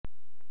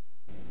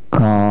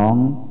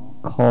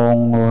โครง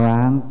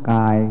ร่างก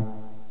าย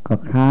ก็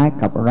คล้าย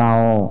กับเรา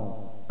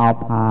เอา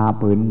ผ้า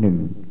ผืนหนึ่ง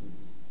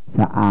ส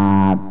ะอ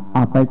าดเอ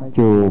าไป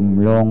จุ่ม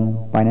ลง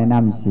ไปในน้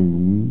ำสี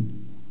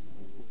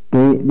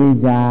กิริ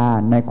ยา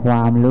ในคว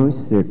ามรู้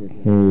สึก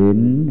เห็น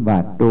ว่า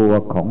ตัว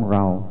ของเร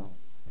า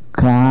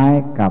คล้าย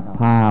กับ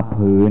ผ้า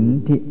ผืน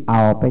ที่เอ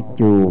าไป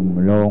จุ่ม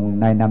ลง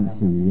ในน้ำ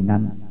สี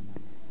นั้น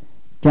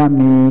จะ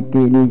มี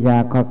กิริยา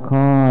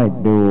ค่อย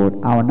ๆดูด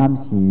เอาน้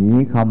ำสี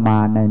เข้ามา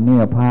ในเนื้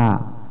อผ้า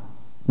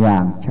อย่า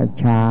ง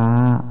ช้า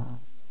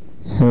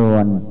ๆส่ว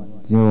น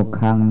อยู่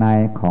ข้างใน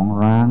ของ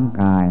ร่าง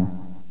กาย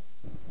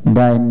ไ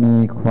ด้มี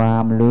ควา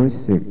มรู้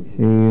สึก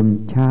ซึม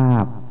ซา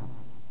บ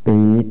ปี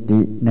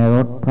ติในร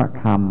สพระ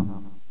ธรรม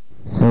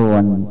ส่ว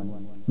น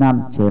น้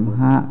ำเสมห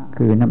ะ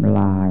คือน้ำ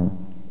ลาย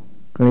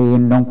กลืน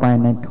ลงไป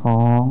ในท้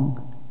อง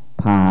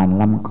ผ่าน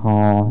ลำคอ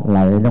ไหล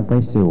ลงไป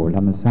สู่ล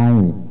ำไส้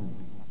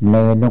เล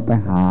ยลงไป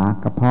หา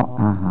กระเพาะ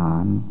อาหา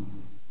ร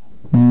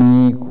มี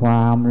คว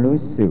ามรู้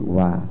สึก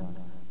ว่า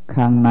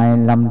ข้างใน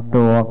ลำ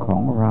ตัวขอ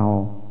งเรา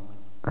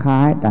คล้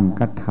ายดั่ง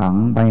กระถัง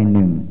ใบห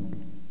นึ่ง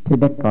ที่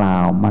ได้กล่า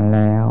วมาแ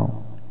ล้ว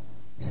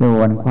ส่ว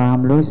นความ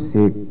รู้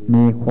สึก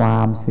มีควา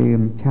มซึ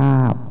มซา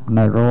บใน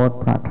รส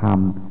พระธรรม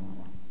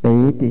ปี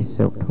ติ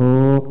สุข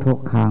ทุก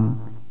ครั้ง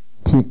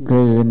ที่ก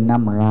ลืนน้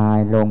ำลาย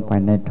ลงไป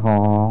ในท้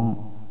อง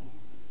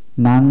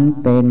นั้น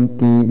เป็น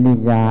กิริ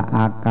ยาอ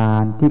ากา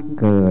รที่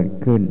เกิด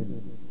ขึ้น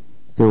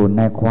สู่ใ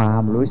นควา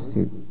มรู้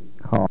สึก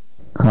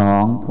ขอ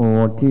งผู้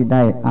ที่ไ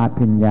ด้อ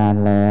ภิญญา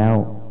แล้ว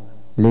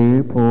หรือ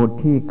ผู้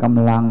ที่ก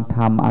ำลังท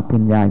ำอภิ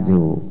ญญาอ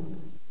ยู่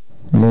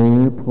หรือ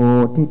ผู้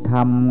ที่ท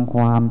ำค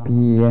วามเ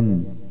พียร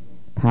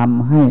ท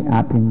ำให้อ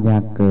ภิญญา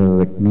เกิ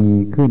ดมี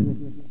ขึ้น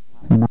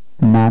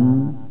นั้น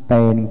เ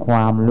ป็นคว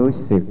ามรู้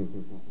สึก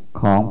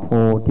ของ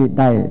ผู้ที่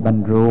ได้บรร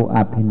ลุอ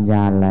ภิญญ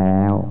าแล้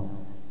ว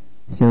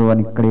ส่วน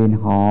กลิ่น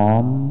หอ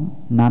ม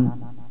นั้น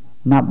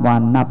นับวั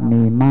นนับ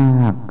มีม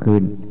ากขึ้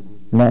น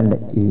และละ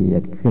เอีย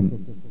ดขึ้น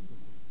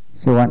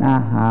ส่วนอา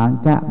หาร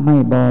จะไม่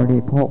บ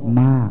ริโภค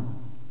มาก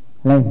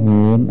และเ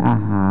ห็นอา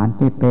หาร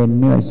ที่เป็น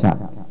เนื้อสัต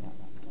ว์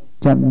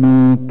จะมี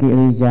กิ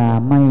ริยา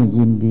ไม่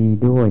ยินดี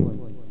ด้วย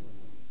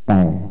แ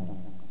ต่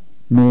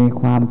มี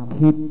ความ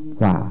คิด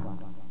ว่า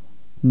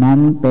นั้น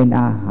เป็น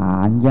อาหา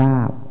รยา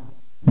ก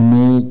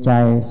มีใจ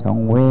สัง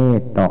เว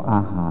ชต่ออ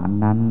าหาร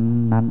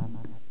นั้น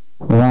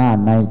ว่า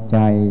ในใจ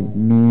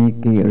มี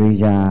กิริ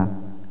ยา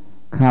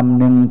คำ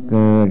หนึ่งเ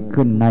กิด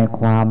ขึ้นใน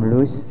ความ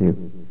รู้สึก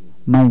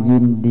ไม่ยิ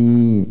นดี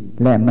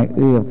และไม่เ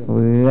อื้อเ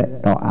ฟื้อ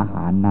ต่ออาห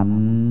าร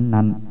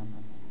นั้น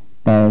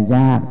แต่ย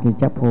ากที่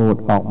จะพูด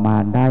ออกมา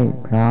ได้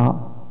เพราะ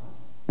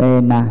เป็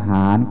นอาห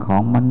ารขอ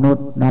งมนุษ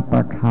ย์รับป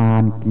ระทา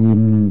นกิ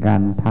นกั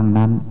นทั้ง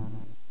นั้น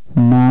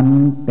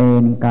เป็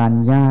นการ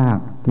ยาก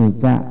ที่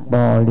จะบ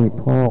ริ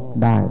โภค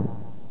ได้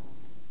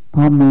เพ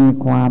ราะมี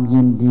ความ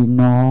ยินดี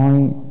น้อย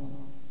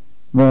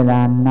เวล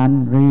านั้น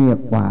เรียก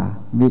ว่า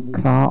วิเค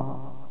ราะห์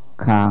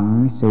ขัง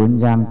สุญ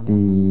ญัง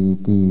ตี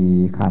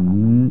ขัน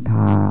ธ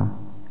า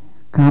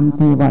คำ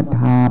ที่ว่าธ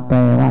าแปล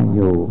ว่าอ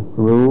ยู่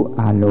รู้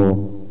อารม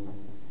ณ์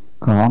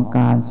ของก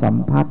ารสัม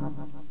ผัส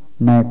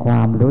ในคว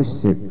ามรู้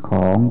สึกข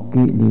อง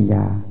กิริย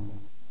า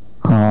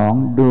ของ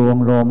ดวง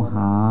ลมห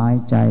าย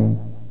ใจ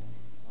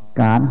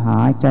การหา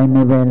ยใจใน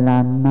เวลา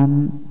นั้น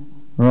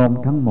ลม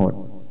ทั้งหมด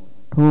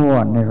ทั่ว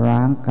ในร่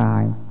างกา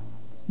ย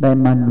ได้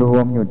มารว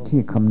มอยู่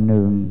ที่คำห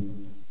นึ่ง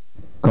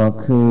ก็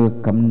คือ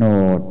กำหน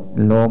ด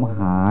ลม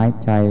หาย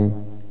ใจ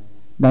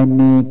ได้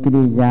มีกิ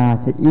ริยา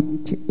สะอิด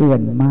สะเอื้อ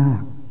นมา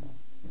ก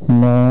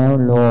แล้ว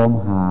ลม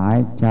หาย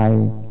ใจ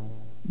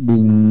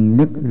ดิ่ง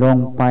ลึกลง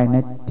ไปใน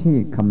ที่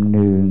คำห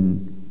นึ่ง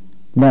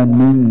แล้ว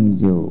นิ่ง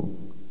อยู่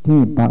ที่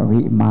ป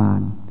ริมาณ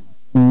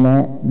และ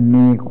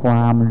มีคว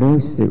ามรู้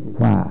สึก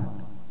ว่า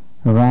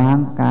ร่าง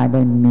กายไ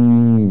ด้มี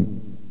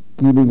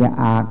กิริยา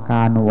อาก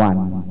ารหวั่น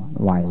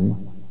ไหว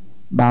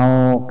เบา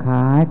ค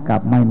ล้ายกั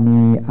บไม่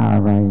มีอะ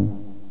ไร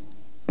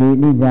กิ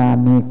ริยา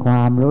มีคว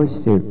ามรู้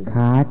สึกค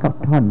ล้ายกับ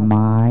ท่อนไ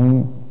ม้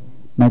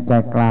ในใจ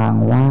กลาง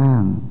ว่า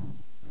ง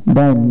ไ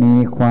ด้มี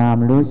ความ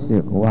รู้สึ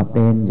กว่าเ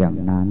ป็นอย่าง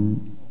นั้น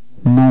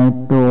ใน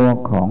ตัว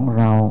ของ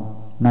เรา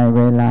ในเ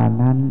วลา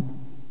นั้น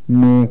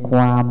มีคว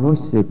ามรู้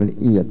สึกละ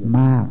เอียด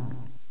มาก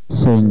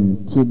สิ่ง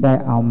ที่ได้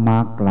เอามา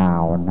กล่า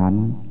วนั้น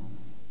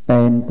เ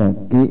ป็นแต่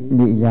กิ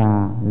ริยา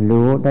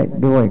รู้ได้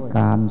ด้วยก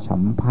ารสั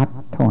มผัส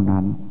เท่า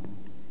นั้น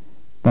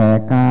แต่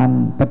การ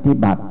ปฏิ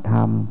บัติธร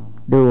รม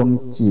ดวง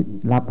จิต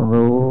รับ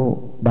รู้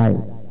ได้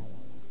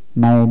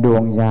ในดว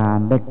งญาณ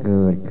ได้เ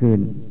กิดขึ้น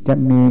จะ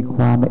มีค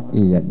วามละเ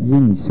อียด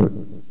ยิ่งสุด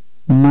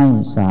ไม่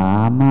สา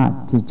มารถ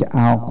ที่จะเ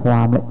อาคว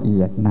ามละเอี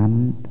ยดนั้น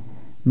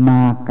ม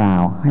ากล่า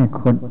วให้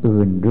คน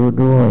อื่นรู้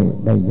ด้วย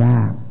ได้ย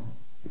าก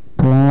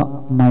เพราะ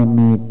ไม่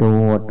มีตั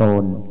วต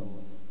น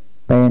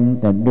เป็น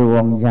แต่ดว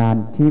งญาณ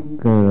ที่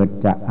เกิด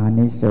จากอา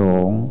นิส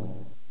งส์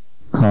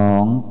ขอ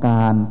งก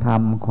ารท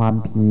ำความ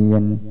เพีย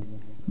ร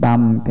บ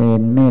ำเพ็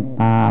ญเมต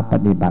ตาป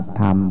ฏิบัติ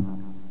ธรรม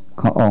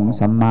ขององค์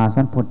สัมมา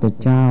สัมพุทธ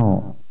เจ้า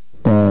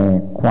แต่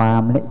ควา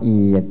มละเ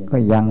อียดก็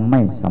ยังไ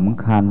ม่ส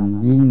ำคัญ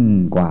ยิ่ง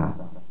กว่า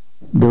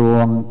ดว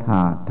งธ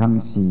าตุทั้ง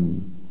สี่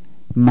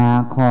มา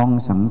ครอง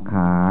สังข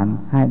าร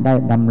ให้ได้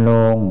ดำร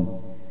ง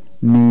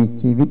มี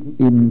ชีวิต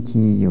อินท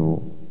รีย์อยู่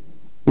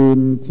อิ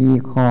นทรี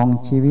ย์ครอง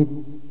ชีวิต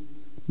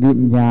วิ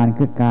ญญาณ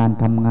คือการ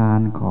ทำงา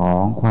นขอ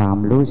งความ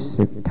รู้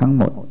สึกทั้ง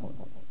หมด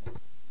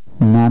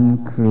นั่น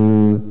คือ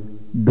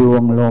ดว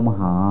งลม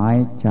หาย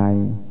ใจ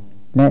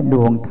และด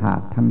วงธา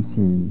ตุทั้ง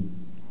สี่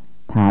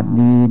ธาตุ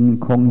ดิน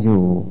คงอ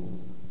ยู่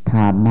ธ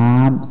าตุน้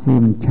ำซึ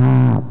มช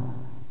าบ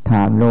ธ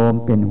าตุลม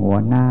เป็นหัว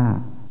หน้า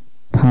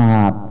ธา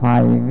ตุไฟ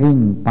วิ่ง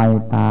ไป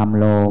ตาม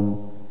ลม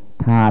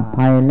ธาตุไฟ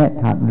และ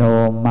ธาตุล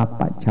มมาป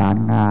ระสาน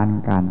งาน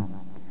กัน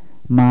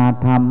มา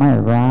ทำให้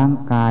ร่าง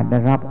กายได้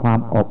รับความ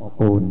อบ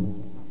อุ่น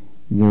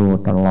อยู่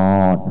ตล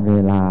อดเว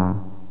ลา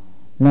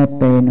และ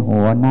เป็น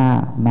หัวหน้า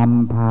น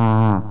ำพา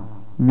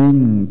วิ่ง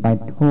ไป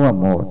ทั่ว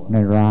หมดใน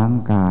ร่าง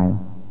กาย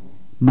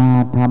มา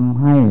ท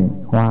ำให้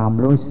ความ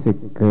รู้สึก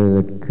เกิ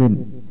ดขึ้น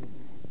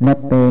และ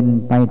เป็น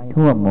ไป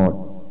ทั่วหมด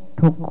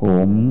ทุกขุ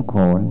มข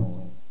น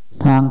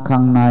ทางข้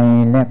างใน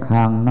และ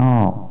ข้างนอ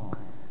ก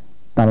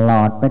ตล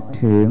อดไป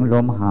ถึงล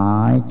มหา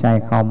ยใจ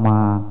เข้าม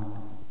า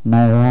ใน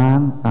ร่า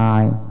งกา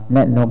ยแล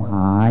ะลมห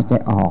ายใจ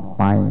ออก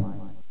ไป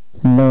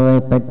เลย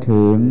ไป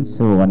ถึง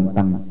ส่วน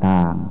ต่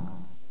าง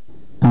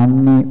ๆอัน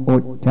มีอุ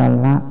จจา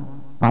ระ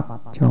ปัส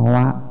สาว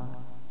ะ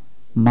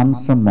มัน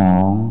สมอ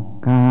ง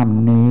กล้าม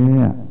เนื้อ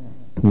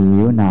ผิ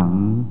วหนัง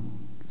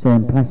เส้น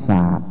ประส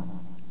าท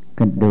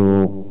กระดู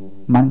ก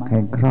มันไข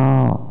ข้อ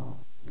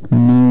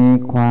มี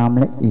ความ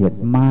ละเอียด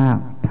มาก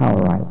เท่า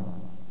ไหร่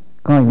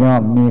ก็ย่อ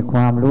มมีคว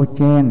ามรู้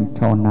แจ้งเ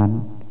ท่านั้น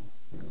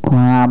คว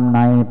ามใน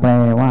แปล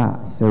ว่า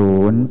ศู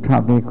นย์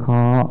วิเคร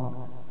าะห์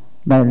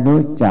ได้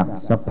รู้จัก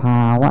สภ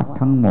าวะ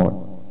ทั้งหมด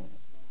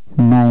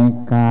ใน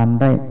การ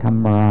ได้ท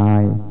ำลา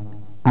ย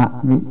อ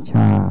วิชช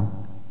า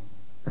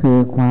คือ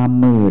ความ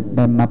มืดไ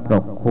ด้มาป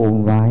กคลุม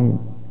ไว้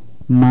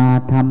มา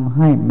ทำใ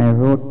ห้ไม่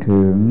รู้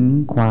ถึง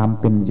ความ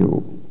เป็นอยู่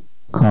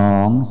ขอ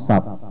งสร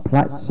รพ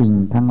สิ่ง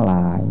ทั้งหล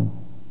าย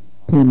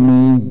ที่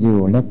มีอยู่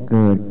และเ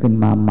กิดขึ้น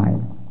มาใหม่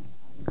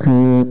คื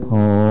อผ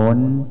ล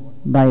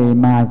ได้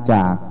มาจ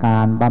ากกา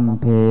รบำ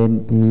เพ็ญ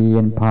เพีย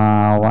รภา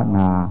วน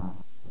า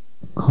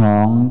ขอ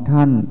ง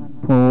ท่าน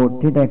ผู้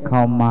ที่ได้เข้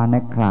ามาใน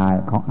ข่าย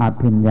ของอ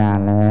ภิญญา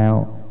แล้ว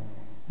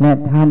และ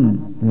ท่าน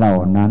เหล่า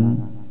นั้น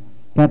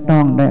จะต้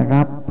องได้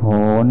รับผ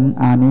ล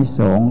อานิส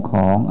งส์ข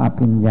องอ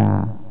ภิญญา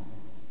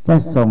จะ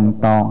ส่ง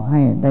ต่อใ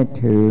ห้ได้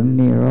ถึง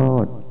นิโร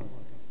ธ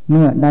เ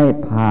มื่อได้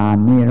ผ่าน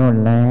นิโรธ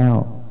แล้ว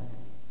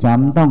จ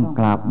ำต้อง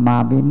กลับมา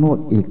วิมุต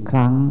ติอีกค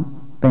รั้ง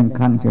เป็นค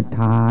รั้งสุด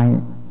ท้าย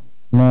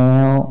แล้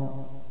ว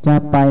จะ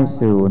ไป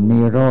สู่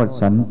นิโรธ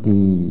สัน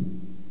ติ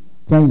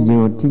จะอ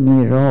ยู่ที่นิ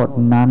โรธ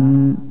นั้น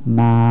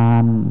น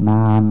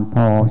านพ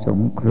อส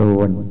มคว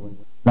ร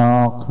รอ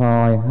คอ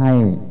ยให้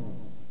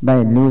ได้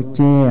รู้แ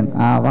จ้ง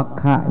อาวัค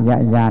คย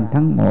ญาณ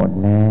ทั้งหมด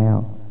แล้ว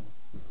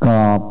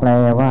ก็แปล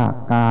ว่า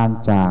การ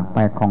จากไป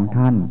ของ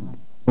ท่าน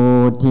ผู้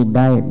ที่ไ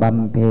ด้บ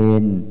ำเพ็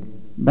ญ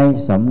ได้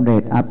สำเร็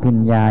จอภิญ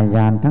ญาญ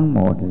าณทั้งห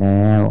มดแ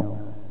ล้ว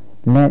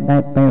และได้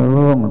ไป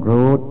ร่วง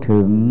รู้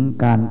ถึง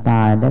การต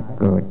ายและ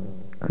เกิด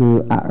คือ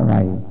อะไร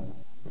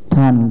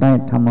ท่านได้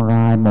ทำล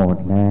ายหมด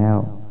แล้ว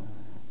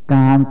ก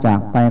ารจาก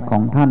ไปขอ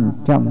งท่าน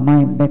จะไม่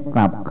ได้ก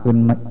ลับคืน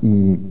มา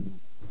อีก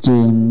จึ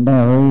งได้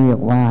เรียก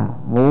ว่า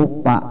วุ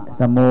ปะส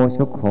โม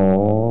สุโข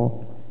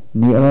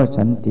นิโรธ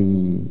สันติ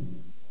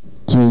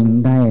จึง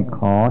ได้ข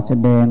อแส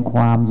ดงค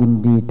วามยิน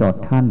ดีต่อ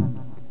ท่าน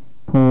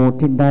ผู้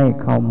ที่ได้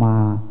เข้ามา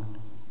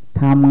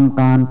ทำ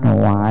การถ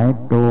วาย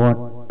ตัว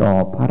ต่อ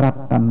พระรั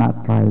ตน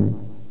ตรัย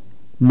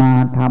มา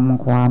ท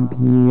ำความเ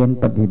พียร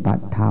ปฏิบั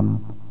ติธรรม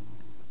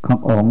ของ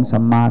องค์สั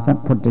มมาสัม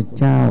พุทธ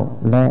เจ้า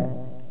และ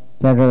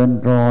เจริญ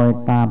รอย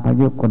ตามพระ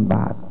ยุคลบ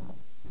าท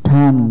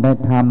ท่านได้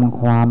ทำ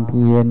ความเ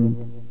พียร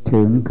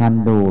ถึงคัน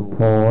ดูด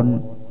พ้น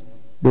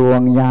ดว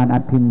งญาณอ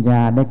ภิญญ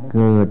าได้เ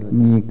กิด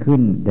มีขึ้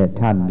นแด่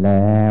ท่านแ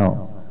ล้ว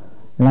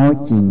เรา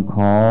จึงข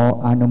อ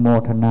อนุโม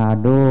ทนา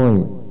ด้วย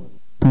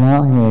เพราะ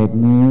เหตุ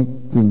นี้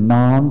จึง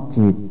น้อม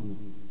จิต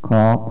ข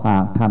อฝา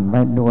กท่านไ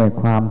ว้ด้วย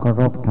ความเคา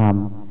รพธรรม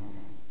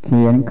เ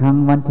ขียนครั้ง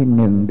วันที่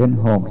1 เดือน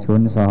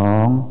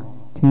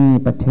 6/02ที่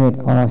ประเทศ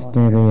ออสเต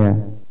รเลีย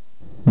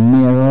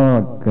นิโร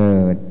ธเกิ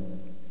ด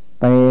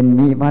เป็น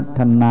วิวั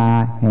ฒนา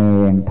แห่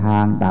งทา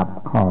งดับ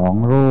ของ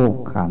รูป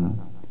ขันธ์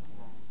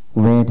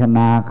เวทน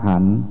าขั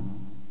นธ์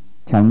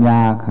สัญญ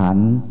าขัน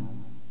ธ์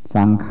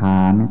สังข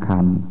ารขั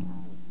นธ์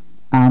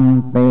อัน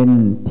เป็น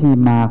ที่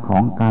มาขอ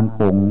งการ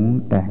ปรุง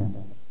แต่ง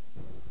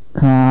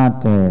ข้า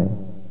แต่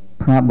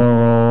พระบ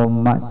ร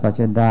มศา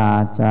สดา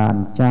จาร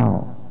ย์เจ้า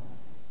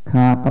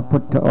ข้าพระพุ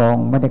ทธอง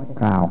ค์ไม่ได้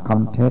กล่าวค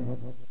ำเท็จ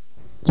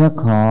จะ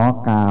ขอ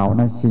กล่าวใ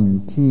นสิ่ง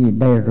ที่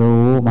ได้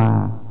รู้มา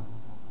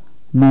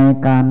ใน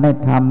การได้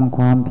ทำค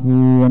วามเพี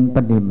ยรป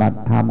ฏิบัติ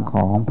ธรรมข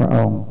องพระอ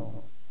งค์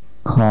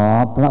ขอ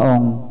พระอง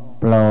ค์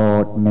โปร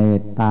ดเม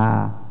ตตา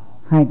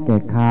ให้แก่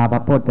ข้าพร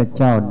ะพุทธเ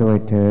จ้าโดย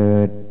เถิ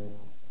ด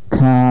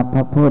ข้าพ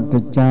ระพุทธ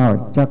เจ้า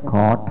จะข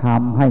อท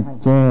ำให้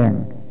แจ้ง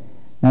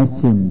ใน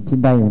สิ่งที่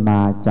ได้ม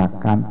าจาก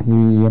การเ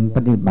พียรป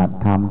ฏิบัติ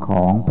ธรรมข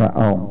องพระ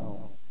องค์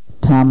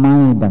ถ้าไม่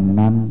ดัง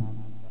นั้น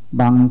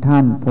บางท่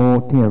านผู้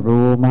ที่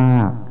รู้มา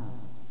ก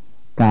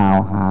กล่าว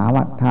หา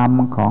ว่าธรรม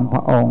ของพร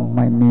ะองค์ไ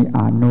ม่มีอ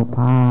านุภ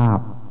าพ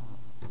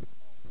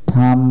ท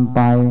ำไป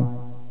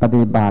ป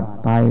ฏิบัติ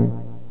ไป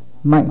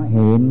ไม่เ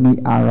ห็นมี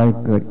อะไร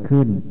เกิด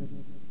ขึ้น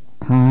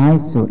ท้าย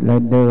สุดเล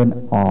ยเดิน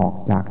ออก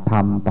จากธร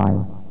รมไป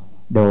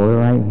โดย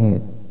ไร้เห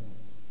ตุ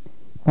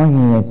เพราะเห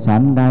ตุฉั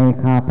นใด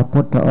ข้าพระพุ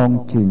ทธอง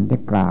ค์จึงได้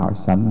กล่าว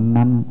ฉัน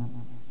นั้น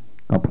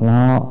ก็เพร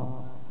าะ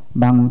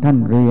บางท่าน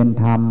เรียน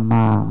ธรรมม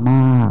าม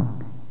าก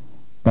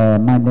แต่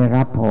ไม่ได้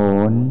รับผ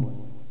ล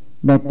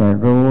ได้แต่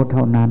รู้เ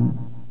ท่านั้น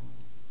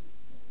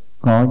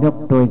ขอยก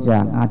ตัวอย่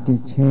างอาทิ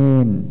เช่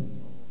น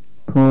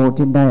ผู้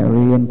ที่ได้เ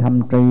รียนท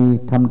ำตรี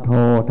ทำโท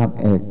ท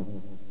ำเอก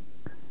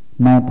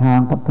ในทาง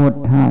พระพุท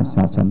ธศ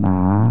าสนา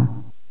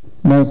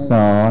ได้ส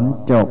อน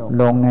จบ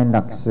ลงในห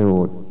ลักสู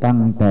ตรตั้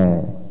งแต่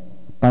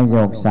ประโย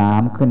ค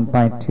3ขึ้นไป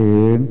ถึ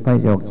งประ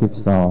โยค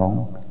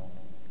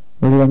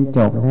12เรียนจ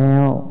บแล้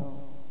ว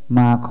ม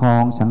าครอ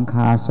งสังฆ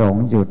าสง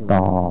ฆ์อยู่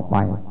ต่อไป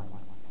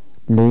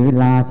หรือ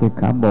ลาสิก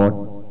ขาบท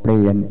เป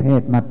ลี่ยนเพ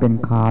ศมาเป็น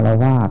คฤ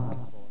หัสถ์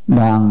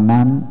ดัง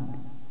นั้น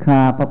ข้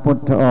าพระพุท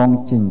ธองค์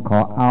จึงขอ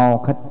เอา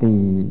คติ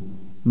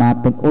มา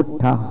เป็นอุ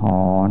ทาห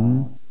รณ์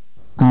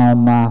เอา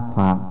มาฝ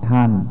าก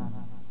ท่าน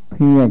เ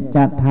พื่อจ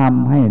ะท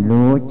ำให้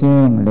รู้แจ้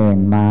งแหล่ง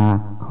มา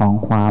ของ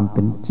ความเ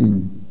ป็นจริง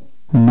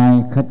ใน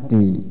ค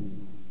ติ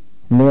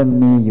เรื่อง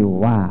มีอยู่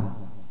ว่า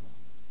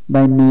ไ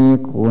ด้มี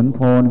ขุนพ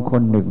ลค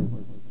นหนึ่ง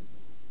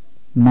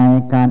ใน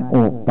การ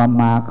อุป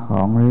มาข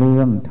องเรื่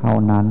องเท่า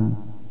นั้น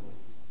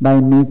ได้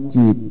มี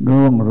จิต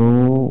ร่วง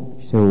รู้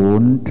ศู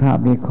นย์ท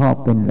วิเคราะห์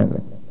เป็นเลิ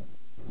ศ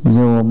อ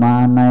ยู่มา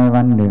ใน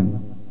วันหนึ่ง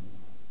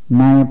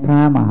ในพร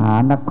ะมหา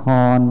นค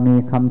รมี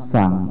คำ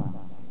สั่ง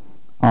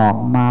ออก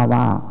มา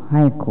ว่าใ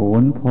ห้ขุ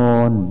นพ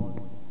ล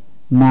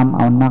นำเ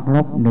อานักร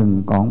บ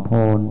1 กองพ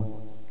ล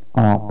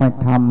ออกไป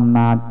ทำห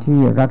น้า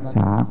ที่รักษ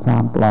าควา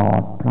มปลอ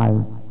ดภัย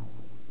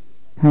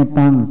ให้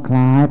ตั้งค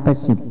ล้ายประ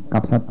สิทธิ์กั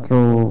บศัต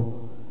รู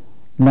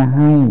และใ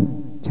ห้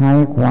ใช้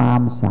ควา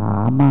มสา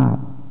มารถ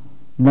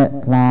และ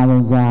พย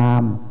ายา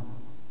ม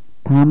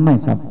ทำให้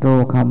ศัตรู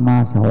เข้ามา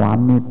สวา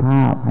มิ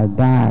ภักดิ์ให้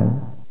ได้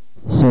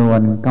ส่ว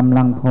นกำ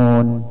ลังพ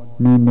ล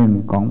มี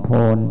1 กองพ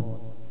ล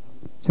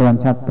ส่วน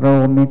ศัตรู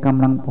มีก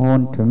ำลังพล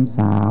ถึง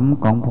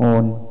3 กองพ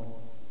ล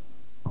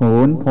ขุ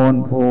นพล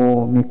ภู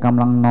มีก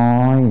ำลังน้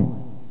อย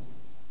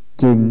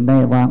จึงได้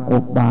วางอุ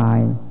บาย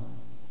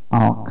อ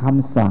อกค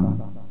ำสั่ง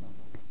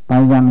ไป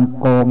ยัง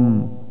กรม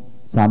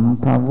สัม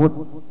ภวุธ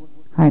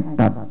ให้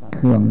ตัดเค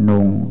รื่อง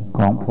นุ่งข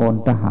องพล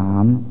ทหา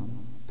ร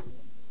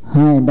ใ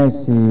ห้ได้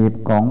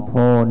10 กองพ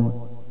ล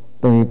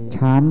ติด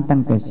ชั้นตั้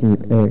งแต่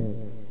10 เอก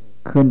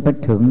ขึ้นไป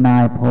ถึงนา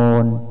ยพ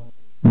ล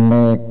เห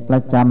ล็กปร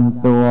ะจ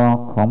ำตัว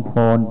ของพ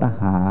ลท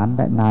หารแ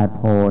ละนาย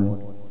พล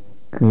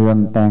เครื่อง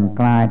แต่ง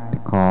กาย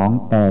ของ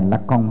แต่ละ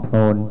กองพ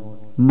ล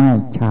ไม่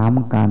ช้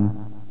ำกัน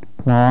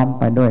พร้อมไ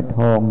ปด้วยธ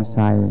ง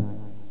ชัย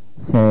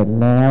เสร็จ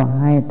แล้ว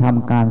ให้ท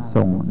ำการ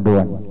ส่งด่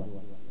วน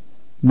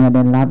เมื่อไ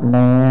ด้รับแ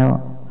ล้ว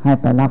ให้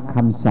ไปรับค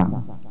ำสั่ง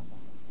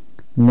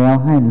แล้ว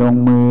ให้ลง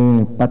มือ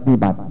ปฏิ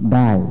บัติไ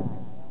ด้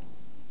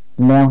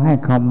แล้วให้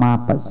เข้ามา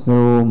ประ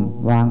ชุม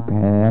วางแผ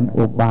น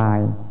อุบาย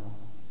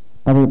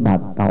ปฏิบั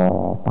ติต่อ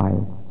ไป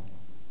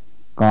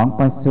กอง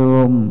ประชุ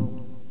ม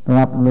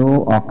รับรู้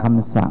ออกค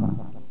ำสั่ง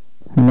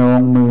ล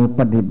งมือ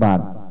ปฏิบั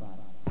ติ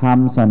ท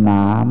ำสน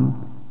าม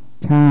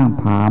ช่าง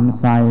ผาม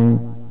ไซ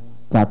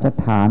จัดส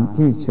ถาน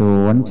ที่ส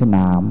วนสน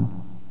าม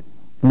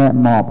และ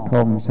มอบธ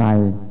งชัย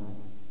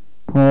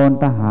พล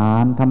ทหา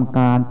รทำก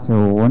ารส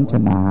วนส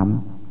นาม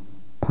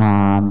ผ่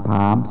านผ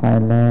ามไซ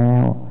แล้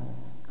ว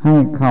ให้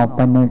เข้าไป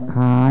ใน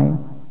ค่าย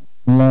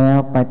แล้ว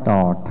ไปต่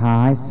อท้า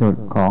ยสุด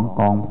ของ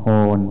กองพ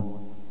ล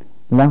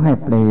แล้วให้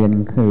เปลี่ยน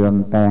เครื่อง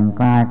แต่ง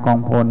กายกอง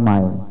พลใหม่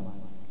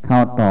เข้า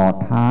ต่อ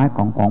ท้ายข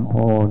องกองพ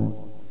ล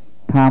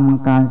ท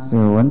ำการส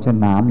วนส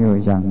นามอยู่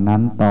อย่างนั้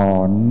นต่อ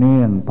เ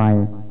นื่องไป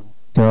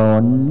จ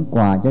นก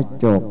ว่าจะ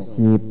จบ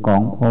10 กอ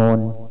งพล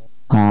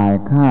หาย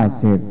ข้า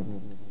ศึก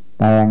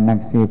แต่งนัก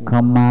สืบเข้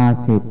ามา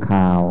สืบ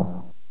ข่าว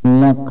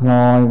และค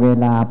อยเว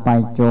ลาไป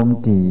โจม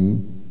ตี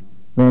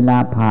เวลา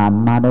ผ่าน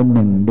มาได้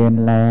1 เดือน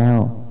แล้ว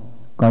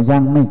ก็ยั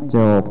งไม่จ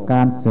บก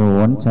ารสว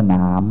นสน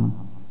าม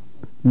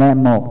และ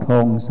หมกธ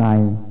งชั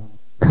ย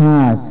ข้า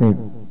ศึก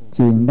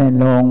จึงได้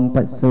ลงป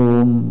ระชุ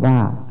มว่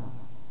า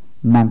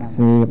นัก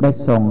สืบได้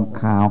ส่ง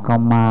ข่าวเข้า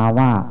มา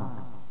ว่า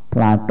พ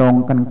ลาดตรง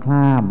กัน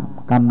ข้าม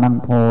กำลัง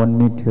พล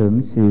มีถึง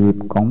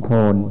10 ของพ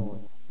ล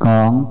ข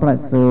องประ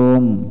ชุม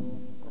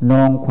ล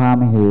งความ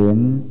เห็น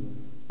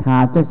ถ้า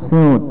จะ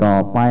สู้ต่อ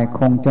ไปค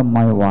งจะไ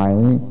ม่ไหว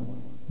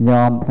ย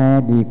อมแพ้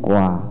ดีก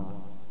ว่า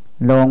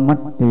ลงม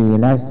ติ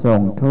และส่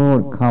งทูต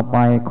เข้าไป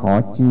ขอ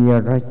เจ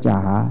รจ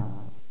า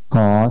ข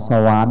อส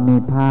วามิ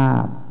ภั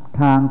กดิ์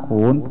ทาง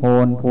ขุนพ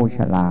ลผู้ฉ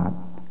ลาด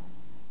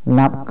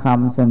รับค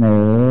ำเสน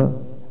อ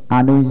อ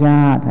นุญ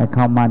าตให้เ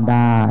ข้ามาไ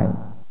ด้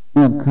เ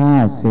มื่อข้า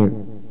ศึก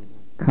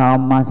เข้า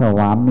มาสว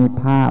ามิ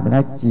ภักดิ์แล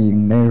ะจริง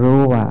ได้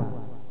รู้ว่า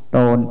ต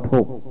นถู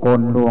กก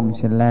ลลวงเ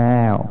สียแ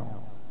ล้ว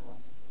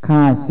ข้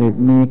าศึก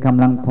มีก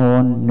ำลังพ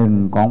ล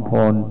1 กองพ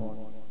ล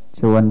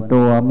ส่วน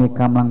ตัวมี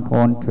กำลังพ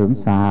ลถึง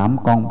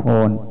3 กองพ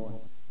ล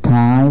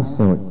ท้าย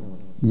สุด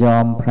ยอ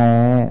มแพ้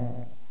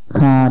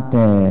ข้าแ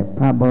ต่พ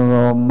ระบร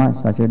ม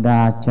ศาสด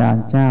าจาร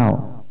ย์เจ้า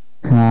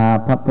ข้า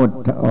พระพุท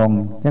ธอง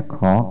ค์จะข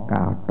อก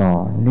ล่าวต่อ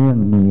เรื่อง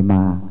นี้ม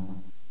า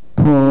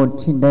ผู้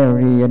ที่ได้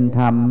เรียนธ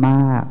รรมม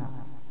าก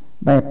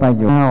ได้ประ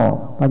โยชน์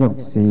ประโยค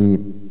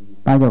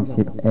10ประโยค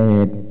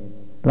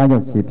11ประโย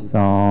ค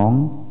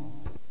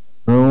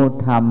12รู้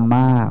ธรรมม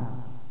าก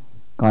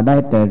ก็ได้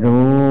แต่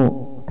รู้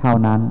เท่า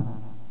นั้น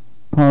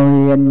พอเ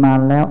รียนมา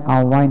แล้วเอา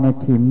ไว้ใน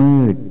ที่มื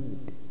ด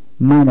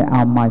ไม่ได้เอ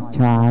ามาใ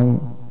ช้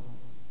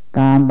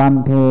การบ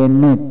ำเพ็ญ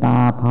เมตตา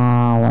ภา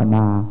วน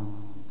า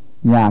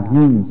อยาก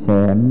ยิ่งแส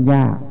นย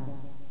าก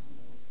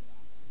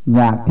อ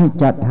ยากที่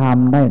จะท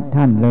ำได้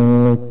ท่านเล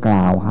ยก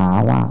ล่าวหา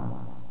ว่า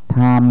ธ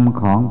รรม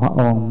ของพระ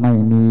องค์ไม่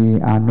มี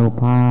อานุ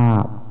ภา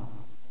พ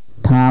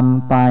ท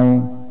ำไ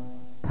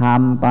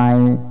ป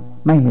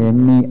ไม่เห็น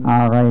มีอ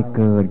ะไรเ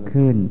กิด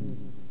ขึ้น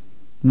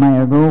ไม่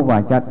รู้ว่า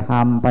จะท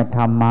ำไปท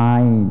ำไม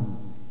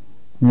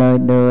เลย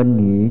เดิน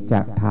หนีจ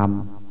ากธรรม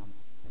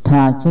ถ้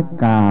าเช่น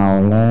กล่าว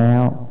แล้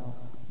ว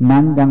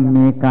นั้นยัง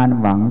มีการ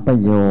หวังประ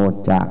โยช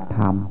น์จากธ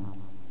รรม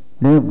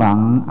หรือหวัง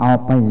เอา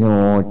ประโย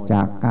ชน์จ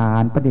ากกา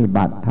รปฏิ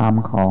บัติธรรม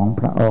ของ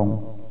พระองค์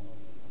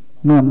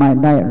เมื่อไม่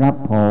ได้รับ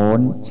ผล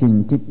สิ่ง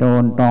ที่ต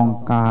นต้อง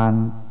การ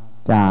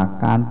จาก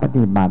การป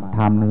ฏิบัติธ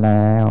รรมแ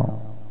ล้ว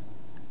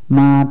ม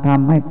าท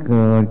ำให้เ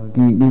กิด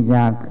กิริย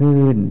า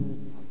ขึ้น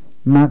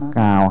มาก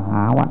ล่าวห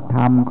าว่าธ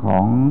รรมขอ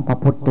งพระ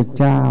พุทธ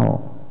เจ้า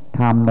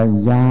ทำได้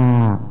ย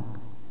าก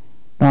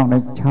ต้องได้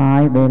ใช้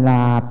เวล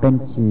าเป็น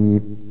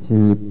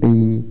4 ปี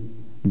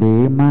หรื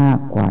อมาก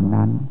กว่า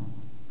นั้น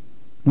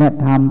และ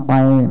ทำไป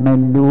ไม่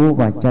รู้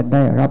ว่าจะไ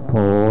ด้รับผ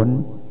ล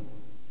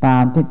ตา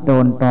มที่ต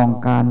นต้อง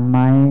การไหม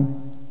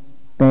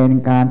เป็น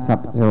การสั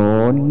บส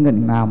นเงื่อน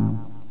ง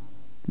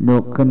ำลุ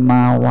กขึ้นม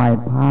าไหว้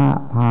พระ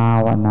ภา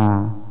วนา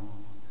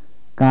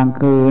กลาง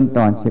คืนต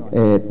อน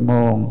11 โม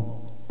ง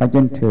ไปจ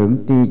นถึง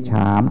ตี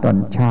 3ตอน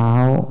เช้า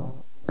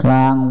กล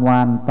างวั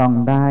นต้อง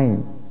ได้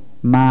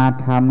มา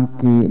ท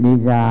ำกิริ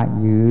ยา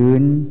ยื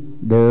น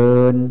เดิ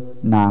น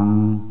นั่ง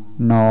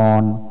นอ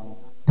น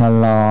ต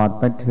ลอด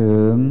ไปถึ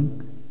ง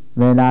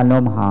เวลาล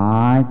มหา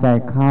ยใจ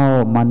เข้า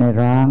มาใน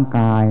ร่าง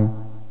กาย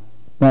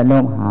และล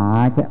มหา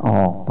ยใจอ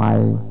อกไป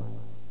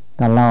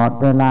ตลอด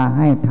เวลาใ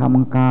ห้ท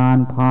ำการ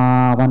ภา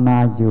วนา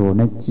อยู่ใ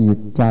นจิต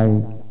ใจ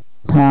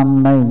ท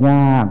ำได้ย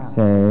ากแส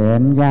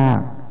นยา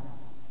ก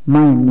ไ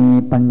ม่มี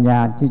ปัญญา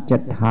ที่จะ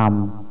ท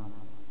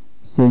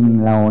ำสิ่ง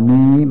เหล่า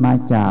นี้มา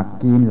จาก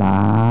กินหล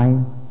าย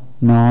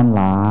นอน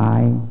หลา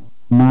ย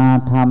มา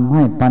ทำใ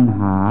ห้ปัญห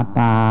า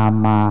ตาม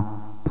มา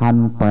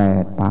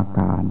1,800 ประก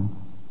าร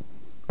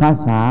ภา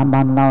ษาบ้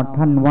านเรา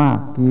ท่านว่า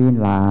กิน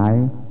หลาย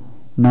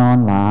นอน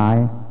หลาย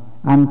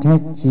อันแท้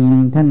จริง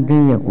ท่านเ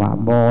รียกว่า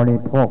บริ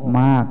โภค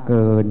มากเ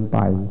กินไป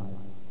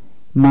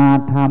มา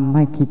ทำใ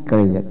ห้ขี้เ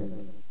กียจ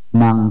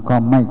นั่งก็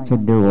ไม่สะ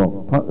ดวก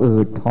เพราะอื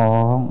ดท้อ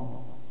ง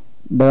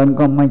เดิน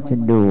ก็ไม่สะ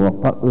ดวก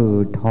เพราะอื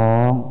ดท้อ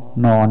ง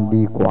นอน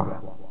ดีกว่า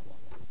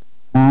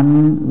นั้น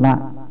ละ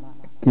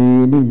กิ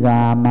ริย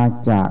ามา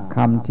จากค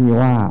ำที่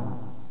ว่า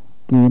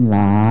กินหล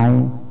าย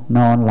น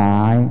อนหล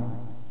าย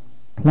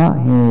เพราะ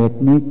เหตุ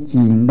นี้จ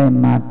ริงได้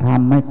มาท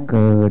ำให้เ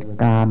กิด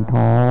การ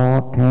ท้อ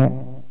แท้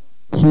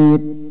คิ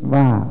ด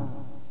ว่า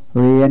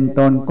เรียนต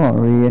นก็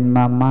เรียนม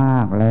ามา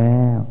กแล้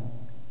ว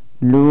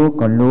รู้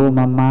ก็รู้ม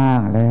ามา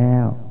กแล้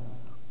ว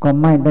ก็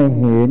ไม่ได้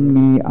เห็น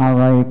มีอะ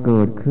ไรเ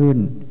กิดขึ้น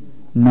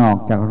นอก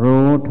จาก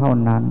รู้เท่า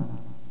นั้น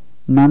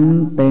นั้น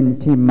เป็น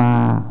ที่ม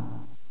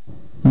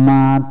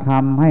าท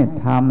ำให้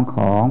ธรรมข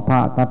องพร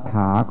ะตถ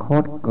าค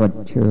ตเกิด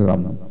เชื่อม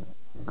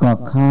ก็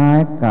คล้าย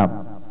กับ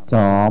จ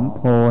อมโ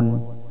พล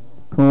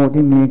ผู้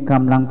ที่มีก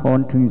ำลังพล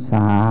ถึง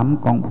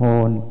3 กองพ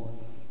ล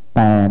แ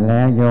ต่แ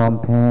ล้วยอม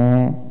แพ้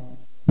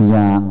อ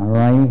ย่างไ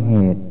ร้เห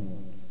ตุ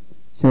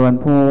ส่วน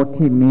ผู้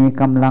ที่มี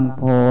กำลัง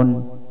พล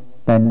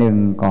แต่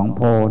1 กอง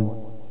พล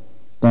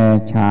แต่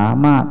สา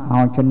มารถเอา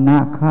ชนะ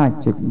ข้า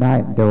ศึกได้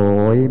โด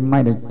ยไม่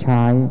ได้ใ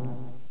ช้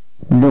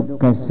ลูก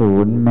กระสุ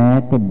นแม้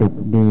แต่ดุก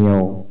เดียว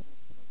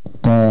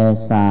แต่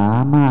สา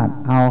มารถ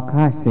เอา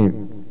ข้าศึก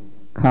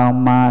เข้า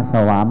มาส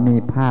วามิ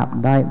ภักดิ์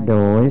ได้โด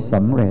ยส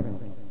ำเร็จ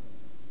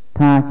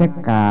ถ้าจะ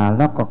กล่าวแ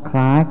ล้วก็ค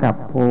ล้ายกับ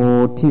ผู้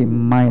ที่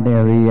ไม่ได้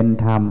เรียน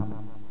ธรรม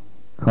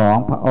ของ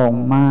พระอง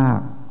ค์มาก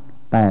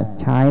แต่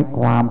ใช้ค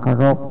วามเคา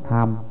รพธร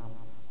รม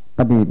ป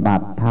ฏิบั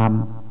ติธรรม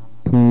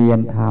เพียร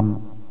ธรรม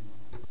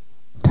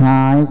ท้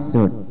าย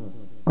สุด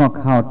ก็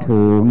เข้า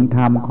ถึงธ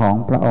รรมของ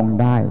พระองค์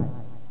ได้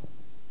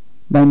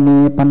มี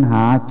ปัญห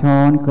าช้อ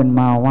นขึ้น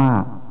มาว่า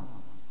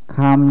ค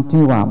ำ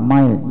ที่ว่าไ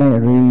ม่ได้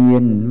เรีย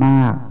นม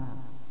าก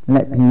แล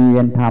ะเพีย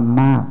รท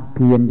ำมากเ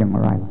พียรอย่าง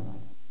ไร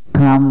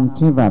คำ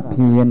ที่ว่าเ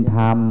พียรท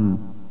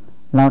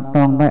ำเรา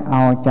ต้องได้เอ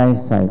าใจ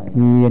ใส่เ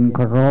พียรเค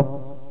ารพ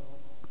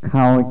เ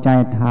ข้าใจ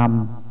ท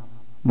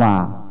ำว่า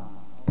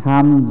ท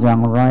ำอย่า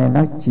งไรแ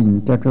ล้วจึง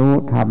จะรู้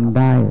ทำไ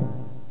ด้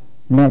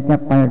และจะ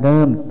ไปเ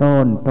ริ่มต้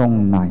นตรง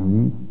ไหน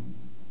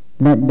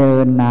และเดิ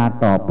นหน้า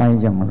ต่อไป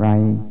อย่างไร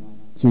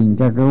จึง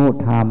จะรู้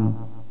ธรรม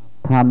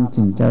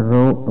จึงจะ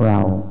รู้เร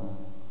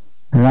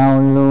า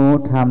รู้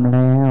ธรรมแ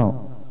ล้ว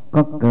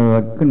ก็เกิ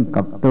ดขึ้น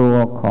กับตัว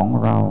ของ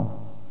เรา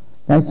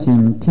และสิ่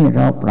งที่เ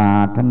ราปรา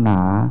รถนา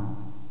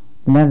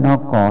และเรา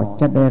ก็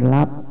จะได้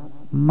รับ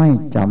ไม่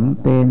จ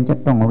ำเป็นจะ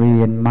ต้องเรี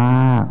ยนม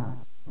าก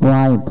ไห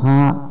ว้พร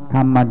ะธ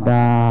รรมด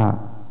า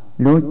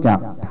รู้จัก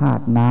ธา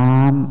ตุน้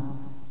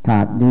ำธา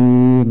ตุ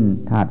ดิน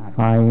ธาตุไฟ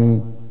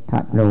ธา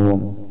ตุลม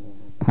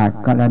ธาตุ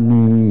กร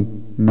ณี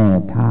แม่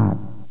ธาตุ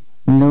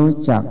รู้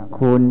จัก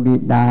คุณบิ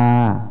ดา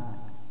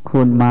คุ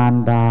ณมาร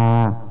ดา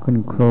คุณ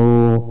ครู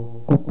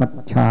อุปัช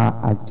ฌาย์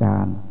อาจา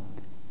รย์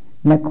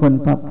และคุณ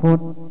พระพุทธ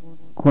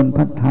คุณพ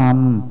ระธรรม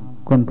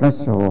คุณพระ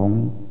สง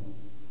ฆ์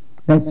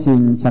และสิ่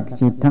งศักดิ์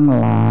สิทธิ์ทั้ง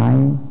หลาย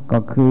ก็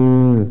คือ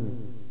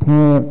เท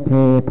พเท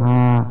พ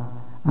า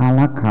อา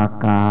รักขา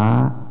กา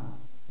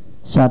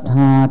สัทธ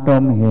าต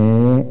มเห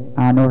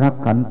อนุรัก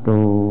ขัน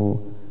ตุ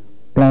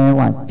แปล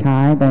ว่าใช้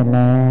ได้แ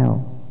ล้ว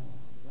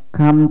ค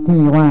ำ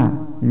ที่ว่า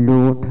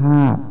รู้ธ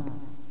าตุ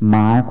หม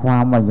ายควา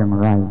มว่าอย่าง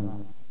ไร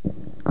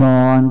ก่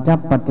อนจะ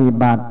ปฏิ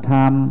บัติธร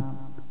รม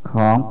ข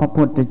องพระ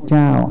พุทธเ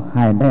จ้าใ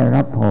ห้ได้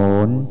รับผ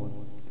ล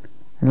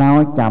เรา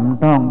จ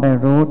ำต้องได้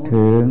รู้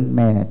ถึงแ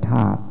ม่ธ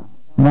าตุ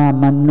ว่า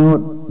มนุษ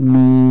ย์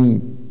มี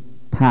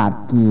ธาตุ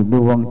กี่ด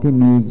วงที่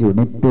มีอยู่ใ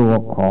นตัว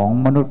ของ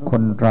มนุษย์ค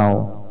นเรา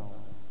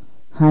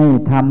ให้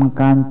ทำ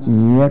การจี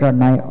ร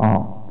นัยออ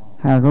ก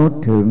ให้รู้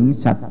ถึง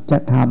สัจ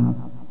ธรรม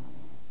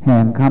แห่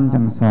งคำ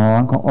สั่งสอน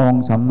ขององ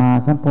ค์สัมมา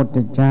สัมพุทธ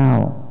เจ้า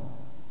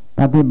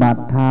ปฏิบั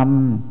ติธรรม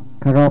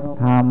เคารพ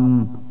ธรรม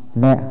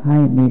และให้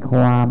มีค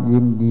วามยิ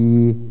นดี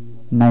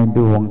ในด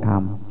วงธรร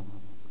ม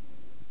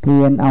เพี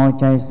ยรเอา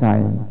ใจใส่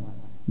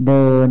เ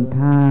ดิน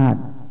ธาตุ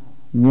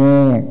แย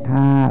กธ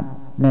าตุ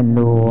และร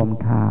วม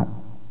ธาตุ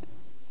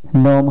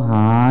ลมห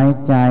าย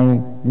ใจ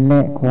แล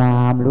ะคว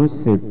ามรู้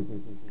สึก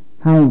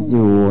ให้อ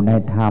ยู่ใน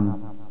ธรรม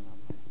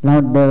เรา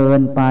เดิน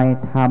ไป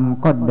ธรรม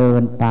ก็เดิ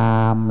นตา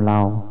มเรา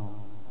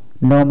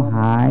ลมห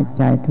ายใ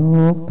จ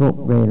ทุก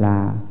เวลา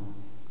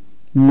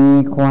มี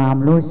ความ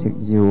รู้สึก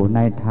อยู่ใน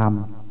ธรรม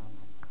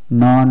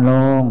นอนล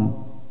ง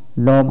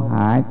ลมห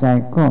ายใจ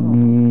ก็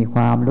มีค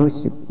วามรู้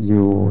สึกอ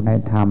ยู่ใน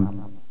ธรรม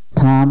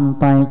ทำ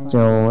ไปโจ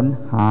ร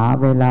หา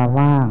เวลา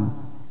ว่าง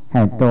ใ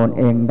ห้ตน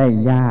เองได้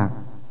ยาก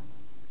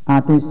อา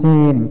ทิเ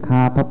ช่นข้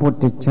าพระพุท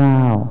ธเจ้า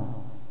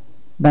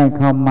ได้เ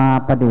ข้ามา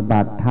ปฏิ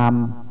บัติธรรม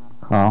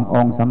ของอ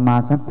งค์สัมมา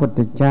สัมพุทธ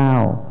เจ้า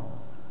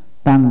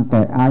ตั้งแ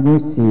ต่อายุ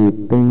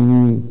4 ปี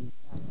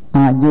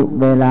อายุ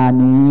เวลา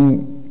นี้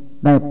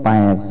ได้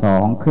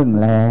82 ครึ่ง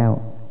แล้ว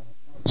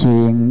จึ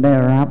งได้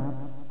รับ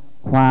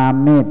ความ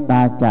เมตต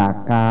าจาก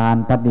การ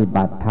ปฏิ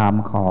บัติธรรม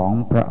ของ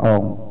พระอ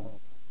งค์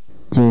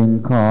จึง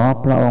ขอ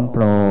พระองค์โป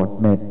รด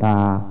เมตต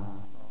า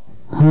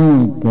ให้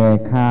แก่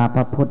ข้าพ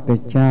ระพุทธ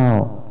เจ้า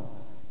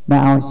ได้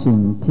เอาสิ่ง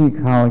ที่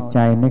เข้าใจ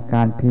ในก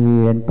ารเพี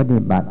ยรปฏิ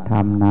บัติธร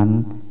รมนั้น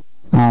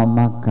เอาม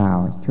ากล่า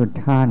วชุด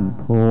ท่าน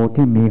ผู้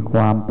ที่มีคว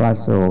ามประ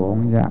สง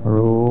ค์อยาก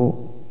รู้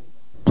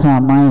ถ้า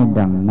ไม่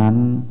ดังนั้น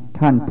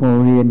ท่านผู้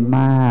เรียนม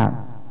าก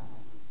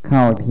เข้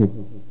าผิด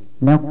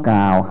แล้วก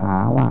ล่าวหา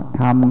ว่า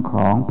ธรรมข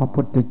องพระ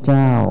พุทธเ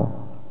จ้า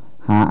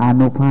หาอา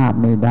นุภาพ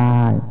ไม่ไ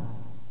ด้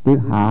หรือ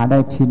หาได้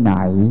ที่ไหน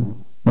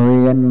เ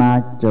รียนมา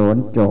จน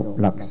จบ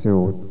หลักสู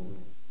ตร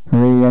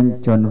เรียน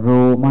จน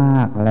รู้มา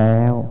กแล้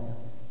ว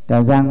แต่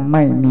ยังไ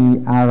ม่มี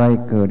อะไร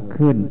เกิด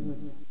ขึ้น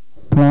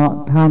เพราะ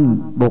ท่าน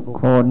บุค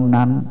คล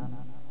นั้น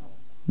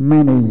ไม่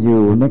ได้อ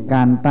ยู่ในก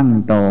ารตั้ง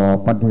ต่อ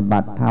ปฏิบั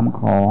ติธรรม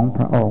ของพ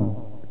ระองค์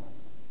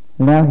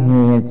แล้วเห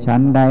ตุฉั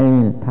นใด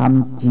ท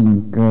ำจริง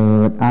เกิ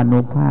ดอานุ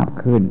ภาพ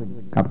ขึ้น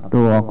กับ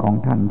ตัวของ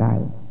ท่านได้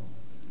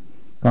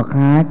ก็ค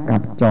ล้ายกั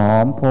บจอ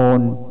มโพล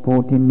ผู้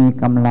ที่มี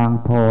กำลัง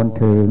โพล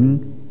ถึง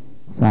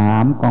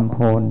3 กองโพ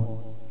ล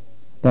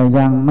แต่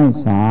ยังไม่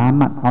สาม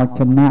ารถเอาช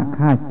นะ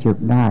ข้าศึก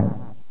ได้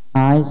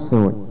ท้าย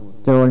สุด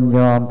โจรย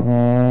อมแ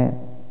พ้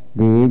ห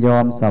รือยอ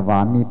มสวา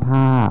มิ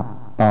ภักดิ์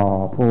ต่อ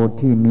ผู้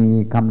ที่มี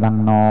กำลัง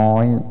น้อ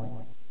ย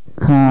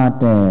ข้า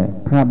แต่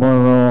พระบ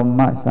รม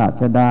ศา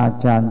สดา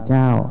จารย์เ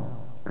จ้า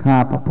ข้า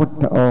พระพุท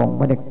ธองค์ไ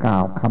ม่ได้กล่า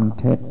วคำ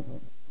เท็จ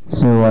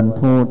ส่วน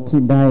ผู้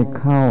ที่ได้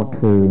เข้า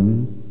ถึง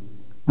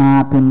อา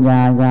ภิญญ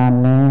าญาณ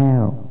แล้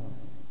ว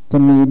จะ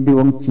มีด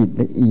วงจิต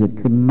ละเอียด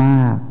ขึ้นม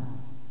าก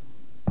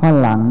เพราะ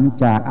หลัง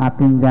จากอา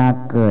ภิญญา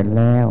เกิด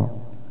แล้ว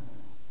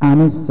อา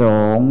นิส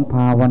งส์ภ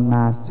าวน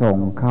าส่ง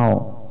เข้า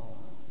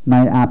ใน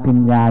อาภิญ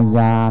ญาญ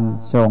าณ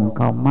ส่งเ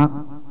ข้ามรรค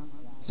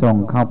ส่ง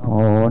เข้าผ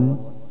ล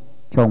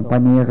ส่งไป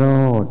นิโร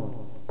ธ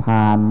ผ่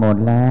านหมด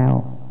แล้ว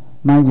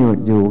มาหยุด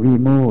อยู่วิ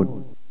มุตติ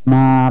ม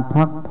า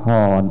พักผ่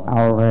อนเอ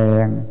าแร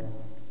ง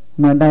เ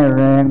มื่อได้แ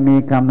รงมี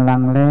กำลั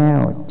งแล้ว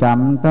จ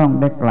ำต้อง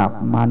ได้กลับ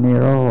มานิ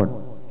โรธ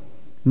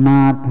ม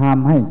าท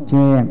ำให้แ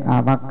จ้งอา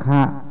วัคค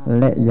ะ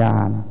และญา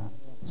ณ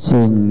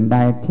สิ่งใด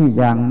ที่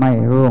ยังไม่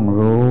ร่วง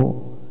รู้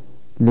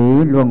หรือ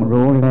ล่วง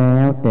รู้แล้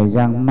วแต่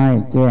ยังไม่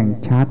แจ้ง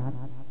ชัด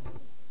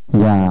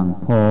อย่าง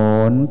ผ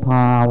ลภ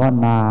าว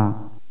นา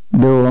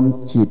ดวง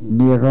จิต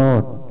นิโร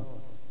ธ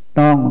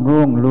ต้อง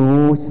ร่วงรู้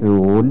ศู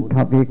นย์ท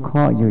วิเคร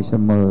าะห์อยู่เส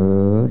มอ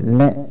แ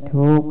ละ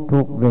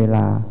ทุกเวล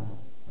า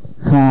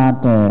ข้า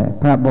แต่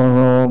พระบร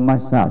ม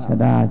ศาส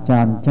ดาจ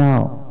ารย์เจ้า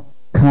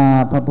ข ข้า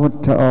พระพุท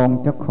ธองค์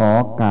จะขอ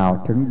กล่าว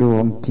ถึงดว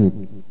งจิต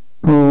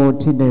ผู้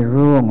ที่ได้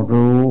ร่วง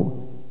รู้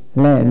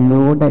และ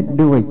รู้ได้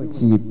ด้วย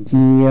จิตเจ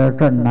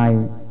รไน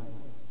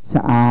ส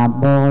ะอาด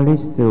บริ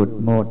สุทธิ์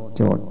หมด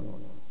จด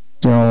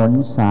จน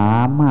สา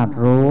มารถ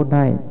รู้ไ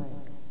ด้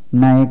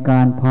ในก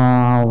ารภา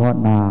ว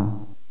นา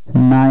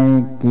ใน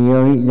กิ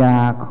ริยา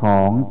ข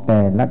องแ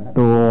ต่ละ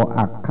ตัว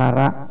อักขร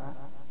ะ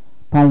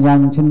พยั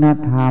ญชนะ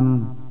ธรรม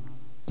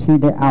ที่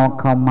ได้เอา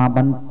เข้ามาบ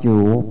รรจุ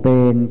เป็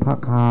นพระ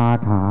คา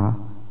ถา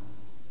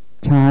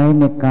ใช้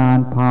ในการ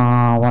ภา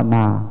วน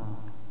า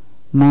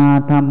มา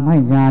ทำให้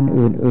ญาณ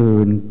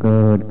อื่นๆเ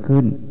กิด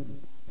ขึ้น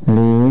ห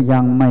รือยั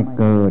งไม่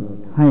เกิด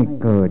ให้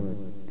เกิด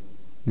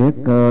หรือ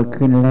เกิด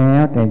ขึ้นแล้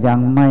วแต่ยัง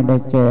ไม่ได้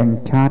แจ้ง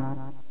ชัด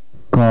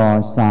ก็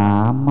สา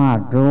มารถ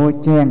รู้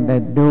แจ้งได้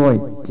ด้วย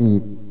จิ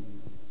ต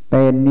เ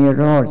ป็นนิ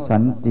โรธสั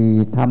นติ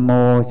ธัมโม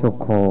สุ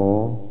โข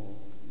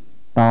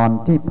ตอน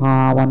ที่ภา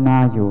วนา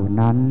อยู่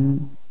นั้น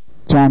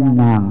จะ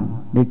นั่ง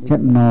หรือจะ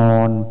นอ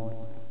น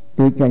ห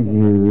รือจะ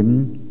ยืน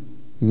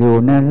อยู่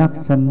ในลัก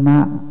ษณะ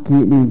กิ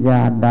ริย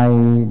าใ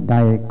ด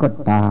ก็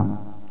ตาม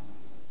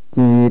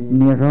จิต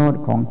นิโรธ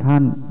ของท่า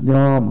น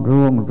ย่อม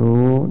ร่วง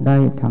รู้ได้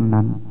ทั้ง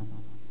นั้น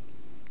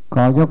ข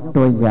อยก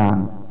ตัวอย่าง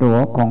ตัว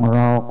ของเร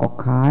าก็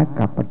คล้าย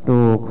กับประ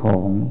ตูขอ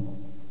ง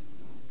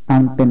อั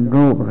นเป็น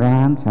รูปร่า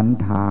งสัน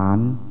ฐาน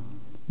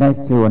และ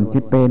ส่วน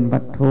ที่เป็นวั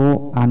ตถุ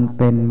อันเ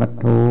ป็นวัต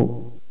ถุ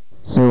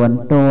ส่วน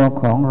ตัว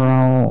ของเรา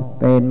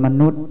เป็นม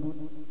นุษย์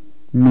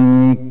มี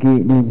กิ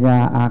ริยา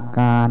อา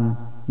การ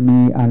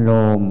มีอาร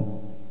มณ์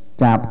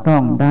จับต้อ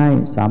งได้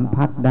สัม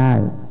ผัสได้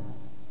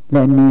แล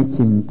ะมี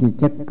สิ่งที่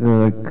จะเ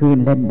กิดขึ้น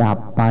และดับ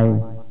ไป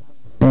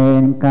เป็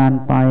นการ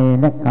ไป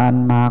และการ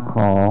มาข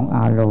องอ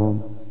ารม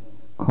ณ์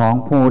ของ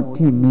ผู้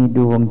ที่มีด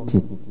วงจิ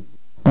ต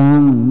ตั้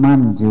งมั่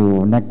นอยู่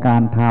ในกา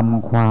รท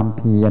ำความเ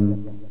พียร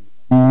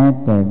แม้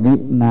แต่วิ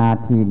นา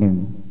ทีหนึ่ง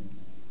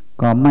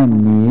ก็ไม่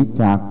หนี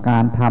จากกา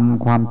รท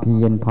ำความเพี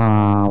ยรภา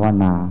ว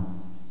นา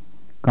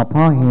ก็เพ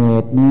ราะเห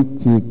ตุนี้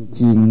จิต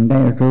จริงไ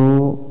ด้รู้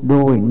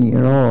ด้วยนิ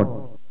โรธ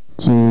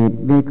จิต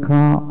วิเคร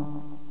าะห์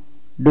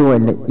ด้วย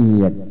ละเอี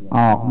ยดอ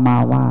อกมา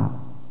ว่า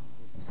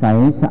ใส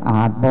สะอ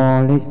าดบ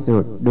ริสุ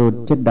ทธิ์ดุจ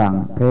จะดั่ง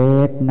เพ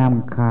ชรน้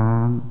ำค้า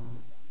ง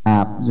อา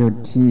บอยู่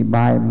ที่ใบ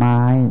ไ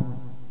ม้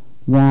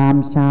ยาม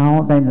เช้า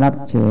ได้รับ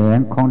แสง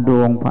ของด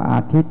วงพระอ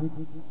าทิตย์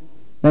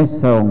ได้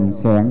ส่ง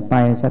แสงไป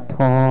สะ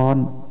ท้อน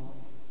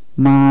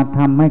มาท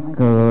ำให้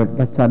เกิด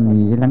รัศ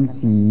มีรัง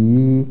สี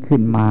ขึ้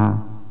นมา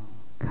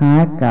คล้า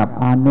ยกับ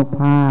อานุภ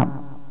าพ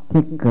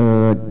ที่เกิ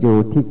ดอยู่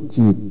ที่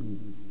จิต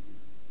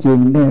จึง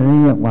ได้เ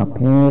รียกว่าเพ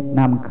ชร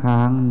น้ำค้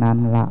างนั้น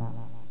ละ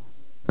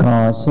ก็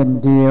เช่น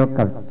เดียว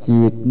กับ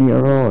จิตนิ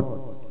โรธ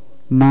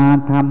มา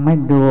ทำให้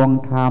ดวง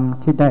ธรรม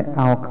ที่ได้เ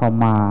อาเข้า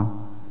มา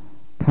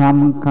ท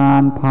ำกา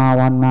รภา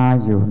วนา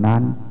อยู่นั้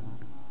น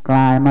กล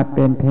ายมาเ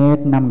ป็นเพช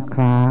รน้ำ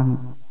ค้าง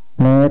เ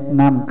พชร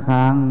น้ำ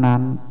ค้างนั้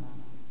น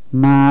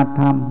มา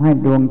ทำให้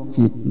ดวง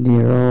จิตนิ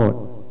โรธ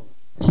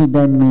ที่ไ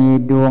ด้มี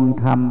ดวง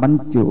ธรรมบรร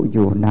จุอ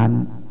ยู่นั้น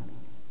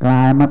กล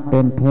ายมาเป็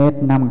นเพชร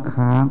น้ำ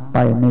ค้างไป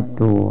ใน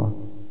ตัว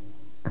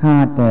ข้า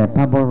แต่พ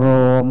ระบร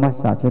ม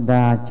ศาสด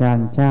าจาร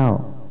ย์เจ้า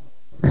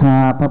ข้า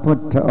พระพุท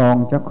ธอง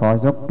ค์จะขอ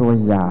ยกตัว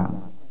อย่าง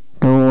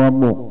ตัว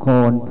บุคค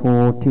ลผู้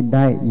ที่ไ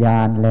ด้ญ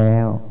าณแล้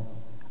ว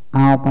เอ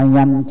าพ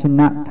ยัญช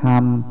นะธรร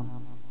ม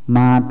ม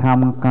าท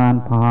ำการ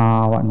ภา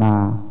วนา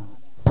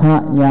พ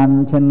ยัญ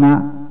ชนะ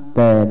แ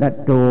ต่ละ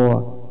ตัว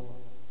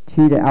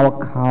ที่ได้เอา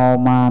เข้า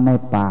มาใน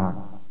ปาก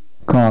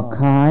ก็ค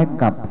ล้าย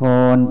กับพ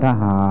ลท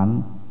หาร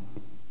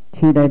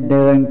ที่ได้เ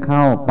ดินเข้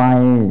าไป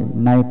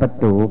ในประ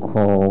ตูโข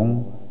ง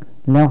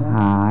แล้วห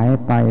าย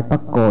ไปปร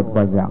ากฏ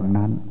ว่าอย่าง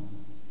นั้น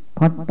เพ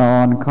ราะตอ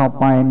นเข้า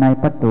ไปใน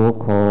ประตู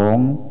โขง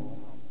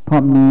เพรา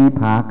ะมี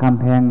ผากำ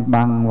แพง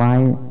บังไว้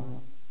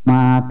ม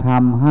าท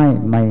ำให้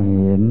ไม่เ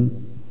ห็น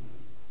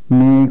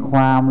มีคว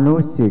าม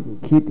รู้สึก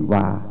คิด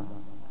ว่า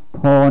พ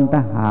ลท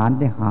หาร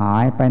ที่หา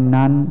ยไป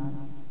นั้น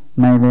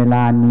ในเวล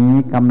านี้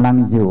กำลัง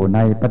อยู่ใน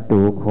ประ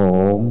ตูโข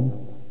ง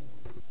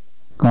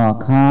ก็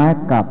คล้าย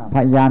กับพ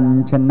ยัญ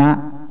ชนะ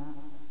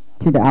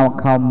ที่ได้เอา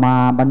เข้ามา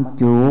บรร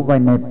จุไว้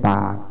ในป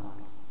าก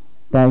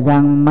แต่ยั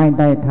งไม่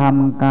ได้ท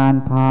ำการ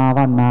ภาว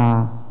นา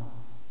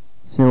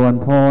ส่วน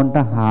พลท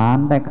หาร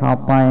ได้เข้า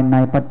ไปใน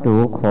ประตู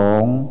โข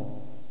ง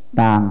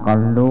ต่างก็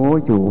รู้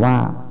อยู่ว่า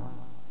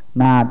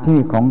หน้าที่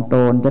ของต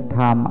นจะท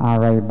ำอะ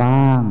ไร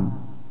บ้าง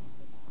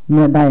เ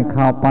มื่อได้เ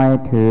ข้าไป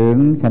ถึง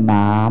สน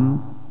าม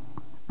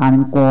อัน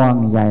กว้าง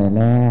ใหญ่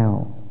แล้ว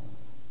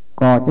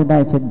ก็จะได้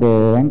แสด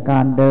งกา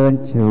รเดิน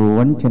สว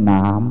นสน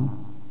าม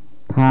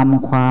ท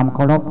ำความเค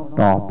ารพ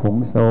ต่อผง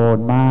โซน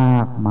มา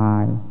กมา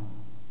ย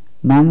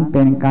นั้นเ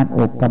ป็นการ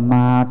อุปม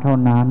าเท่า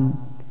นั้น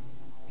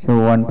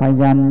ส่วนพ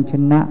ยัญช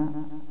นะ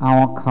เอา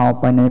เข้า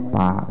ไปในป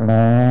ากแ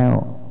ล้ว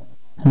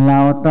เรา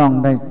ต้อง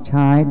ได้ใ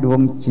ช้ดว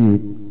งจิ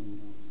ต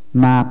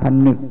มาผ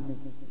นึก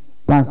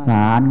ประส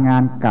านงา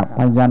นกับพ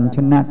ยัญช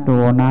นะตั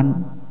วนั้น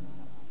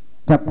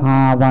จะภ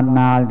าวน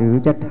าหรือ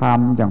จะท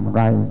ำอย่างไ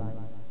ร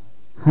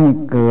ให้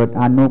เกิด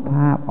อานุภ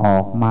าพออ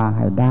กมาใ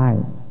ห้ได้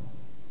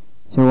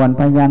ส่วน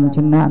พยัญช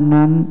นะ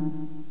นั้น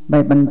ได้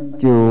บรร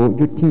จุอ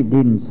ยู่ที่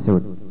ดินสุ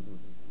ด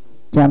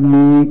จะ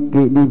มี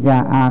กิริยา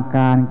อาก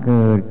ารเ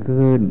กิด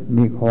ขึ้น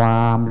มีคว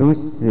ามรู้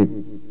สึก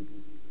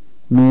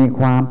มีค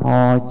วามพ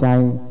อใจ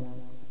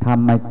ท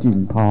ำให้จิต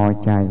พอ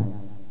ใจ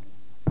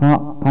เพราะ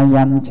พ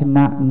ยัญชน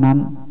ะนั้น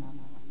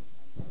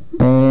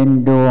เป็น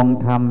ดวง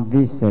ธรรม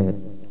วิเศษ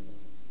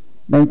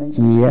ได้เ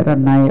จียระ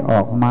ไนอ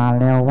อกมา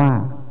แล้วว่า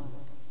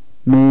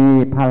มี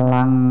พ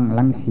ลัง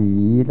รังสี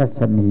รั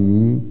ศมี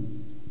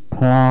พ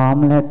ร้อม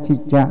และที่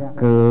จะ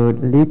เกิด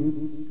ฤทธิ์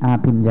อา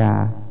ภิญญา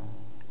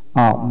อ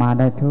อกมา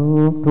ได้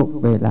ทุก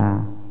เวลา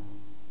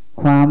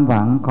ความห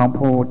วังของ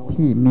ผู้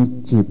ที่มี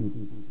จิต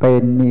เป็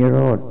นนิโร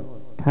ธ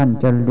ท่าน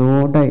จะรู้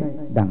ได้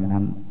ดัง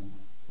นั้น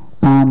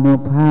อานุ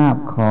ภาพ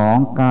ของ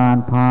การ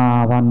ภา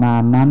วนา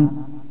นั้น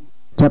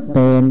จะเ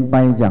ป็นไป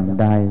อย่าง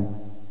ใด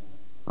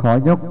ขอ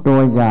ยกตั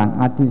วอย่าง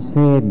อาทิเ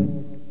ช่น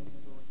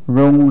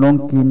ลง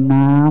กิน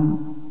น้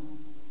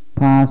ำ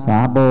ภาษา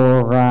โบ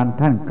ราณ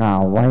ท่านกล่า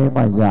วไว้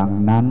ว่าอย่าง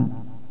นั้น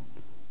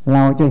เร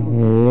าจะเ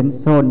ห็น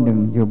โซนหนึ่ง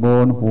อยู่บ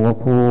นหัว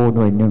ภูโด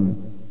ยหนึ่ง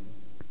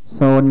โซ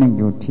นหนึ่ง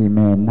อยู่ที่แ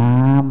ม่น้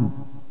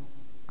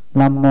ำเ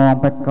รามอง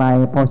ไปไกล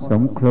พอส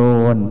มค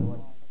วร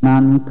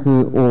นั่นคือ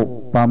อุ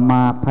ปม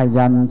าพ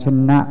ยัญช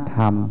นะธ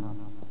รรม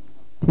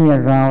ที่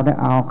เราได้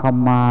เอาเข้า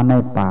มาใน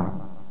ปาก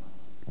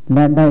แล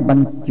ะได้บร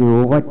รจุ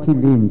ไว้ที่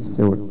ลิ้น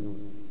สุด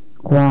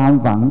ความ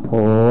หวังผ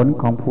ล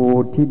ของผู้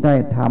ที่ได้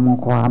ท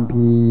ำความเ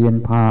พียร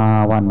ภา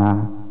วนา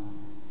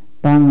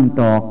ตั้ง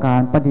ต่อกา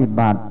รปฏิ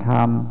บัติธร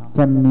รมจ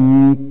ะมี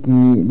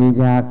กิริ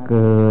ยาเ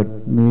กิด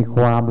มีค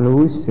วาม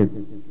รู้สึก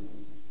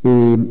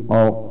อิ่มอ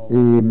ก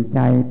อิ่มใจ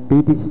ปิ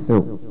ติสุ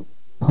ข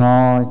พอ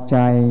ใจ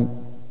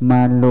ม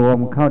ารวม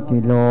เข้า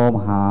ที่ลม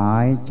หา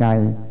ยใจ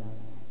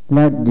แล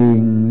ะดิ่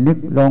งลึก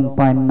ลงไ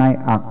ปใน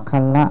อักข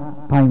ระ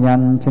พยั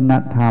ญชนะ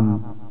ธรรม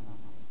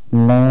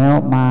แล้ว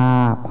มา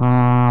ภา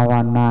ว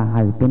นาใ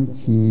ห้เป็น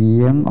เสี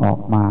ยงออก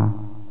มา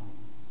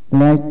แ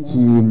ละ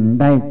จิต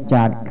ได้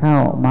จัดเข้า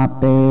มา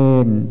เป็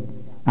น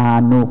อา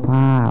นุภ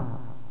าพ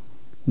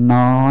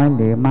น้อยห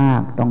รือมา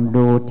กต้อง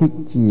ดูที่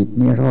จิต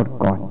นิโรธ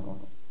ก่อน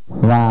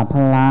ว่าพ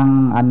ลัง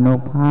อานุ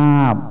ภา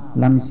พ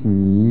รังสี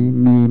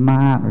มีม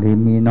ากหรือ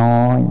มีน้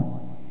อย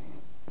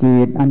จิ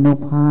ตอานุ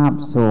ภาพ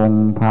ส่ง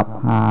ผับ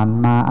ผ่าน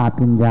มาอา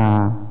ภิญญ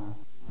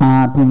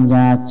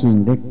าจริง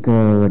ได้เ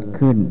กิด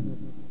ขึ้น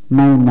ไ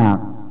ม่หนัก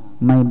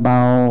ไม่เบ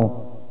า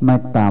ไม่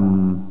ต่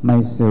ำไม่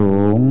สู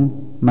ง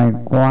ไม่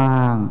กว้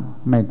าง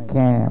ไม่แค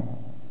บ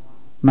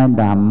ไม่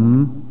ด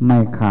ำไม่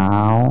ขา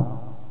ว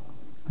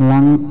รั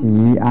งสี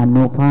อา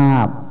นุภา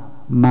พ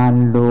มา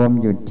รวม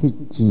อยู่ที่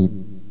จิต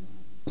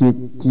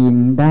จริง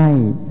ได้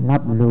รั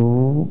บ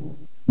รู้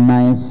ใน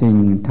สิ่ง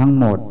ทั้ง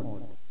หมด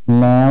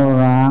แล้ว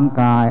ร่าง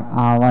กายอ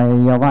วั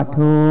ยวะ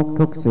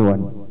ทุกส่วน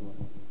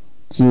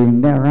จริง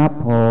ได้รับ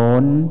ผ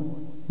ล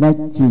และ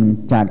จริง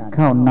จัดเ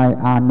ข้าใน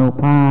อานุ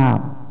ภาพ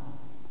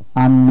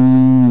อัน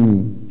นี้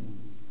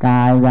ก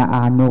ายอ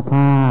านุภ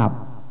าพ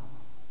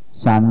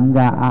สัญญ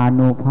าอา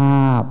นุภ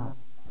าพ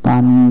ปั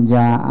ญญ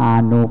าอา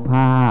นุภ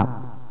าพ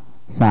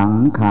สัง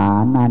ขา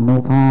รอานุ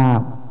ภาพ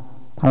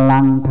พลั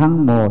งทั้ง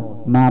หมด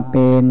มาเ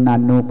ป็นอา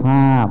นุภ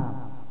าพ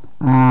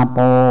อาโป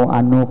อ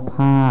านุภ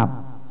าพ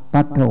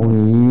ปัท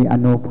วีอา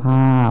นุภ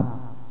าพ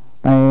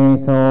เต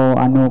โส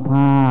อานุภ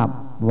าพ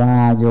วา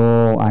โย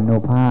อานุ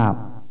ภาพ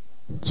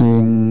จึ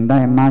งได้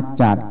มา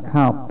จัดเ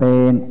ข้าเป็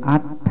นอั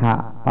ฏฐ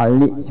ป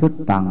ริชุต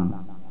ตัง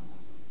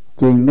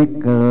จึงได้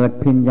เกิด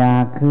พิญญา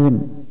ขึ้น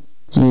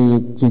จิ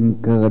ตจึง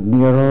เกิด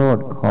นิโรธ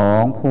ขอ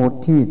งผู้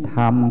ที่ท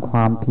ำคว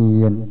ามเพี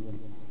ยร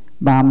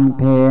บำเ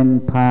พ็ญ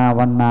ภาว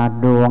นา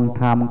ดวง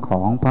ธรรมข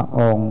องพระ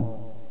องค์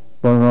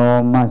บร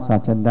มศา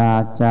สดา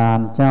จาร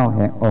ย์เจ้าแ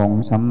ห่งอง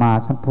ค์สัมมา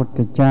สัมพุทธ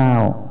เจ้า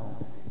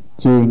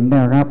จึงไ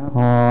ด้รับพ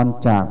ร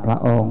จากพระ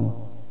องค์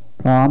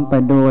พร้อมไป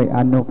ด้วยอ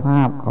านุภ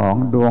าพของ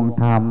ดวง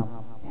ธรรม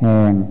แ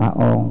ห่งพระ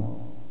องค์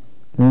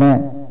และ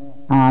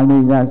อาริ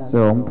ยส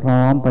งฆ์พร้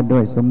อมไปด้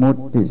วยสมุ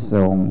ติส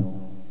งฆ์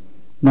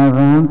ใน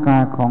ร่างกา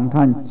ยของ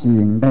ท่านจึ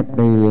งได้เป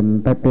ลี่ยน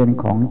ไปเป็น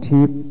ของ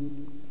ทิพย์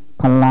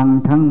พลัง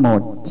ทั้งหม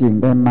ดจึง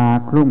ได้มา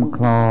คลุ้มค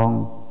รอง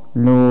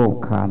รูป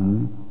ขันธ์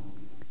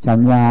สัญ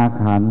ญา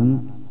ขันธ์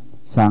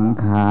สัง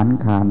ขาร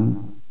ขันธ์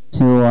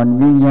ส่วน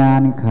วิญญา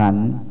ณขัน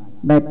ธ์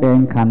ได้เป็น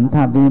ขันธ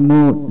วิ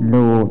มุตติห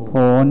ลุด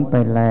พ้นไป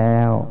แล้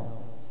ว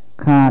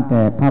ข้าแ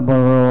ต่พระบ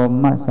ร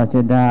มศาส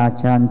ดา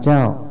จารย์เจ้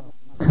า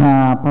ข้า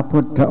พระพุ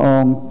ทธอ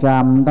งค์จ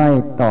ำได้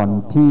ตอน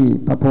ที่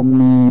พระภู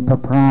มิพระ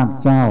ภาค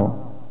เจ้า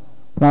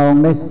พระอง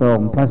ค์ได้ส่ง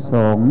พระส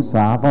งฆ์ส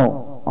าวก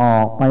ออ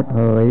กไปเผ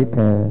ยแ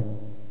ผ่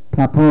พ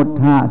ระพุท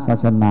ธศา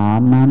สนา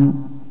นั้น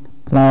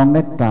พระองค์ไ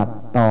ด้ตรัส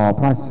ต่อ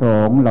พระส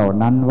งฆ์เหล่า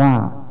นั้นว่า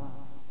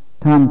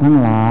ท่านทั้ง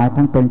หลาย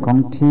ทั้งเป็นของ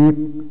ทิพ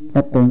ย์แล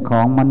ะเป็นข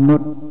องมนุ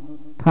ษย์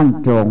ท่าน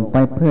จงไป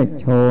เพื่อ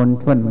โชน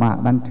ชวนมาก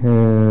นั้นเ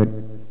ถิด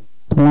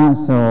พระ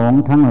สง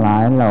ฆ์ทั้งหลา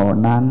ยเหล่า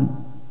นั้น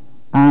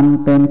อัน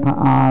เป็นพระ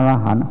อร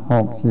หันต์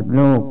60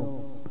 รูป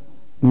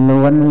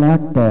ล้วนแล้ว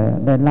แต่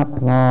ได้รับ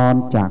พร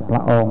จากพร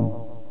ะองค์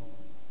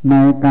ใน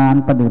การ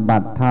ปฏิบั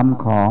ติธรรม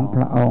ของพ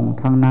ระองค์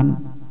ทั้งนั้น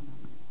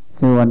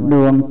ส่วนด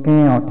วงแ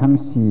ก้วทั้ง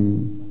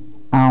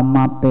4 เอาม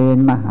าเป็น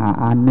มหา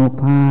อานุ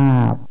ภา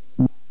พ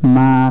ม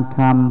าท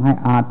ำให้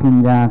อาภิญ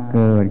ญาเ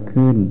กิด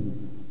ขึ้น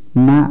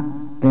ณ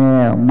แก้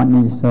วม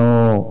ณีโส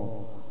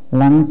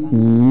ลัง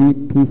สี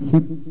พิชิ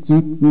ตจิ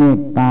ตเม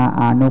ตตา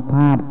อานุภ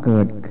าพเกิ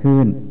ด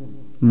ขึ้น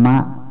มะ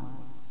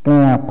แ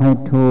ก้วไพ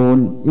ฑูร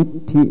ย์อิท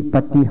ธิป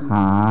ฏิห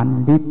าร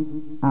ฤทธิ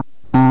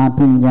อา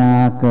ภิญญา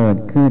เกิด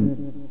ขึ้น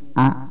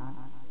อะ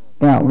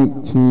แก้ววิ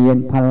เชียร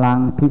พลัง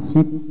พิ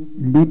ชิต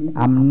ฤทธิ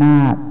อำน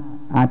าจ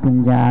อาภิญ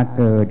ญา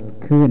เกิด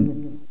ขึ้น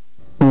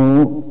อุ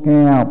แ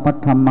ก้วป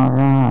ฐม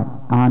ราช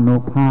อานุ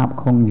ภาพ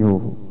คงอยู่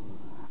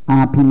อ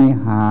าภินิ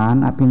หาร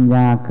อภิญญ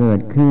าเกิ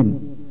ดขึ้น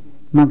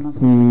มรรค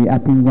สีอ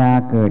ภิญญา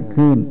เกิด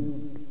ขึ้น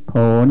ผ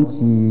ล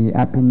สีอ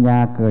ภิญญา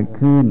เกิด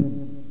ขึ้น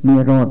นิ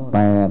โรธแป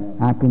ด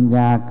อภิญญ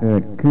าเกิ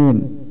ดขึ้น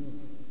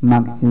มรร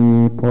คสี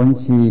ผล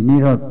สีนิ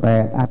โรธแป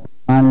ด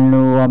มันร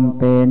วม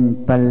เป็น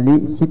ปริ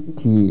ชิต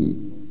ถิ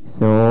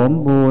สม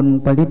บูรณ์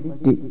ปริต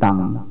ติตัง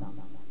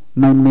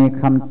ไม่มี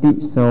คำติ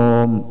โส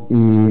ม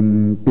อิ่ม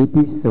ปิ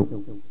ติสุข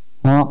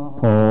เพราะ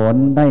ผล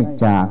ได้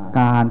จากก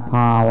ารภ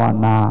าว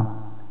นา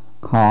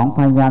ของพ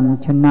ยัญ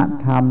ชนะ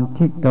ธรรม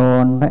ที่โด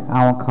นได้เอ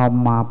าเข้า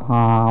มาภ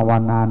าว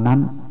นานั้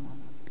น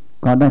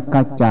ก็ได้ก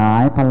ระจา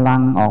ยพลั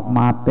งออกม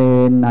าเป็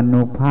นอ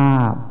นุภา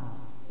พ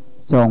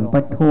ส่งไป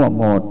ทั่ว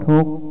หมดทุ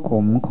กขุ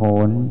มข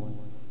น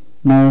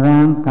ในร่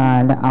างกาย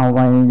และอ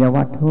วัยว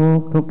ะ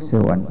ทุก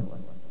ส่วน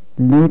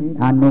ฤทธิ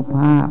อนุภ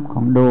าพข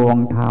องดวง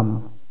ธรรม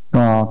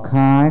ก็ค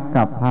ล้าย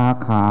กับผ้า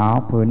ขาว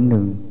ผืนห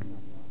นึ่ง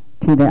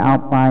ที่ได้เอา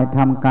ไปท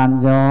ำการ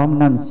ย้อม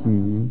น้ำสี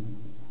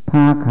ผ้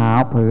าขาว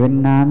ผืน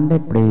นั้นได้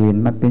เปลี่ยน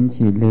มาเป็น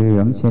สีเหลือ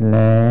งเสียแ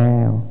ล้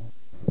ว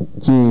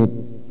จิต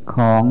ข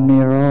องนิ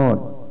โรธ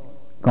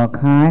ก็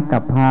คล้ายกั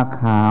บผ้า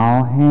ขาว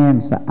แห้ง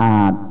สะอ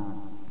าด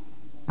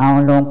เอา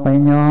ลงไป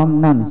ย้อม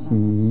น้ำ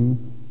สี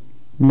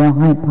แล้ว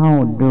ให้เผ่า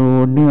ดู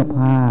เนื้อ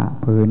ผ้า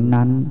ผืน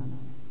นั้น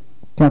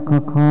จะ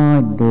ค่อย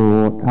ๆดู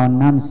ดเอา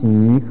น้ำสี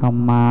เข้า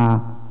มา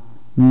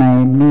ใน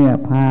เนื้อ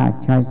ผ้า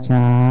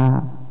ช้า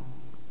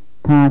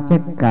ๆถ้าจะ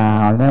กล่า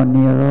วแล้ว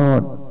นิโร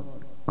ธ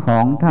ขอ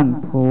งท่าน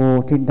ผู้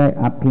ที่ได้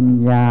อภิญ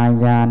ญา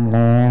ญาณแ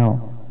ล้ว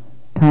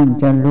ท่าน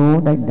จะรู้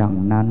ได้ดัง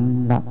นั้น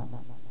ละ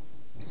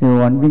ส่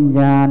วนวิญ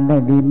ญาณได้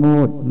วิมุ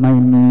ตติไม่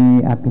มี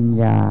อภิญ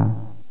ญา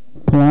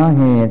เพราะเ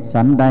หตุ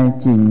สันใด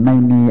จริงไม่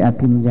มีอ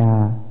ภิญญา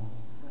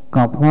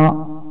ก็เพราะ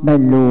ได้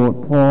หลุด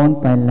พ้น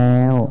ไปแ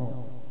ล้ว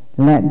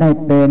และได้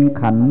เป็น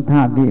ขันธ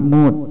วิ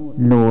มุตติ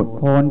หลุด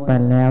พ้นไป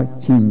แล้ว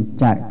จริง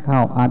จัดเข้า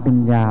อภิญ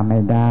ญาไม่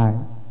ได้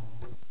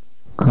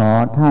ขอ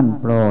ท่าน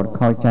โปรดเ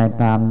ข้าใจ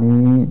ตาม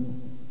นี้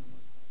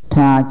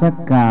ถ้าจะ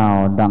กล่าว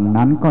ดัง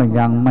นั้นก็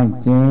ยังไม่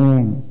แจ้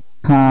ง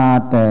ข้า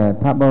แต่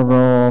พระบร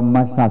ม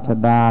ศาส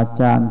ดา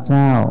จารย์เ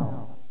จ้า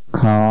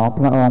ขอพ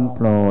ระองค์โป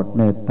รดเ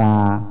มตตา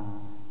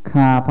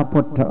ข้าพระพุ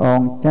ทธอง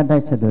ค์จะได้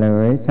เฉล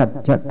ยสั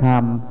จธรร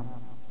ม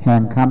แห่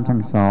งคำสั่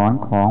งสอน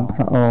ของพ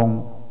ระองค์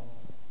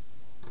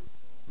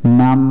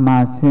นำมา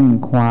ซึ่ง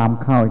ความ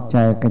เข้าใจ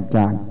กระ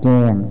จ่างแ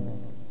จ้ง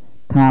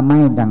ถ้าไม่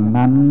ดัง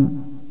นั้น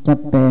จะ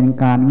เป็น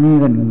การเ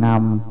งื่อนง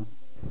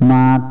ำม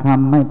าท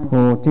ำให้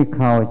ผู้ที่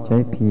เข้าใจ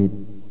ผิด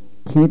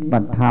คิดบั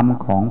ตรธรรม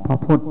ของพระ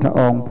พุทธอ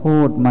งค์พู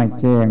ดไม่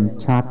แจ้ง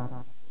ชัด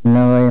เล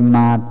ยม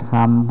าท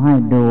ำให้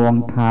ดวง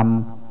ธรรม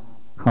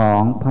ขอ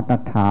งพระต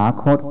ถา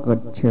คตเกิ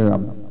ดเชื่อม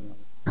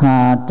ข้า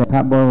แต่พร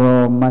ะบร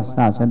มศ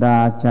าสดา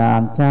จา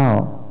รย์เจ้า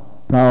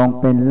พระองค์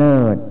เป็นเลิ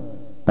ศ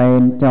เป็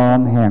นจอม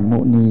แห่งมุ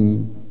นี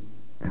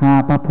ข้า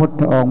พระพุท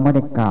ธองค์ไม่ไ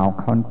ด้กล่าว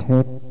คำเท็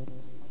จ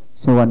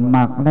ส่วนมร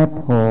รคและ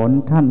ผล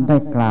ท่านได้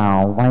กล่าว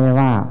ไว้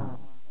ว่า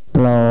โป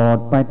รด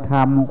ไปท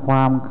ำคว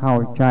ามเข้า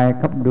ใจ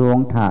กับดวง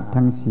ธาตุ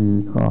ทั้งสี่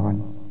ก่อน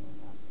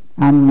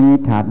อันมี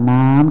ธาตุ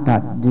น้ำธา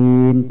ตุดิ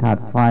นธา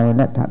ตุไฟแ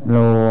ละธาตุล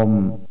ม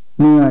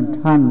เมื่อ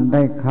ท่านไ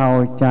ด้เข้า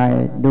ใจ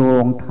ดว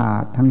งธา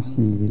ตุทั้ง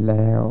สี่แ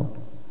ล้ว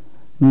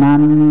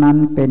นั้น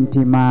เป็น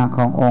ที่มาข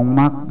ององค์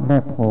มรรคและ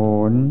ผ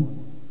ล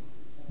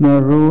เมื่อ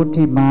รู้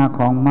ที่มาข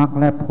องมรรค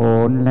และผ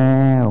ลแ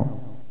ล้ว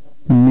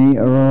นิ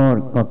โรธ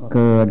ก็เ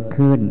กิด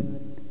ขึ้น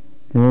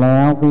แล้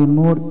ววิ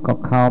มุตติก็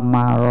เข้าม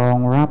ารอง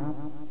รับ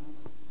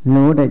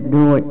รู้ได้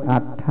ด้วยอั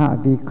ตถ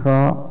วิเคร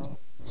าะห์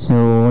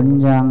ศูนย์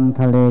ยัง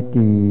ทะเล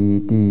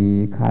ตี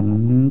ขัน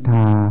ธ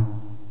า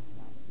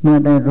เมื่อ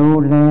ได้รู้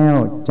แล้ว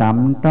จ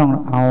ำต้อง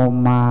เอา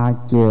มา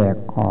แจก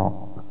ออก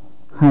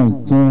ให้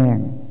แจ้ง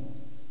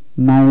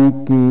ใน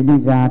กิริ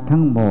ยา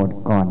ทั้งหมด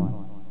ก่อน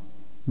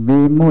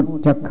วิมุตติ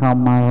จะเข้า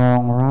มารอ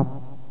งรับ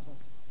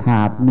ธ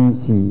าตุมี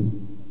สี่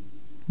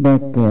ได้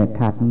แก่ธ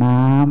าตุน้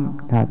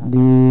ำธาตุ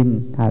ดิน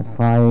ธาตุไ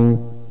ฟ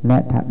และ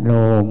ธาตุล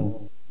ม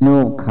รู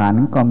ปขัน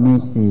ธ์ก็มี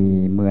สี่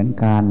เหมือน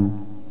กัน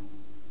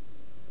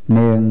ห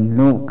นึ่ง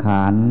รูป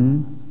ขันธ์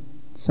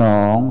สอ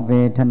งเว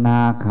ทนา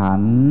ขั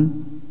นธ์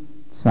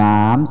สา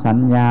มสัญ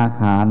ญา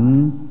ขันธ์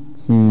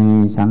สี่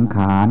สังข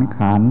าร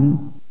ขันธ์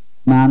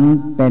นั้น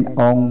เป็น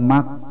องค์มร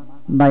รค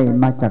ได้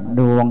มาจาก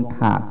ดวงธ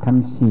าตุทั้ง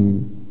สี่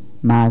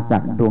มาจา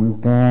กดวง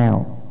แก้ว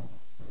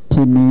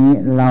ทีนี้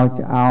เราจ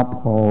ะเอา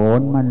ผล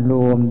มาร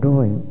วมด้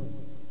วย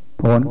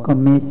ผลก็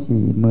มี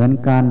สี่เหมือน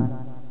กัน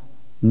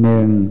ห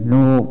นึ่ง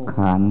รูป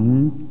ขันธ์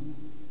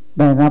ไ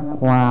ได้รับ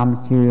ความ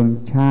เชื่อง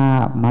ชา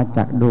มาจ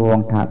ากดวง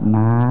ธาตุ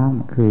น้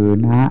ำคือ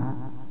นะ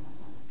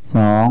ส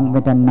องเว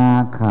ทนา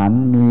ขัน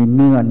ธ์มีเ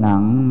นื้อหนั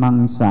งมัง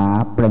สา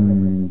เปล่ง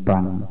ป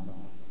ลั่ง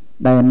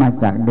ได้มา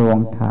จากดวง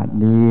ธาตุ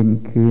ดิน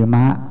คือม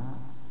ะ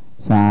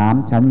สาม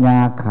สัญญา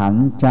ขัน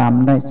ธ์จ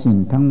ำได้สิ่ง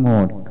ทั้งหม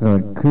ดเกิ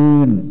ดขึ้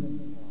น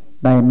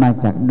ได้มา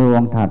จากดว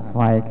งธาตุไฟ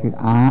คือ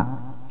อะ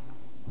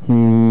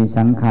สี่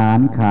สังขาร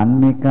ขันธ์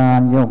มีกา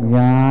รโยก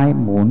ย้าย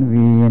หมุนเ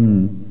วียน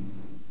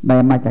ได้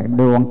มาจาก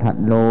ดวงธา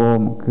ตุลม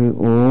คือ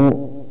อุ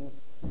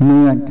เ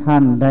มื่อท่า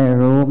นได้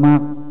รู้มรร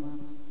ค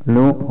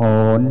รู้ผ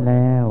ลแ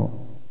ล้ว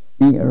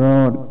นิโร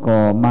ธก็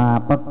มา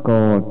ปราก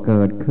ฏเ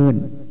กิดขึ้น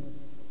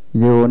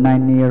อยู่ใน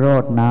นิโร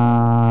ธนา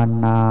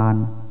น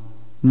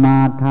มา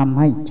ทำ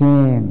ให้แ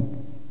จ้ง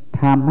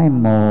ทำให้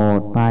หมด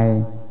ไป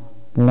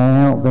แล้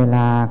วเวล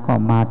าก็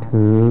มา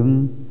ถึง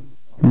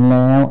แ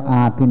ล้วอ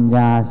าภิญญ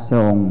า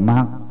ส่งมร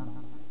รค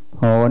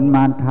ผลม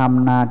าท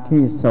ำหน้า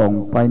ที่ส่ง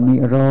ไปนิ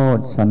โรธ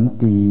สัน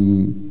ติ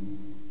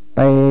เ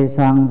ต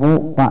สังวุ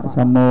ปะส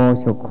โม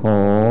สุโข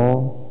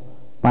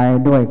ไป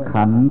ด้วย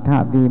ขันธ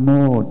วิ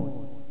มุตติ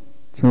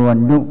ชวน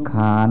ยุค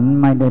ขัน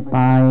ไม่ได้ไป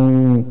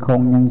ค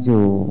งยังอ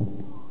ยู่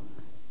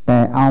แต่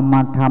เอาม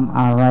าทำ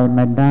อะไรไ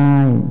ม่ได้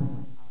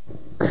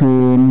คื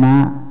อนะ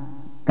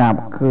กับ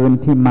คืน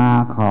ที่มา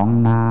ของ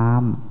น้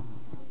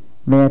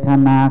ำเวท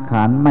นา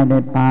ขันไม่ได้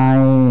ไป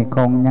ค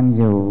งยัง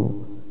อยู่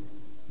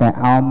แต่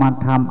เอามา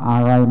ทำอะ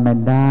ไรไม่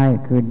ได้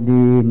คือ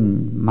ดิน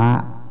มะ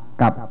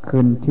กับคื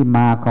นที่ม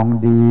าของ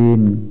ดิ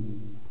น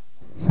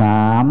ส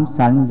าม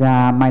สัญญา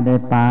ไม่ได้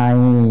ไป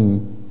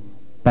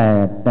แต่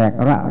แตก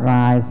ระล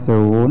าย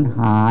สูญห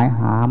าย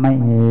หาไม่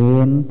เห็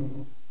น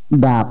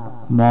ดับ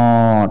หม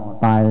ด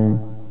ไป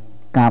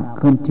กับ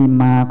คืนที่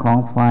มาของ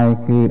ไฟ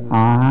คืออ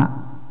า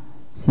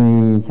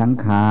สี่สัง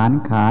ขาร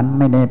ขันธ์ไ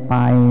ม่ได้ไป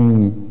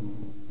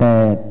แต่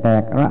แต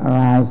กระล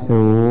าย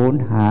สูญ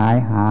หาย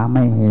หาไ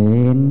ม่เห็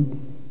น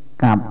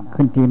กับ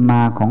คืนที่ม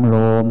าของล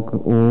มคื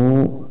ออุ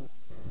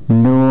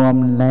รวม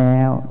แล้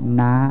ว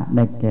นะไ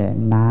ด้แก่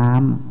น้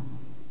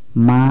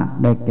ำมะ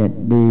ได้แก่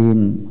ดิน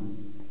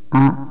อ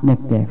ะได้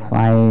แก่ไฟ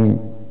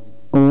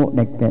อุไ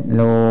ด้แก่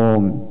ล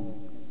ม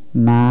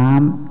น้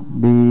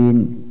ำดิน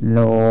ล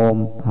ม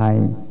ไฟ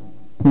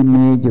ที่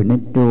มีอยู่ใน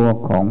ตัว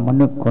ของม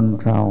นุษย์คน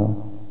เรา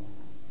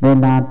เว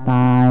ลาต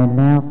ายแ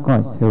ล้วก็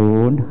สู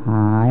ญห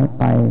าย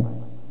ไป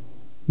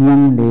ยั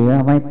งเหลือ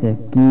ไว้แต่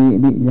กิ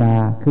ริยา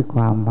คือค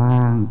วามว่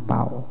างเปล่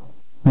า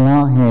เพรา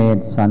ะเห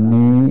ตุสัน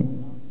นี้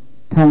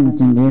ท่าน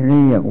จึงได้เ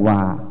รียกว่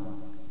า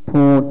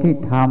ผู้ที่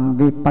ท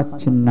ำวิปัส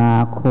สนา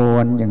โค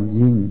นอย่าง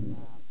ยิ่ง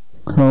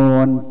โค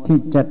นที่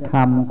จะท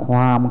ำคว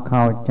ามเ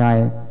ข้าใจ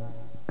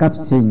กับ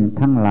สิ่ง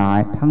ทั้งหลาย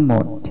ทั้งหม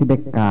ดที่ได้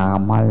กล่าว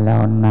มาแล้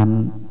วนั้น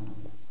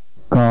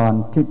ก่อน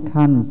ที่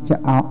ท่านจะ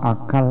เอาอัก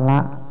ขระ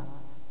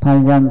พ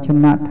ยัญช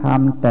นะธรร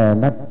มแต่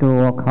ละตั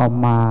วเข้า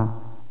มา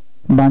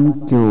บรร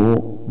จุ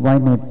ไว้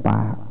ในป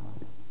าก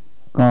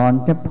ก่อน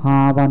จะภ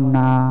าวน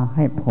าใ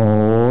ห้ผ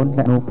ลแล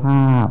ะอนุภ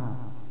าพ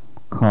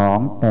ของ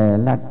แต่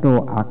ละตัว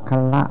อักข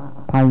ระ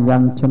พยั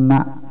ญชนะ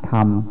ธร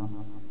รม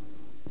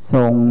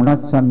ส่งรั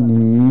ศ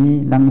มี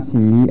รัง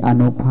สีอ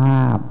นุภ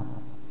าพ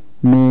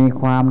มี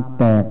ความ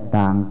แตก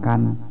ต่างกั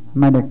นไ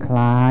ม่ได้ค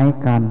ล้าย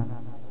กัน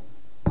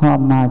เพราะ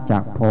มาจา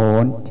กผ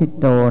ลที่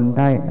ตน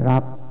ได้รั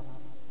บ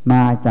ม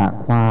าจาก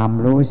ความ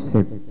รู้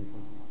สึก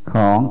ข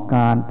องก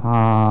ารภ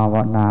าว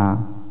นา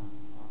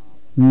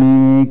มี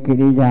กิ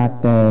ริยา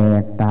แต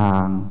กต่า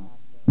ง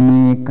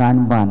มีการ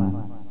หวั่น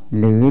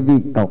หรือวิ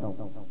ตก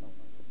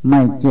ไ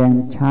ม่แจ้ง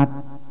ชัด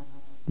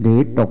หรือ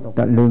ตกต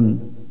ะลึง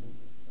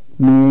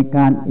มีก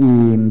าร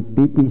อิ่ม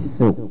ปิติ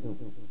สุข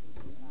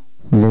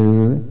หรือ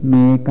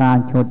มีการ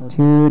ชด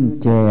ชื่น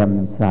แจ่ม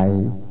ใส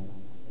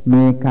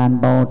มีการ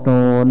เบาต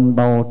นเ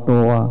บา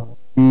ตัว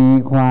มี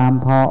ความ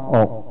พออ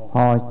กพ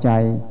อใจ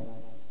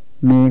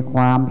มีค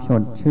วามส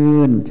ดชื่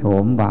นโฉ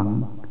มหวัง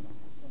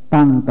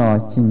ตั้งต่อ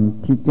สิ่ง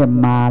ที่จะ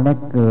มาและ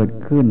เกิด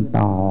ขึ้น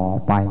ต่อ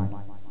ไป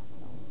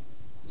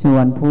ส่ว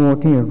นผู้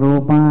ที่รู้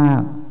มา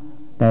ก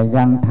แต่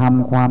ยังท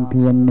ำความเ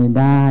พียรไม่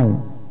ได้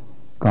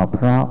ก็เพ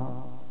ราะ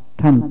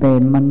ท่านเป็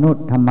นมนุษ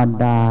ย์ธรรม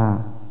ดา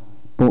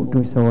ปุ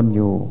ถุชนอ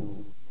ยู่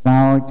เร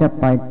าจะ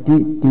ไปติ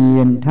เตีย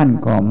นท่าน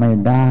ก็ไม่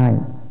ได้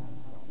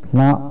เพ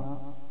ราะ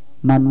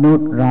มนุษ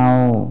ย์เรา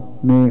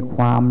มีค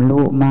วาม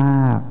รู้ม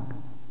าก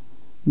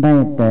ได้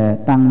แต่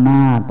ตั้งหน้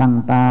าตั้ง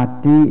ตา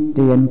ติเ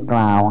ตียนก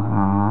ล่าวห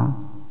า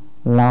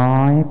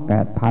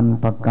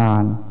108,000 ประกา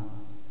ร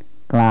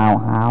กล่าว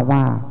หา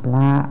ว่าพร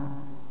ะ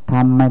ท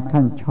ำไมท่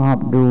านชอบ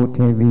ดู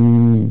ทีวี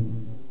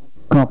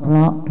ก็เพร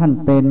าะท่าน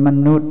เป็นม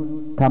นุษย์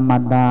ธรรม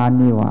ดา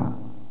นี่ว่า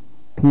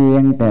เพีย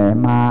งแต่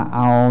มาเอ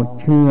า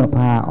เสื้อ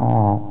ผ้าอ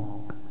อก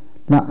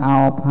แล้วเอา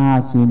ผ้า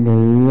สีเห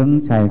ลือง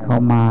ใส่เข้า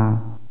มา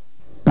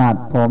ตัด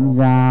ผม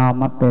ยาว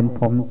มาเป็นผ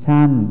ม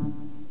สั้น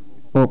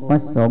อุป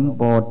สม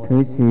บทถื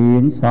อศี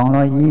ล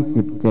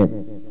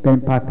227เป็น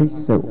พระภิก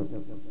ษุ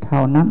เท่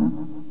านั้น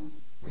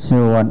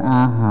ส่วนอ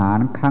าหาร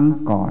ครั้ง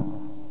ก่อน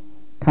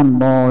ท่าน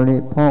บริ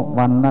โภค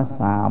วันละ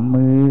3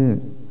 มื้อ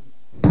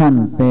ท่าน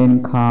เป็น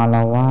ฆร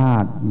าวา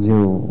สอ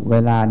ยู่เว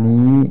ลา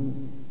นี้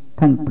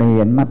ท่านเปลี่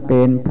ยนมาเ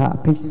ป็นพระ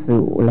ภิกษุ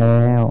แ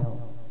ล้ว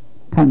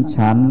ท่าน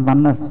ฉันวัน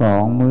ละ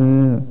2 มื้อ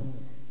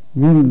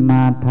ยิ่งม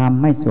าท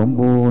ำให้สม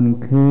บูรณ์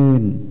ขึ้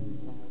น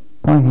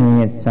เพราะเห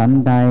ตุฉัน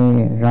ใด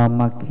เรา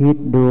มาคิด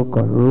ดู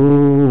ก็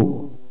รู้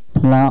เพ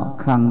ราะ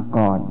ครั้ง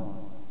ก่อน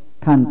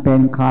ท่านเป็น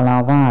ฆรา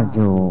วาสอ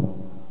ยู่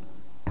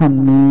ท่าน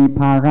มี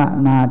ภาระ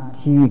หน้า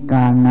ที่ก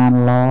ารงาน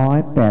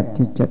108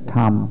ที่จะท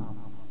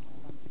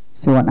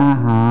ำส่วนอา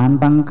หาร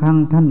บางครั้ง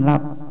ท่านรั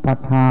บประ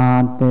ทาน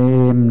เต็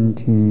ม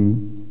ที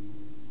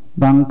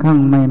บางครั้ง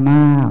ไม่ม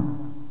าก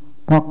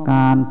เพราะก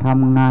ารท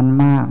ำงาน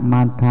มากม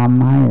าท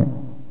ำให้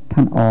ท่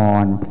านอ่อ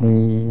นเพลี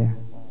ย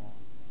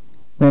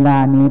เวลา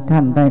นี้ท่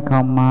านได้เข้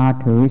ามา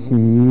ถือ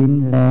ศีล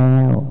แล้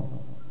ว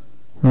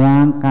ร่า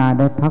งกาย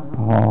ได้พัก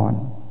ผ่อน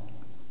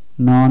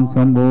นอนส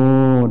ม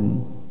บูรณ์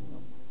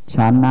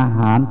ฉันอาห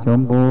ารสม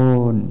บู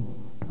รณ์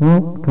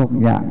ทุก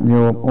อย่างโย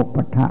มอุป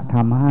ถะท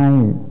ำให้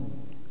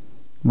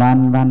วั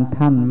น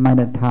ท่านไม่ไ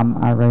ด้ท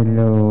ำอะไร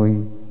เลย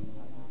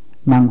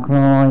นั่งค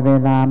อยเว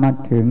ลามา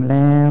ถึงแ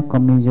ล้วก็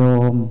มีโย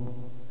ม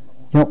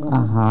ยกอ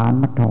าหาร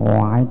มาถว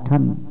ายท่า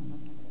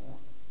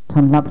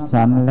นรับ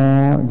ฉันแล้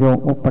วโยม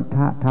อุปถ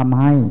ะทำ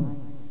ให้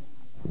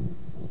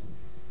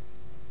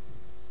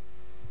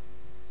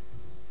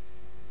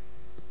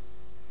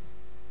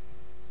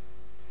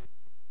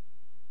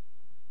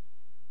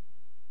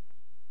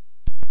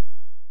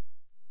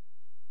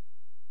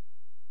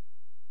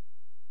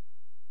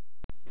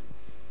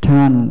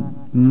ท่าน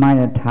ไม่ไ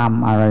ด้ท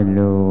ำอะไร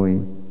เลย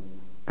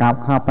กลับ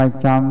เข้าไป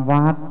จำ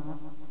วัด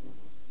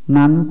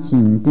นั้น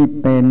สิ่งที่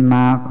เป็นม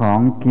าของ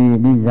กิ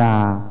ริยา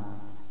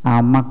เอา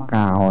มาก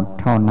ล่าว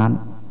เท่านั้น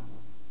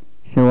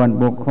ส่วน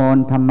บุคคล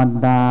ธรรม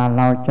ดาเ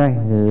ราจะ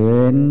เห็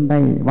นได้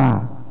ว่า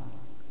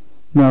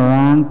เมื่อ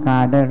ร่างกา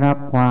ยได้รับ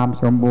ความ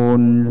สมบูร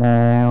ณ์แ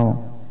ล้ว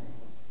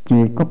จิ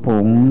ตก็ปรุ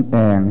งแ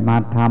ต่งมา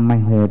ทำให้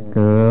เหตุเ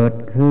กิด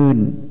ขึ้น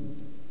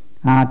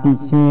อาทิ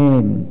เช่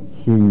น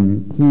สิ่ง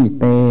ที่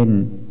เป็น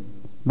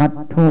วัต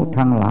ถุ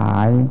ทั้งหลา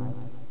ย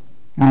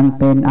อัน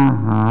เป็นอา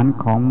หาร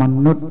ของม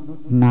นุษย์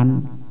นั้น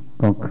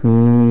ก็คื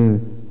อ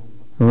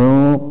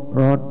รูป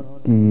รส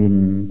กลิ่น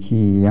เ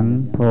สียง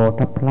โผฏ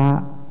ฐัพพะ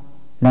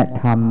และ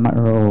ธรรมา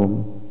รมณ์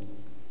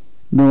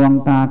ดวง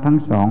ตาทั้ง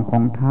สองขอ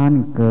งท่าน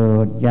เกิ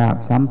ดอยาก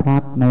สัมผั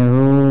สใน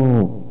รู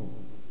ป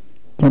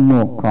จ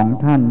มูกของ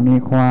ท่านมี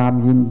ความ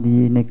ยินดี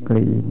ในก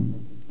ลิ่น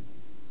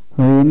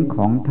ลิ้นข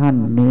องท่าน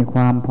มีคว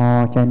ามพอ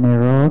ใจใน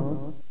รส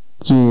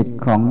จิต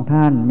ของ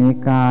ท่านมี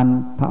การ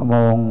พะว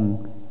ง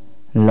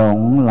หลง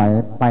ไหล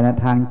ไปใน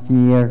ทางเ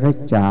จียร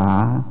จา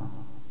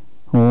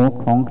หู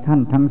ของท่า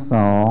นทั้งส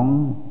อง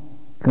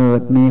เกิ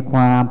ดมีคว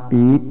าม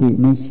ปีติ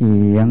ในเสี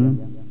ยง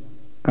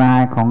กา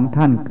ยของ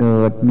ท่านเกิ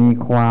ดมี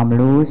ความ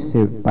รู้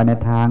สึกไปใน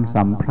ทาง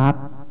สัมผัส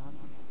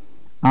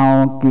เอา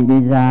กิริ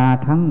ยา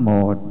ทั้งหม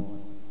ด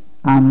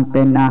อันเ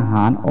ป็นอาห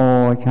ารโอ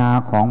ชา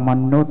ของม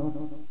นุษย์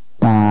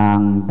ต่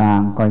า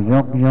งก็ย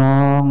กย่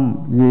อง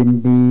ยิน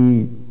ดี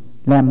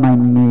และไม่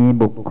มี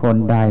บุคคล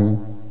ใด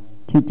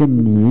ที่จะ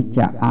หนีจ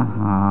ากอาห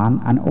าร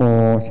อันโอ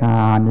ชา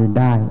นี้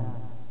ได้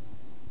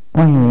เพ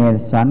ราะเห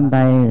ตุสันใด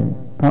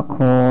เพราะค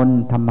น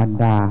ธรรม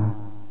ดา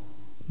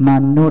ม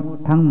นุษย์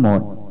ทั้งหม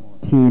ด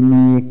ที่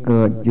มีเ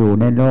กิดอยู่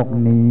ในโลก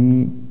นี้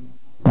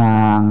ต่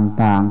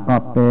างก็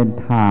เป็น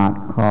ถาด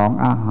ของ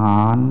อาห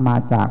ารมา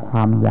จากคว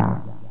ามอยาก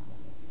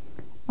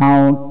เอา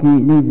กิ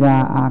ริยา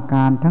อาก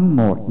ารทั้งห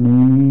มด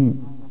นี้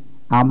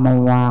เอามา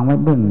วางไว้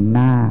เบื้องห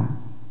น้า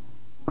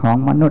ของ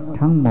มนุษย์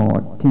ทั้งหม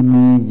ดที่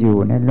มีอยู่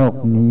ในโลก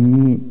นี้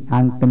อั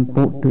นเป็น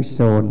ปุถุช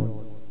น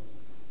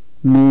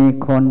มี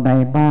คนใด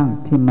บ้าง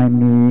ที่ไม่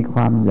มีคว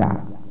ามอยา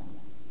ก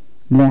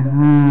และ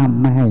ห้าม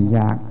ไม่ให้อย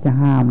ากจะ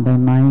ห้ามได้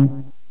ไหม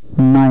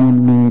ไม่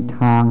มี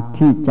ทาง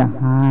ที่จะ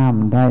ห้าม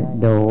ได้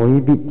โดย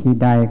วิธี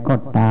ใดก็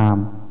ตาม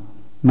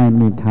ไม่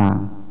มีทาง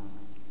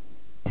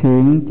ถึ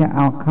งจะเอ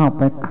าเข้าไ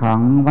ปขั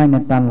งไว้ใน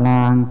ตาร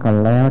างก็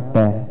แล้วแ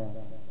ต่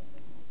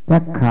จะ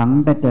ขัง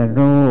ได้แต่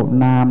รูป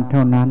นามเ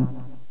ท่านั้น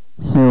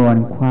ส่วน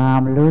ควา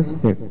มรู้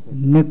สึก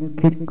นึก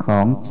คิดขอ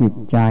งจิต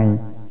ใจ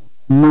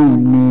ไม่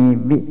มี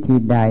วิธี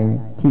ใด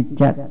ที่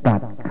จะตั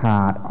ดข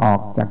าดออ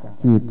กจาก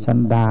จิตสัน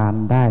ดาน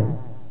ได้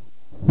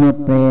เมื่อ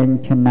เป็น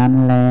ฉะนั้น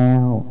แล้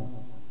ว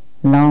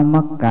เราม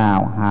ากล่า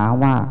วหา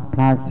ว่าพ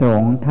ระส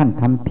งฆ์ท่าน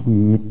ทำ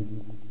ผิด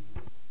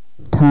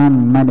ท่าน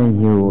ไม่ได้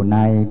อยู่ใน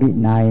วิ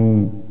นัย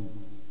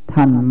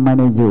ท่านไม่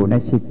ได้อยู่ใน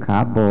สิกขา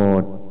บ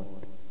ท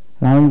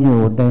เราอ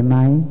ยู่ได้ไหม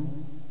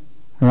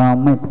เรา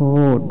ไม่พู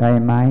ดได้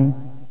ไหม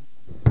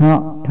เพราะ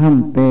ท่าน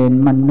เป็น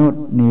มนุษ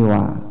ย์นี่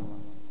ว่า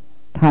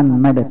ท่าน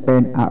ไม่ได้เป็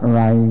นอะไ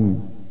ร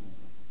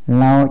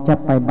เราจะ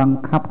ไปบัง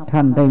คับท่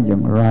านได้อย่า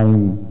งไร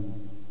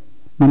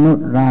มนุษ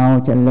ย์เรา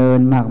เจริญ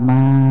ม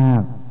า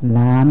กๆ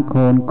ล้านค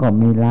นก็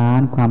มีล้า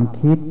นความ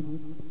คิด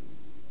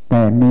แ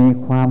ต่มี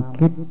ความ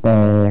คิดแต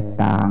ก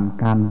ต่าง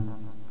กัน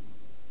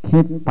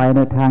คิดไปใน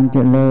ทางเจ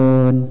ริ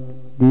ญ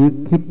หรือ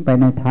คิดไป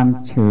ในทาง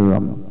เสื่อ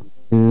ม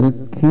หรือ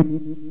คิด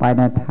ไปใ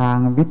นทาง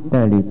วิป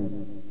ริต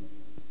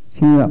เ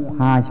สื้อ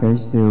ผ้า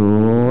ส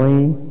วย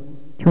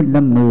ๆชุดล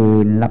ะหมื่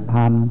นละ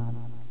พัน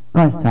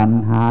ก็สรร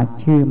หา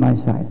ชื่อมา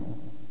ใส่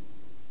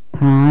ท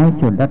ท้าย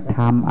สุดแล้วท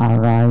ำอะ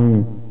ไร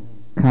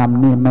ค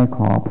ำนี้ไม่ข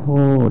อ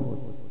พูด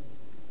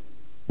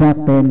จะ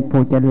เป็น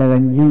ผู้เจริ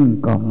ญยิ่ง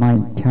ก็ไม่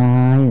ใช่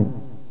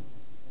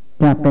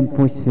จะเป็น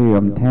ผู้เสื่อ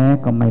มแท้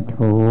ก็ไม่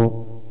ถูก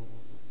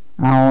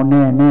เอาแ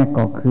น่ๆ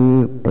ก็คือ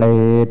เปร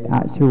ตอ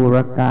สุร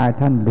กาย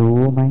ท่าน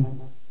รู้ไหม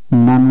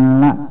นั่น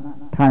ละ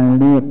ท่าน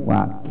เรียกว่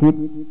าคิด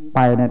ไป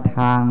ในท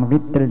างวิ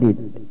ตริต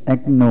เอ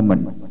กโนมน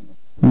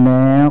แ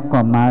ล้วก็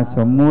มาส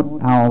มมุติ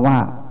เอาว่า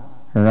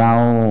เรา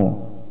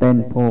เป็น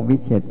ผู้วิ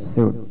เศษ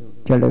สุด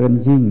เจริญ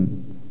ยิ่ง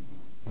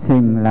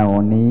สิ่งเหล่า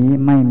นี้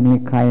ไม่มี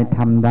ใครท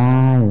ำไ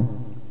ด้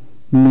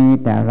มี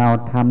แต่เรา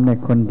ทำใน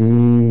คนเ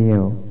ดีย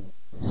ว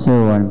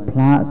ส่วนพ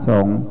ระส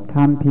งฆ์ท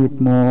ำผิด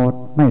หมด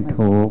ไม่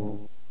ถูก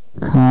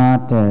ข้า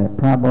แต่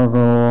พระบร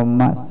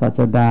มศาส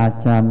ดา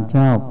จารย์เ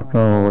จ้าโปร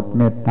ดเ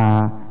มตตา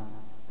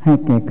ให้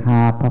แก่ข้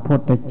าพระพุท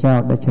ธเจ้า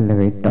ได้เฉล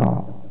ยตอ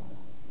บ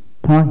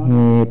เพราะเห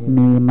ตุ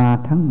มีมา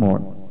ทั้งหมด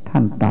ท่า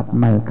นตัด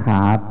ไม่ข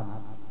าด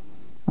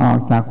ออก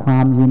จากควา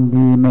มยิน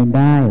ดีไม่ไ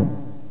ด้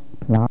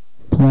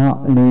เพราะ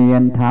เรีย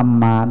นธรรม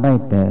มาได้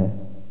แต่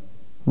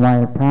ไหว้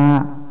พระ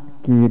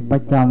กิจปร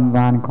ะจำ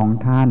วันของ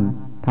ท่าน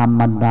ธรร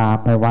มดา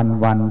ไป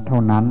วันๆเท่า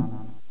นั้น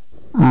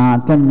อาจ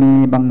จะมี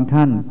บาง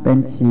ท่านเป็น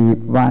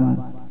10 วัน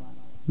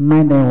ไม่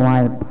ได้ไหว้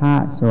พระ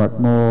สวด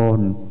มน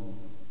ต์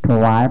ถ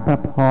วายพระ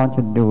พรส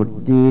ดุ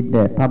ดีแ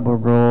ด่พระบ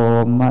ร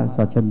มศ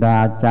าสดา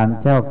จารย์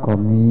เจ้าก็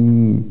มี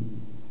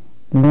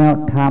แล้ว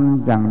ท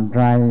ำอย่างไ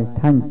ร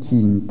ท่านจ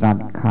ริงตรัส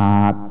ขา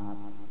ด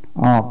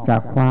ออกจา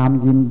กความ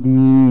ยิน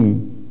ดี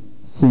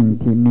สิ่ง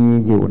ที่มี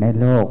อยู่ใน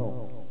โลก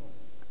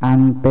อั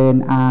นเป็น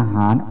อาห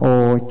ารโอ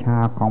ชา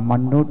ของม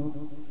นุษย์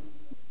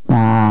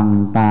ต่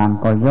าง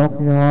ก็ยก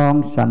ย่อง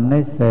สรร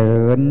เสริ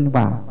ญ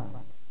ว่า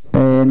เ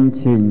ป็น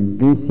สิ่ง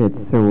วิเศษ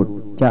สุด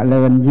เจ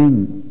ริญยิ่ง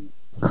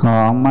ข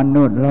องม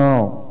นุษย์โล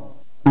ก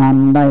อัน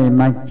ได้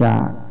มาจา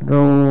ก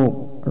รูป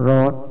ร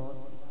ส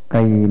ก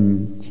ลิ่น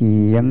เสี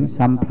ยง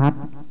สัมผัส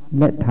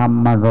และธรร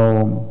มาร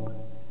มณ์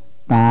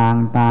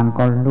ต่าง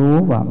ก็รู้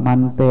ว่ามัน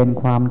เป็น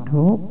ความ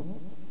ทุกข์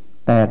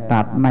แต่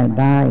ตัดไม่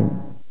ได้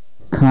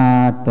ข้า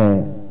แต่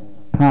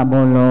พระบ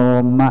ร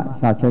ม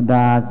ศาสด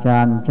าจา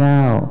รย์เจ้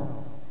า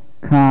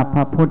ข้าพ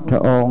ระพุทธ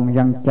องค์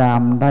ยังจ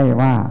ำได้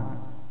ว่า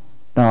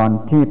ตอน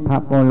ที่พระ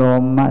บร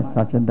มศ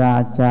าสดา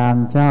จาร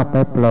ย์เจ้าไป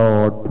โปร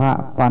ดพระ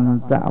ปัญ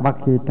จวัค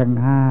คีย์ทั้ง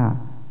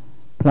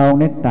5พระองค์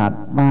ได้ตรัส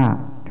ว่า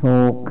ทุ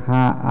กข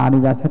อริ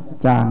ยสัจ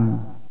จัง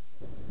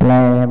แปล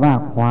ว่า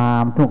ควา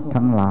มทุกข์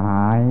ทั้งหลา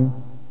ย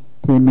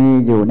ที่มี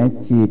อยู่ใน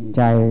จิตใ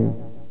จ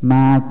ม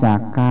าจาก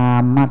กา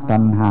มตั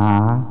ณหา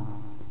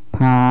ภ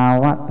า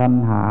วะตัณ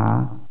หา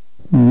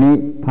นิ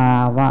ภา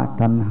วะ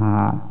ตัณหา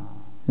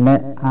และ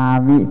อา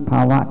วิภ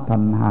าวะตั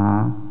ณหา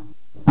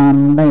อัน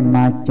ได้ม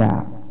าจา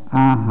กอ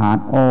าหาร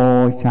โอ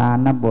ชา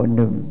นบทห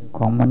นึ่งข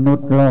องมนุษ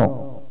ย์โลก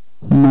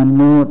ม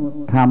นุษย์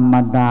ธรรม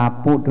ดา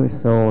ปุถุ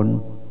ชน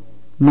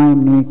ไม่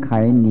มีใคร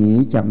หนี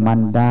จากมัน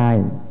ได้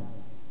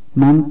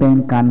มันเป็น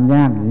การย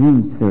ากยิ่ง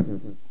สุด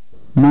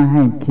ไม่ใ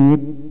ห้คิด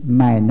ไ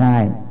ม่ได้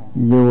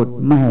หยุด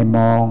ไม่ให้ม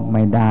องไ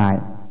ม่ได้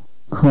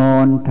ค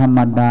นธรรม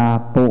ดา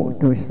ปุ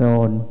ถุช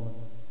น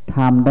ท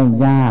ำได้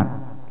ยาก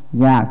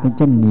ที่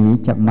จะหนี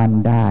จากมัน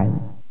ได้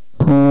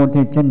ผู้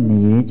ที่จะห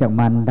นีจาก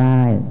มันไ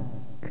ด้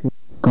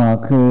ก็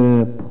คือ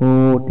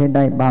ผู้ที่ไ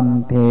ด้บ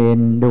ำเพ็ญ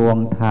ดวง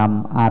ธรรม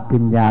อาภิ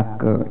ญญา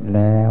เกิดแ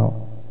ล้ว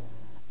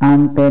อัน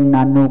เป็นอ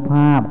านุภ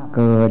าพเ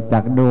กิดจา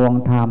กดวง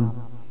ธรรม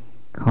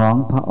ของ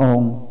พระอง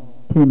ค์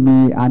ที่มี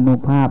อานุ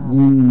ภาพ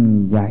ยิ่ง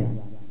ใหญ่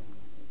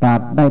ตั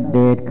ดได้เ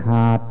ด็ดข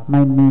าดไ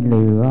ม่มีเห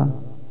ลือ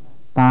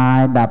ตาย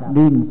ดับ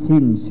ดิ้น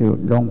สิ้นสุด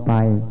ลงไป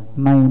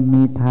ไม่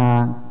มีทา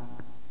ง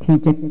ที่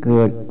จะเ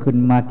กิดขึ้น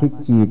มาที่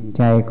จิตใ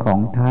จของ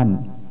ท่าน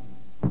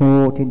ผู้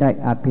ที่ได้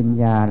อภิญ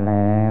ญาแ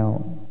ล้ว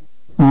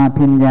อ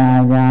ภิญญา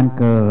ญาณ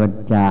เกิด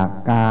จาก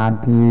การ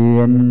เพีย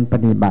รป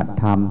ฏิบัติ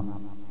ธรรม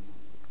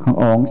ของ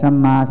องค์สัม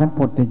มาสัม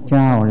พุทธเ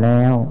จ้าแ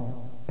ล้ว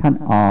ท่าน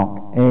ออก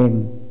เอง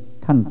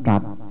ท่านตรั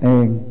สเอ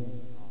ง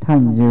ท่า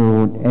นหยุ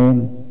ดเอง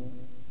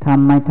ท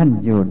ำไมท่าน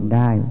หยุดไ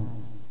ด้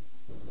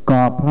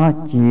ก็เพราะ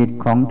จิต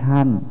ของท่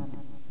าน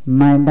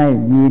ไม่ได้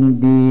ยิน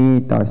ดี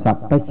ต่อสร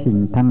รพสิ่ง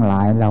ทั้งหล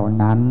ายเหล่า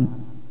นั้น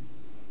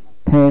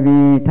เท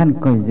วีท่าน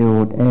ก็หยุ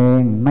ดเอ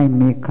งไม่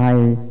มีใคร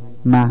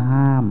มา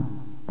ห้าม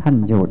ท่าน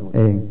หยุดเอ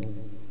ง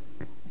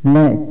แล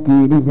ะกิ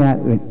ริยา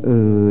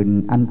อื่น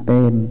ๆอันเ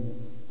ป็น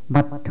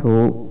วัตถุ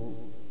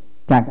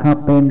จะเข้า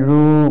เป็น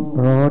รูป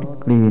รส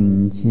กลิ่น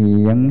เสี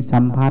ยงสั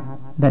มผัส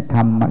และธ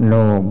รรมาร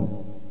มณ์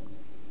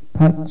เพ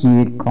ราะจิ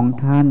ตของ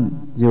ท่าน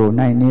อยู่ใ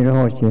นนิโร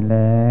ธเสียแ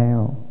ล้ว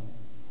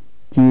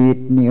จิต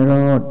นิโร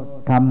ธ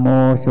ธัมโม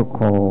สุโ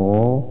ข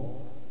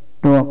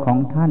ตัวของ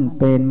ท่าน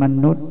เป็นม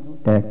นุษย์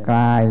แต่ก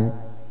าย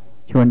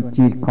ส่วน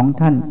จิตของ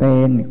ท่านเป็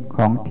นข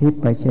องทิพย์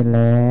ไปเสียแ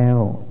ล้ว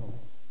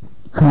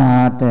ข้า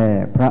แต่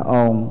พระอ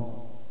งค์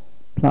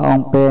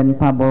เป็น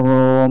พระบร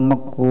ม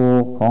ครู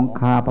ของ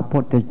ข้าพระพุ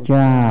ทธเ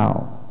จ้า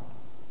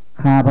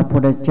ข้าพระพุ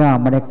ทธเจ้า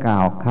ไม่ได้กล่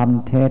าวค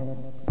ำเท็จ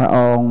พระอ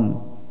งค์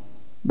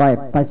ได้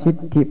ประสิท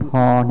ธิพ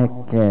รให้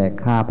แก่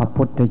ข้าพระ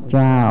พุทธเ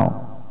จ้า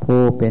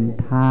ผู้เป็น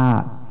ทา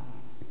ส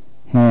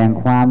แห่ง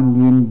ความ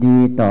ยินดี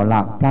ต่อห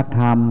ลักพระ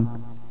ธรรม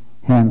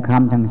แห่งค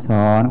ำสั่งส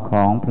อนข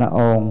องพระ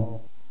องค์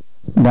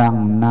ดัง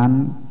นั้น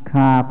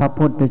ข้าพระ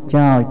พุทธเ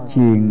จ้า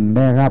จึงไ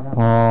ด้รับพ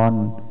ร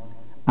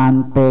อัน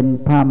เป็น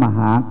พระมห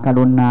าก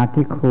รุณา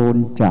ธิคุณ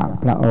จาก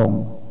พระอง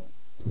ค์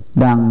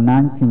ดังนั้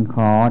นจึงข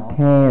อเท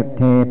พเ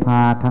ทพ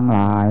าทั้งหล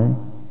าย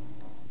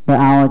ได้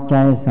เอาใจ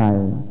ใส่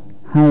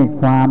ให้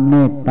ความเม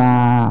ตตา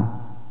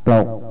ป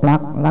กปั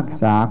กรัก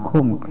ษา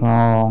คุ้มคร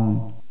อง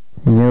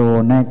อยู่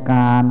ในก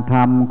ารท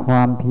ำคว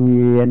ามเพี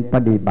ยรป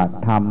ฏิบัติ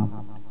ธรรม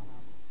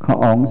ของ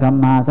องค์สัม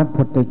มาสัม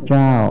พุทธเ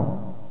จ้า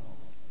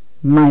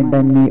ไม่ได้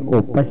มี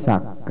อุปสร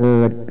รคเกิ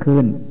ด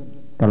ขึ้น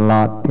ตล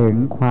อดถึง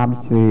ความ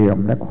เสื่อม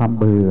และความ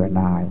เบื่อห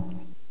น่าย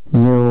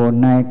อยู่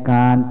ในก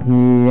ารเ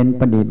พียร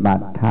ปฏิบั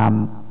ติธรรม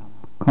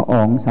ของอ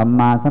งค์สัม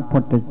มาสัมพุ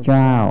ทธเ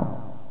จ้า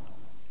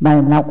ได้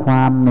รับคว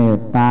ามเม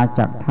ตตาจ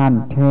ากท่าน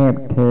เทพ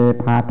เท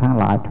พาทั้ง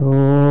หลาย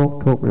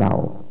ทุกเหล่า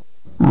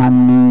อัน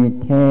มี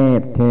เทพ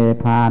เท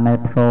พาใน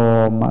พร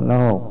หมโล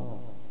ก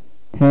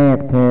เทพ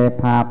เท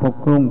พาผู้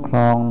คุ้มคร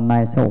องใน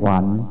สวร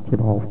รค์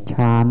16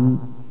 ชั้น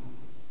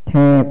เท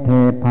พเท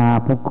พา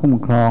ผู้คุ้ม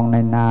ครองใน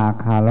นา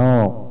คาโล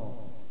ก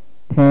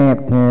เทพ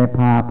เทพ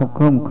าผู้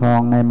คุ้มครอง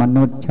ในม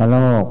นุษย์โล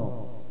ก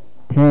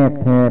เทพ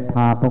เทพ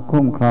าผู้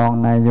คุ้มครอง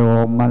ในโย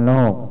มโล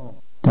ก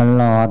ต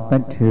ลอดไป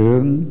ถึง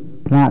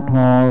พระธ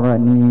ร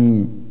ณี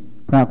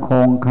พระค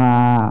งคา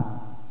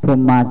พร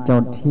หมาเจ้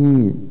าที่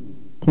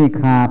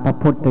ข้าพระ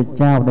พุทธ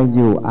เจ้าได้อ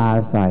ยู่อา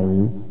ศัย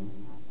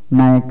ใ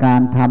นกา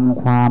รท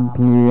ำความเ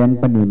พียร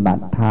ปฏิบั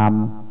ติธรรม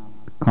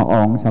ของอ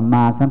งค์สัมม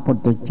าสัมพุท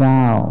ธเจ้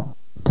า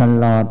ต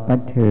ลอดไป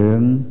ถึง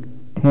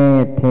เท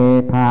พเท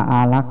พาอ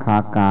ารักขา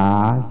กา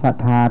สัท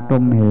ธาตุ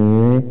มเห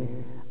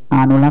อ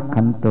นุรัก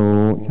ขันตุ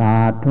สา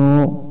ธุ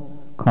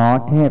ขอ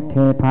เทพเท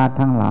พา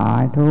ทั้งหลา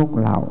ยทุก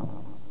เหล่า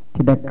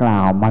ที่ได้กล่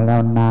าวมาแล้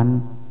วนั้น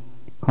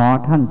ขอ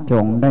ท่านจ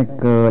งได้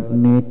เกิด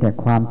มีแต่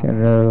ความเจ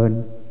ริญ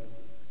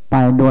ไป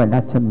ด้วย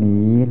รัศมี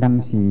รัง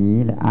สี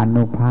และอา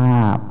นุภา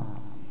พ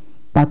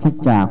ปราศ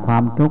จากควา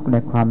มทุกข์และ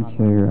ความเ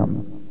สื่อม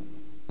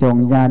จง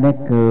อย่าได้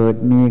เกิด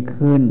มี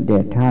ขึ้นเด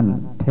ชท่าน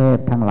เทพ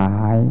ทั้งหลา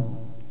ย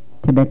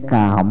ที่ได้ก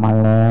ล่าวมา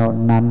แล้ว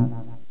นั้น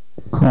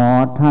ขอ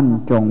ท่าน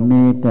จง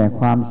มีแต่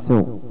ความสุ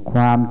ขคว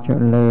ามเจ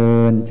ริ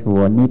ญชั่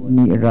วนิจ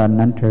นิรันดร์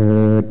นั้นเถิ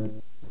ด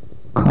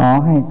ขอ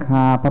ให้ข้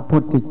าพระพุ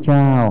ทธเ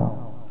จ้า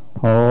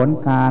ผล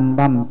การ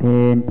บำเพ็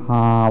ญภ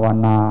าว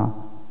นา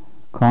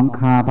ของ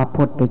ข้าพระ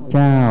พุทธเ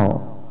จ้า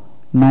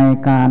ใน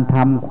การท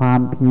ำควา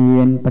มเพีย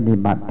รปฏิ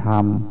บัติธรร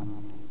ม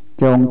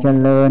จงเจ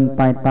ริญไ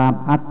ปตาม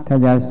อัธ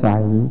ยาศั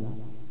ย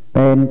เ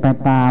ป็นไป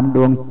ตามด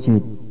วงจิ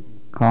ต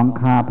ของ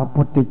ข้าพระ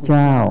พุทธเ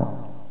จ้า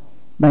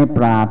ได้ป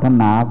รารถ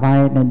นาไว้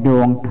ในด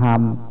วงธรร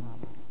ม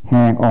แ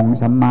ห่งองค์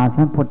สัมมา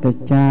สัมพุทธ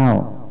เจ้า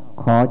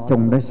ขอจ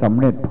งได้สำ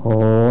เร็จผ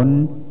ล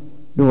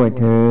ด้วย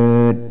เถิ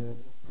ด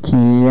เ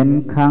ขียน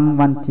ครั้ง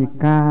วันที่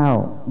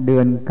9 เดื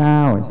อน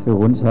 9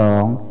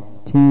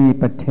 02ที่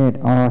ประเทศ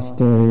ออสเ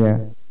ตรเลีย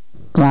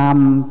กรรม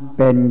เ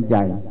ป็นให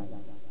ญ่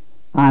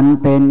อัน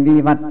เป็นวิ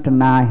วัฒ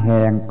นาแ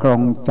ห่งกร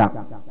งจักร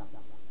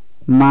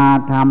มา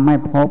ทำให้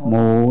ภพห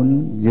มุน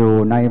อยู่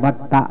ในวั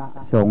ฏ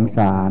สงส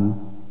าร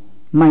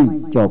ไม่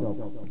จบ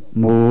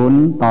หมุน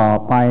ต่อ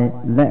ไป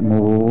และห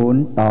มุน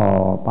ต่อ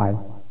ไป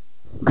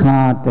ข้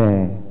าแต่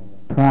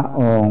พระ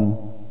องค์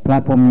พระ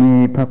ผู้มี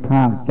พระภ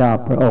าคเจ้า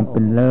พระองค์เป็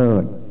นเลิ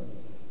ศ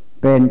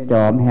เป็นจ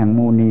อมแห่ง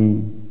มุนี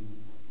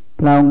พ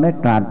ระองค์ได้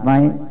ตรัสไว้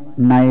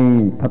ใน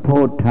พระพุ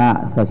ทธ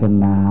ศาส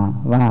นา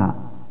ว่า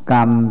กร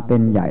รมเป็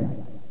นใหญ่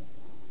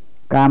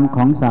กรรมข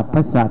องสรรพ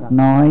สัตว์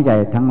น้อยใหญ่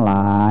ทั้งหล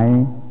าย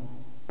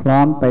พร้อ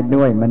มไป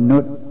ด้วยมนุ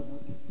ษย์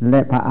และ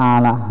พระอ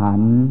รหั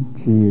นต์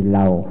สี่เห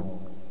ล่า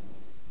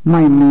ไ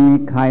ม่มี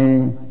ใคร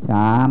ส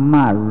าม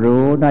ารถ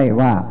รู้ได้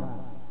ว่า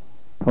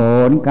ผ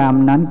ลกรรม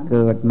นั้นเ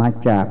กิดมา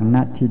จากณ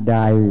ที่ใด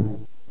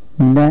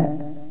และ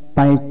ไป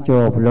จ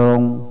บลง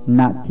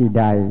ณที่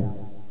ใด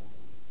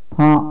เพ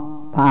ราะ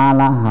พระอ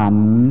รหัน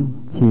ต์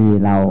สี่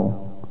เหล่า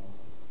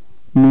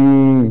มี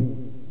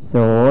โส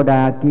ด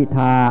ากิท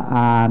าอ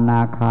าน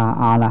าคา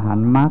อรหั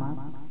นต์มรรค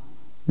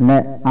และ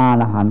อ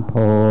รหันต์ผ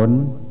ล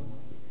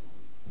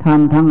ท่า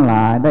นทั้งหล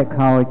ายได้เ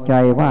ข้าใจ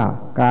ว่า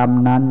กรรม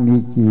นั้นมี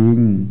จริง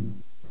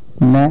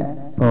และ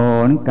ผ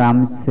ลกรรม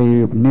สื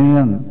บเนื่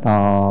องต่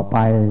อไป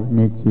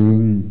มีจริง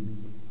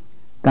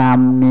กรรม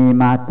มี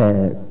มาแต่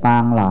ปา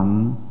งหลัง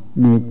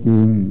มีจ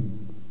ริง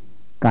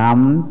กรรม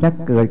จะ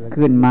เกิด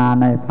ขึ้นมา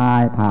ในภา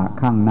ยภาค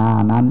ข้างหน้า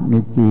นั้นมี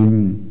จริง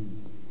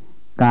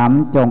กรรม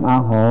จงอ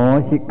โห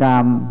สิกรร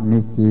มมี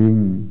จริง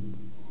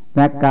แล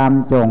ะกรรม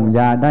จงอ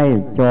ย่าได้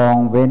จอง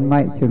เว้นไว้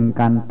ซึ่ง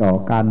กันต่อ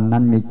กัน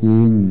นั้นมีจ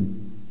ริง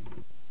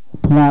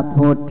พระ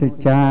พุทธ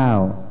เจ้า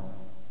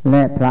แล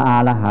ะพระอ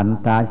รหัน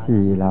ต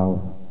สี่เรา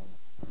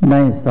ไ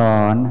ด้สอ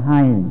นใ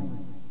ห้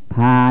พ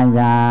ยา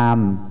ยาม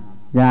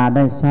อย่าไ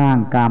ด้สร้าง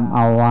กรรมเอ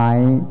าไว้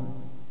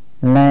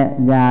และ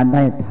อย่าไ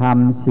ด้ท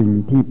ำสิ่ง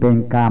ที่เป็น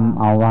กรรม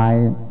เอาไว้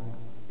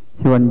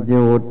ส่วนห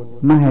ยุด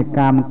ไม่ให้ก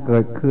รรมเกิ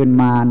ดขึ้น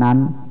มานั้น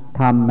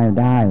ทำไม่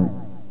ได้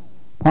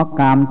เพราะ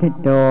กรรมที่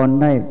โจร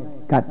ได้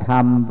กระท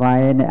ำไว้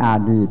ในอ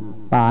ดีต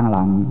ปางห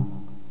ลัง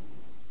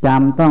จ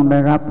ำต้องได้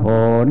รับผ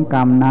ลกร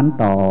รมนั้น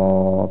ต่อ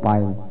ไป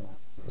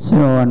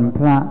ส่วนพ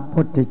ระ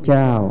พุทธเ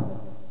จ้า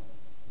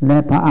และ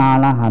พระอ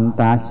รหัน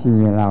ตชี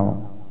เรา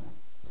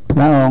พ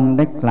ระองค์ไ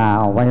ด้กล่า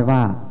วไว้ว่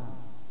า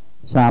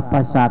สรรพ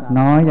สัตว์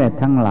น้อยใหญ่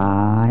ทั้งหลา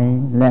ย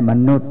และม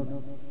นุษย์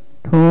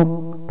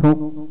ทุก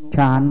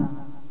ชั้น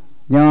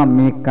ย่อม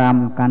มีกรรม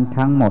กัน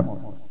ทั้งหมด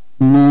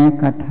แม้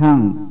กระทั่ง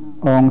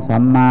องค์สั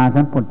มมา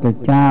สัมพุทธ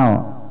เจ้า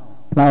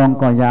พระองค์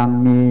ก็ยัง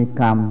มี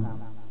กรรม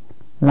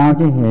เรา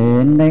จะเห็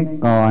นได้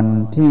ก่อน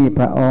ที่พ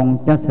ระองค์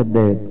จะเส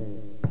ด็จ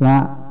พระ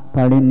ป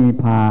รินิพ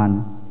พาน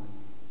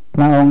พ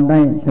ระองค์ได้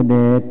เส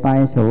ด็จไป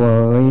เสว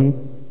ย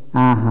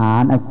อาหา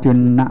รอจุน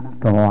นะ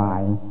ถวา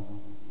ย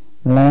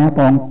และพ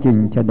ระองค์จึง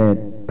เสด็จ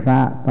พระ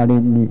ปริ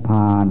นิพพ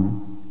าน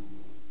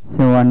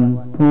ส่วน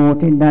ผู้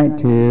ที่ได้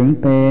ถึง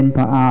เป็นพ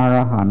ระอร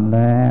หันต์แ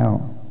ล้ว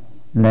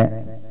และ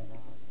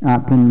อ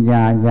ภิญญ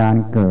าญาณ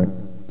เกิด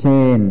เ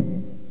ช่น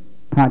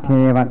พระเท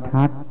ว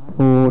ทัต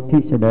ผู้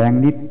ที่แสดง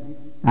ฤทธิ์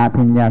อ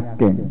ภิญญา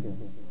เก่ง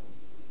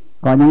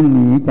ก็ยังห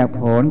นีจาก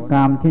ผลกร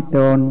รมที่ต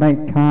นได้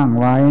ช่าง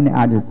ไว้ใน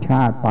อดีตช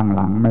าติปางห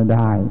ลังไม่ไ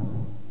ด้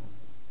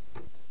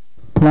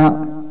เพราะ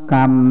กร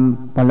รม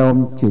ประโลม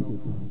จิต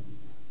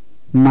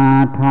มา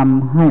ท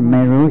ำให้ไ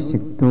ม่รู้สึ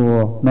กตัว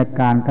ใน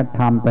การกระท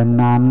ำเป็น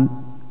นั้น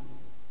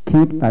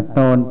คิดว่าต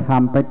นท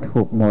ำไปถู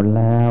กหมด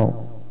แล้ว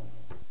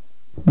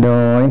โด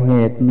ยเห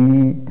ตุนี้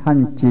ท่าน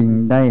จึง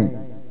ได้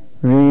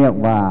เรียก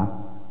ว่า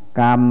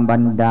กรรมบั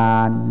นดา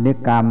ลหรือ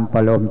กรรมปร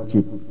ะโลม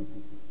จิต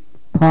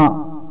เพราะ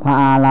พระ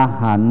อร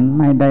หันต์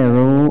ไม่ได้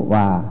รู้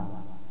ว่า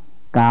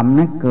กรรม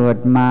นั้นเกิด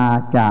มา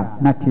จาก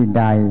นาทีใ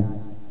ด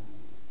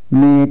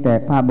มีแต่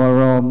พระบ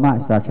รม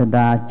ศาสด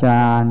าจ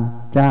ารย์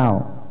เจ้า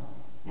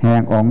แห่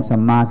งองค์สั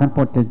มมาสัม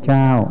พุทธเ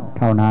จ้าเ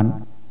ท่านั้น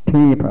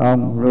ที่พระอง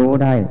ค์รู้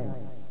ได้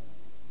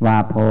ว่า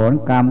ผล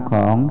กรรมข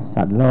อง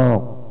สัตว์โลก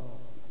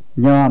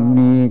ย่อม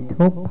มี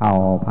ทุกเผ่า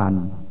พัน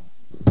ธุ์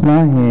เพรา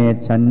ะเห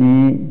ตุฉะ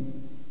นี้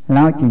เร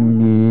าจึง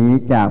หนี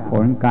จากผ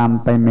ลกรรม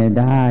ไปไม่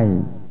ได้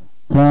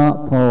เพราะ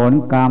ผล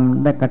กรรม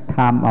ได้กระท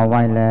ำเอาไ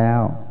ว้แล้ว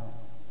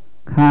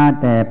ข้า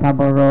แต่พระ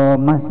บร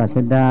มศาส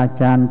ดา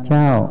จารย์เ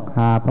จ้า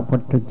ข้าพระพุ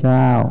ทธเ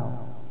จ้า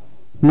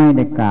ไม่ไ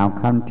ด้กล่าว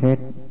คำเท็จ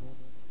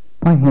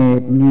เพราะเห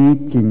ตุนี้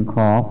จึงข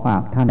อฝา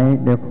กท่านได้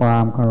ด้วยควา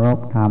มเคารพ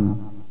ธรรม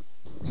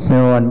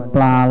ส่วนป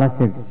ลาละ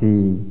ศึก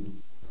สี่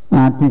อ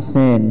าทิเศ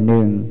ษห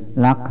นึ่ง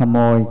ลักขโม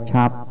ย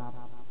ชับ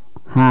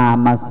ห้า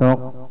มาซก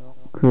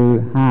คือ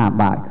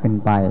5 บาทขึ้น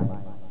ไป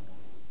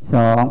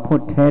2พู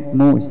ดเท็จ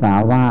มุสา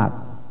วาท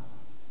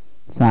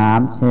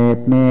3เสพ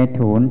เม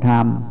ถุนธร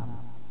รม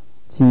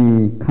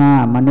4ฆ่า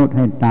มนุษย์ใ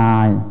ห้ตา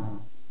ย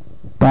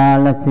ปา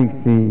ราชิก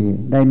สี่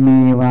ได้มี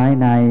ไว้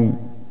ใน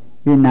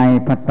วินัย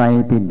พระไตร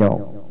ปิฎก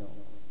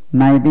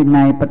ในวิ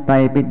นัยพระไตร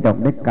ปิฎก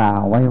ได้กล่า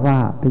วไว้ว่า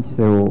ภิก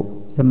ษุ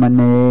สมณเ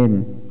ณร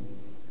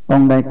อ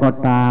งค์ใดก็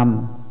ตาม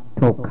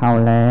ถูกเข้า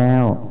แล้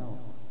ว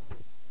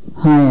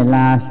ให้ล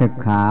าสิก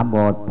ขาบ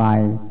ทไป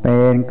เป็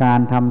นการ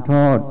ทำโท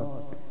ษ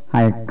ใ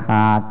ห้ข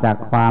าดจาก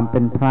ความเป็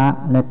นพระ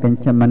และเป็น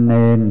สมณเณ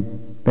ร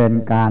เป็น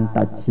การ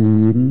ตัดศี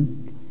ล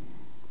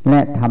แล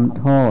ะทำ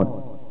โทษ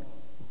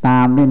ตา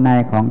มวินัย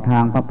ของทา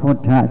งพระพุท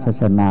ธศา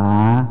สนา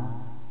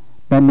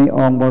แต่มีอ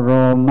งค์บร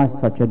ม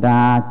ศาสด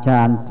าจ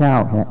ารย์เจ้า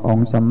แห่งอง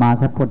ค์สัมมา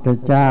สัมพุทธ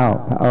เจ้า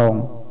พระอง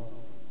ค์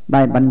ไ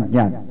ด้บัญ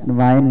ญัติไ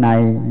ว้ใน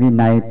วิ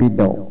นัยปิ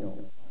ฎก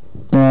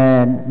แต่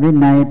วิ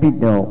นัยปิ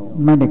ฎก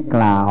ไม่ได้ก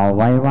ล่าว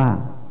ไว้ว่า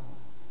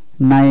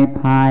ใน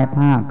ภายภ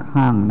าค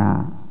ข้างหน้า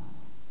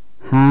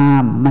ห้า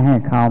มไม่ให้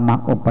เข้ามา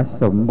อุป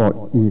สมบท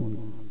อีก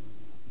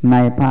ใน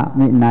พระ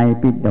วินัย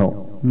ปิฎก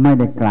ไม่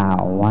ได้กล่า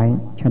วไว้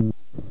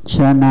ฉ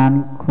ะนั้น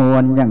คว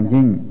รอย่าง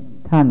ยิ่ง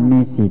ท่านมี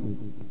สิทธิ์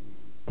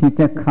ที่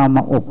จะเข้าม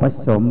าอุป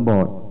สมบ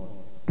ท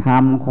ท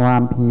ำควา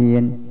มเพีย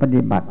รป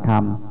ฏิบัติธรร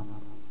ม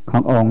ขอ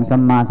งองค์สั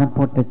มมาสัม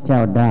พุทธเจ้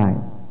าได้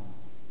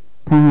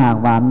ถ้าหาก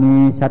ว่ามี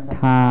ศรัทธ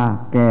า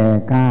แก่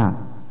กล้า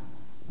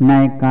ใน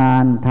กา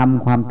รท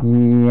ำความเ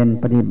พียร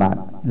ปฏิบั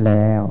ติแ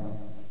ล้ว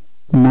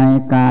ใน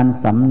การ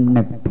สำ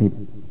นึกผิด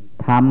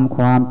ทำค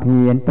วามเพี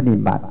ยรปฏิ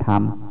บัติธรร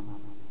ม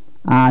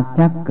อาจจ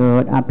ะเกิ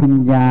ดอภิญ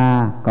ญา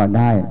ก็ไ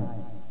ด้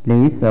หรื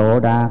อโส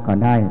ดาก็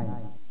ได้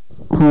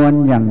ควร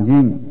อย่าง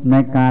ยิ่งใน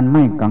การไ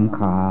ม่กังข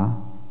า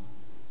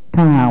ถ้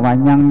าหากว่า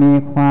ยังมี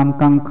ความ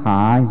กังขา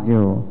อ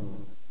ยู่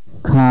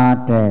ข้า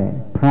แต่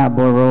พระบ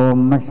ร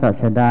มศา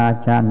สดา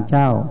จารย์เ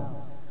จ้า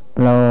โป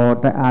รด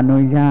ได้อนุ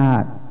ญา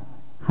ต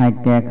ให้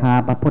แก่ข้า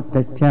พระพุทธ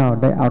เจ้า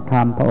ได้เอาธร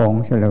รมพระอง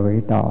ค์เฉลย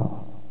ต่อ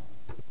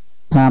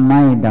ถ้าไ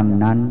ม่ดัง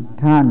นั้น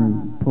ท่าน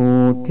ผู้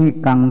ที่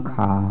กังข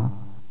า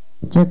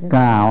จะก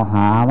ล่าวห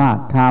าว่า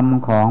ธรรม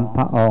ของพ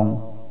ระองค์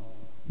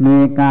มี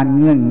การเ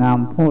งื่อนง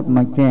ำพูดม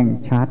าแจ้ง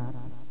ชัด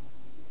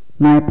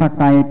ในพระ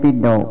ไตรปิ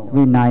ฎก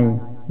วินัย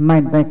ไม่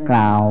ได้ก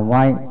ล่าวไ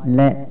ว้แ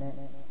ละ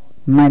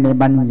ไม่ได้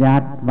บัญญั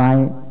ติไว้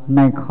ใน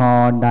คอ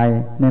ใด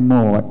ในหม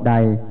วดใด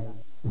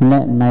และ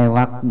ในว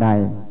รรคใด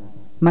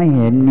ไม่เ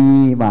ห็นมี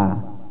ว่า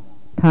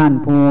ท่าน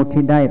ผู้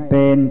ที่ได้เ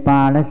ป็นป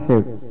าราชิ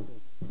ก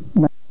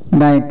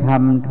ได้ท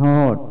ำโท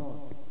ษ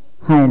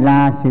ให้ล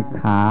าสิก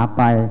ขาไ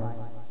ป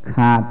ข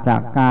าดจา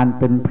กการ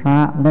เป็นพระ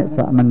และส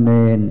มณเณ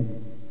ร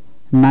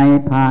ใน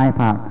ภาย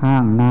ภาคข้า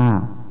งหน้า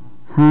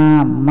ห้า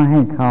มไม่ใ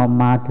ห้เขา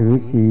มาถือ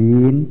ศี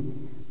ล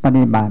ป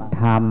ฏิบัติ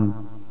ธรรม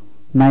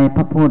ในพ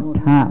ระพุท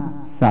ธ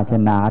ศาส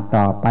นา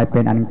ต่อไปเป็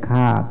นอันข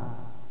าด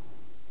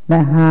และ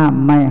ห้าม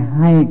ไม่ใ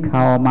ห้เข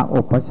ามา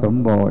อุปสม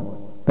บท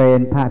เป็น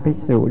พระภิก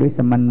ษุหรือส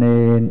มณเณ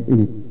ร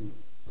อีก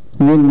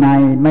วินั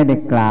ยไม่ได้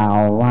กล่าว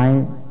ไว้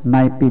ใน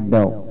ปิฎ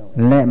ก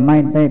และไม่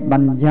ได้บั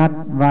ญญัติ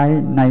ไว้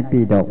ใน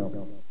ปิฎก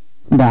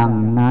ดัง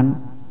นั้น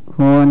ค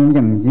วรอ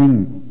ย่างยิ่ง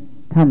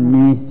ท่าน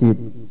มีสิท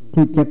ธิ์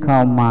ที่จะเข้า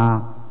มา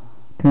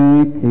ถือ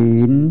ศี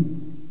ล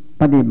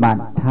ปฏิบั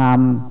ติธรรม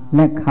แล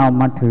ะเข้า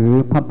มาถือ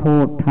พระพุ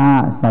ทธ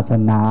ศาส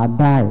นา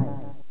ได้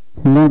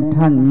และ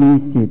ท่านมี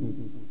สิทธิ์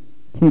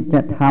ที่จ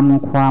ะท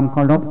ำความเค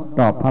ารพ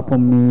ต่อพระผู้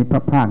มีพร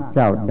ะภาคเ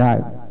จ้าได้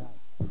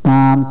ต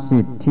ามสิ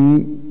ทธิ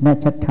และ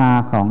ศรัทธา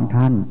ของ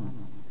ท่าน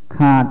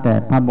ข้าแต่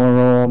พระบร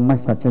ม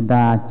ศาสด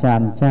าจา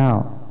รย์เจ้า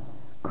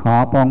ขอ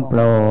ปองโป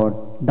รด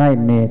ได้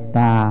เมตต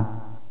า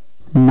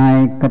ใน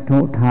กทุ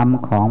ธรรม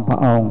ของพระ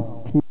องค์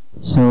ที่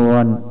ส่ว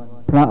น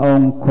พระอง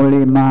ค์คุ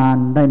ลิมาน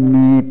ได้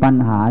มีปัญ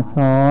หา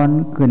ซ้อน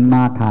ขึ้นม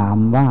าถาม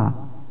ว่า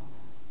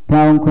พระ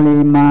องค์คุลิ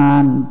มา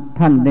น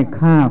ท่านได้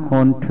ฆ่าค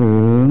นถึ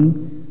ง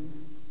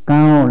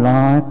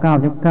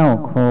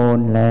999 คน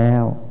แล้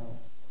ว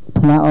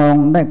พระอง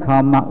ค์ได้เข้า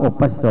มาอุ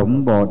ปสม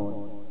บท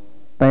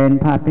เป็น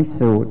พระภิก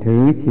ษุถื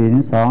อศีล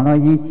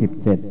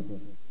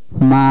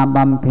227มาบ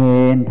ำเพ็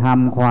ญท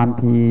ำความเ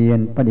พียร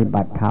ปฏิ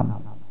บัติธรรม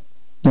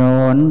จ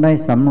นได้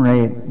สำเ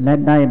ร็จและ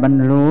ได้บรร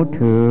ลุ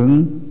ถึง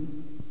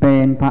เป็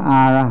นพระอ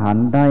รหัน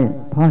ต์ได้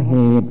เพราะเห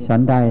ตุฉั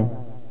นใด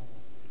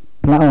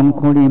พระองค์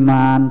คุลิม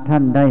านท่า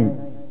นได้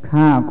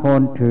ฆ่าค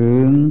นถึ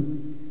ง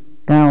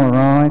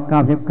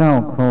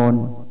999 คน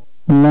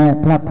และ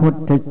พระพุท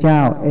ธเจ้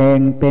าเอง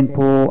เป็น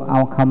ผู้เอา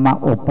คำมา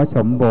อุปส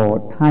มบท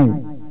ให้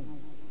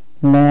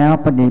แล้ว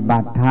ปฏิบั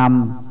ติธรรม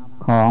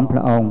ของพร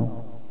ะองค์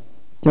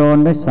จน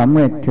ได้สำเ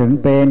ร็จถึง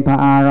เป็นพระ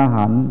อร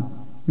หันต์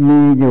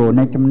มีอยู่ใ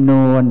นจำน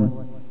วน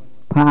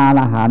พระอร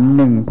หันต์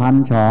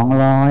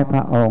 1,200 พร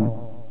ะองค์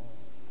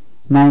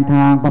ในท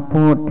างพระ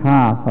พุทธ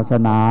ศาส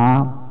นา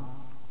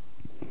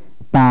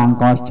ต่าง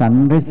ก็สรร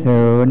เส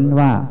ริญ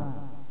ว่า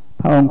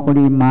พระองค์คุ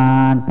ลิมา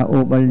นพระอุ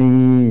บ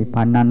ลีพ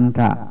ระนัน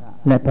ทะ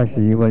และพระศ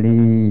รีว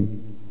ลี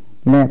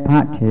และพระ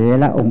เถ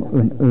ระองค์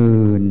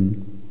อื่น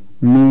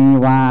ๆมี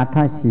วาท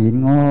ศีล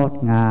งด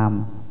งาม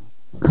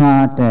ข้า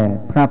แต่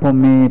พระผู้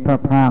มีพระ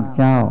ภาค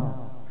เจ้า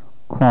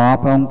ขอ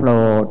พระองค์โปร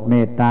ดเม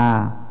ตตา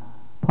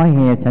เพราะเห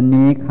ตุฉะ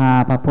นี้ข้า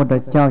พระพุทธ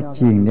เจ้า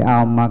จริงได้เอ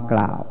ามาก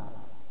ล่าว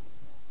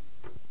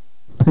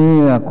เพื่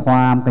อคว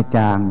ามกระ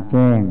จ่างแ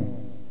จ้ง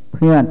เ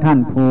พื่อท่าน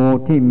ผู้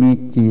ที่มี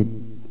จิต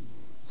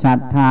ศรัท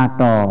ธา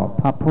ต่อ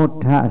พระพุท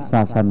ธศ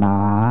าสนา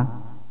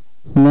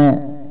และ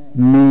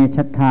มีศ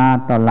รัทธา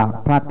ต่อหลัก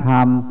พระธร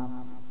รม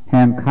แ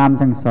ห่งค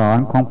ำสั่งสอน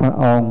ของพระ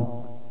องค์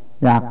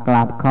อยากก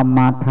ลับเข้าม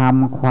าท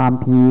ำความ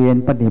เพียร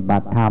ปฏิบั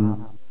ติธรรม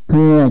เ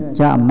พื่อ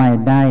จะไม่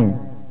ได้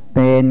เ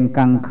ป็น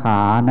กังข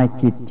าใน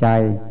จิตใจ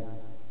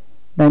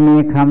ได้มี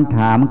คำถ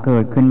ามเกิ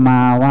ดขึ้นม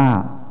าว่า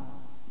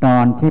ตอ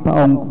นที่พระ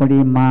องค์คุ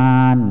ลิมา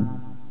น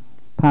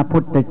พระพุ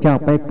ทธเจ้า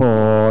ไปโปร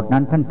ด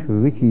นั้นท่านถื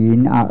อศีล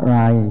อะไร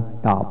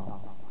ตอบ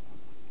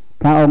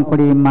พระองค์คุ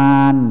ลิมา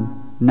น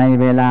ใน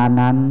เวลา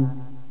นั้น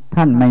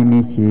ท่านไม่มี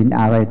ศีล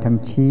อะไรทั้ง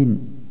สิ้น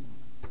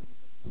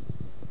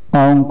อ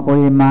งค์คุ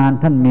ลิมาน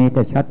ท่านมีแ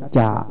ต่ชัจจ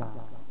ะ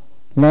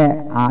และ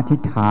อธิ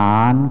ษฐา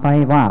นไว้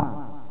ว่า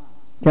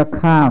จะ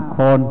ฆ่าค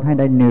นให้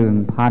ได้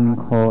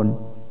 1,000 คน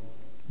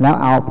แล้ว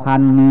เอา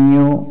1,000 นิ้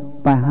ว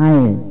ไปให้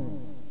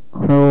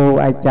ครู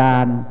อาจา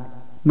รย์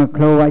เมื่อค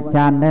รูอาจ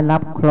ารย์ได้รั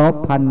บครบ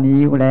1,000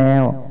 นิ้วแล้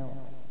ว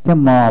จะ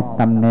มอบ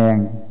ตำแหน่ง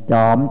จ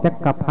อมจั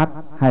กรพรรดิ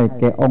ให้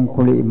แก่อง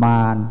คุลิม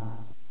าน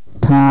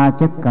ถ้า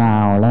จะกล่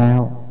าวแล้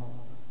ว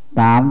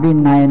ตามวิ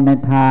นัยใน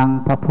ทาง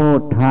พระพุ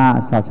ทธ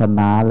ศาส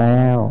นาแ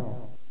ล้ว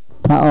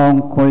พระอง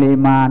ค์คุลิ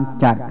มาน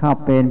จัดเข้า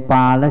เป็นป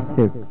าล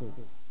สึก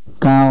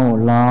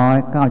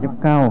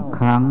999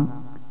 ครั้ง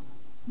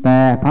แต่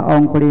พระอง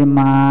ค์คุลิ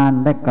มาน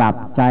ได้กลับ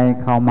ใจ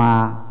เข้ามา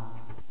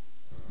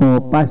อุ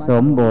ปส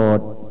มบท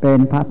เป็น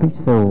พระภิก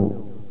ษุ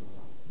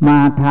มา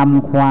ท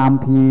ำความ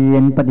เพีย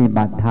รปฏิ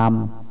บัติธรรม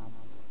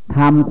ท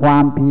ำควา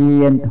มเพี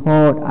ยรโท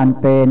ษอัน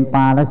เป็นป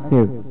าล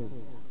สึก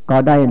ก็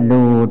ได้ห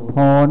ลุด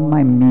พ้นไ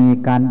ม่มี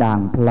การด่า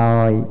งพล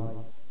อย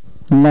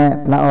และ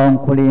พระองค์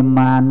คุลิม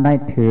านได้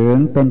ถึง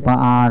เป็นพระ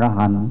อร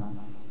หันต์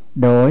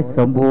โดยส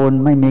มบูรณ์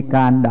ไม่มีก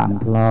ารด่าง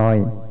พลอย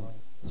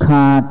ข้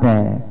าแต่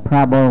พร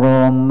ะบร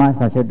ม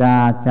ศาสดา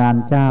จาร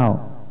ย์เจ้า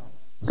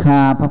ข้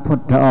าพระพุท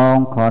ธอง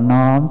ค์ขอ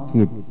น้อม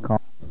จิต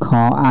ข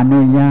ออ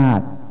นุญาต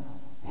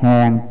แห่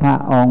งพระ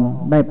องค์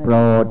ได้โปร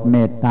ดเม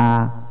ตตา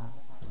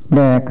แ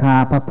ด่ข้า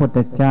พระพุทธ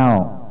เจ้า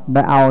ไ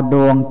ด้เอาด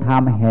วงธรร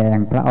มแห่ง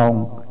พระอง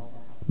ค์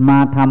มา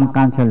ทำก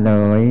ารเฉล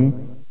ย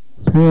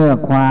เพื่อ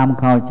ความ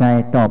เข้าใจ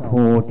ต่อ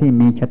ผู้ที่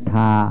มีศรัทธ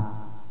า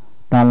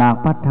ต่อหลัก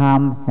พระธรรม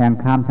แห่ง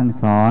คำสั่ง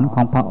สอนข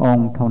องพระอง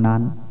ค์เท่านั้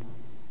น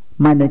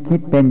ไม่ได้คิด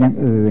เป็นอย่าง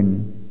อื่น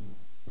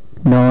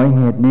โดยเห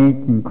ตุนี้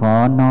จึงขอ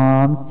น้อ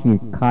มจิต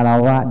คาร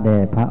วะแด่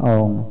พระอ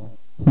งค์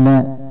และ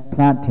พ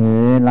ระเถ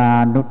รา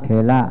นุเถ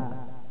ระ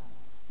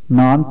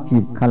น้อมจิ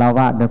ตคารว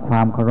ะด้วยคว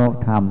ามเคารพ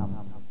ธรรม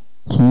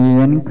เขี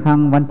ยนครั้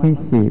งวันที่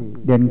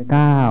10 เดือน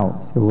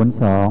 9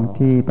 02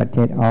ที่ประเท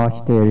ศออส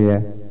เตรเลีย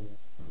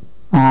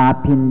อา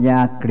ภิญญ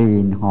ากลิ่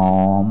นหอ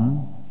ม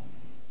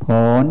ผ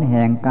ลแ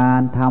ห่งกา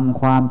รทำ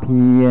ความเ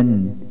พียร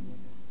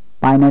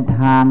ไปใน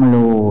ทางห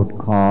ลุด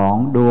ของ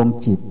ดวง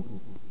จิต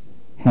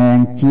แห่ง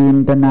จิน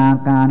ตนา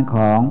การข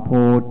อง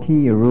ผู้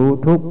ที่รู้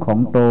ทุกข์ของ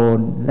ตน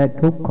และ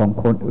ทุกข์ของ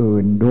คนอื่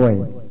นด้วย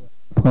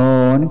ผ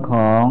ลข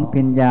อง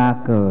ปัญญา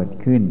เกิด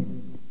ขึ้น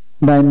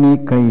ได้มี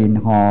กลิ่น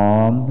หอ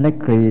มและ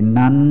กลิ่น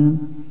นั้น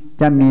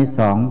จะมี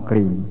2 ก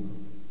ลิ่น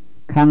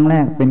ครั้งแร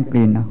กเป็นก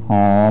ลิ่นห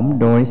อม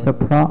โดยเฉ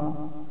พาะ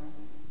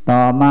ต่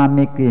อมา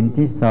มีกลิ่น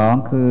ที่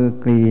2คือ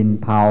กลิ่น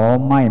เผา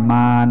ไหม้ม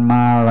ารม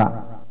าระ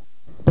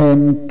เป็น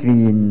ก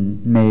ลิ่น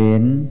เหม็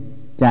น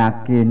จาก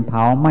กลิ่นเผ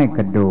าไหม้ก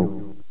ระดูก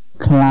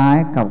คล้าย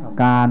กับ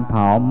การเผ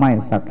าไหม้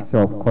สักศ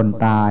พคน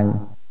ตาย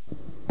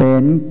เป็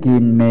นก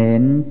ลิ่นเหม็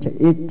นชะ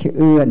อิดชะเ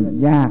อื้อน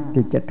ยาก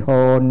ที่จะท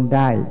นไ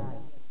ด้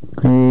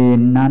กลิ่น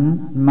นั้น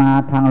มา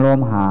ทางล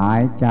มหา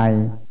ยใจ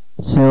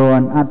ส่วน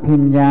อภิ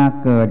ญญา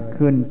เกิด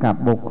ขึ้นกับ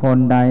บุคคล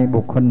ใด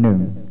บุคคลหนึ่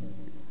ง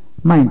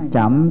ไม่จ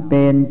ำเ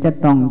ป็นจะ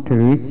ต้อง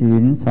ถือศี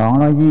ล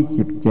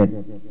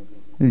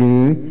227หรื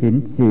อศีล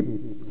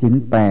10ศีล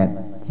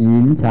8ศี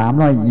ล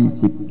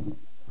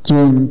320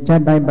จึงจะ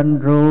ได้บรร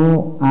ลุ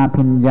อ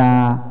ภิญญา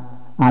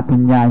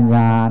ญ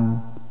าณ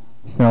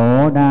โส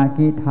ดา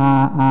กิทา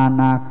อา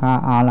นาคา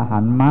อรหั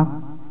นต์มรรค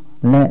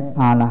และ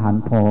อรหัน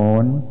ต์ผ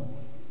ล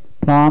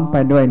พร้อมไป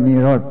ด้วยนิ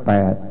โรธ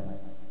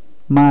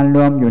8มาร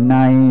วมอยู่ใน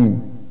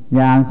ญ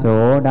าณโส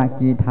ดา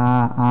กิทา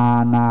อา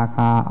นาค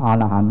าอ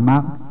รหันต์มรร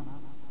ค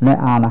และ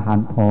อรหัน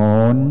ต์ผ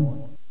ล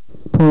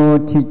ผู้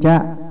ที่จะ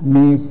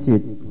มีสิ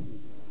ทธิ์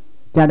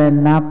จะได้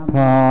รับพ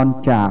ร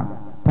จาก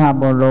พระ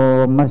บร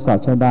มศา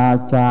สดา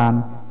จาร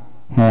ย์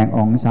แห่งอ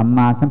งค์สัมม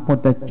าสัมพุท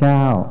ธเจ้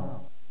า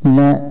แ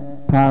ละ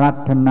พระรั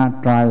ตน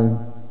ตรัย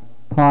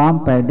พร้อม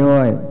ไปด้ว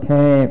ยเท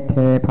พเท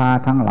พา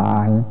ทั้งหลา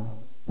ย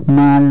ม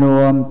าร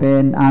วมเป็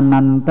นอ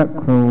นันต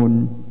คูณ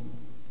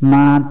ม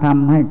าท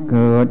ำให้เ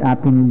กิดอ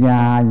ภิญญ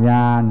าญ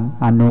าณ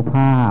อานุภ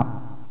าพ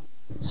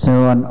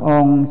ส่วนอ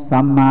งค์สั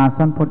มมา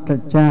สัมพุทธ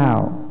เจ้า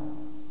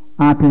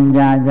อภิญญ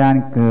าญาณ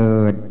เกิ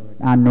ด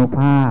อานุภ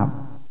าพ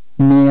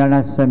มี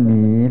รัศ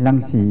มีรัง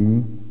สี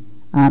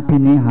อภิ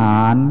นิหา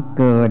ร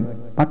เกิด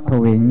ปัท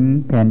วิง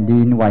แผ่นดิ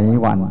นไหว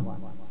หวั่น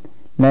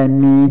และ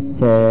มีแ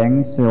สง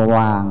ส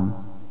ว่าง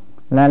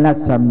และรั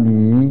ศ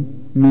มี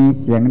มี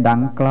เสียงดั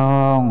งกล้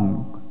อง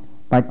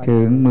ไปถึ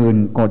ง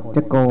10,000 กฎ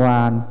จักรว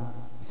าล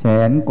แส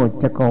นกฎ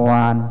จักรว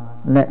าล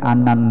และอ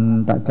นัน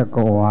ตจัก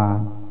รวาล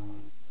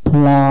พ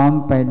ร้อม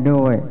ไป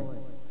ด้วย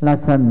รั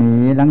ศมี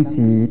รัง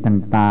สี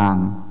ต่าง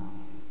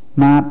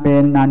ๆมาเป็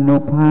นอนุ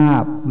ภา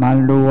พมา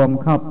รวม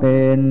เข้าเป็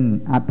น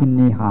อภิ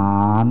นิหา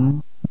ร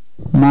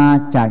มา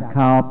จัดเ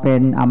ข้าเป็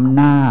นอำ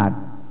นาจ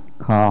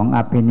ของอ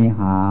ภินิ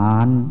หา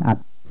ร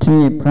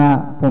ที่พระ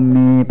ผู้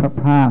มีพระ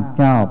ภาค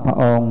เจ้าพระ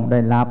องค์ได้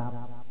รับ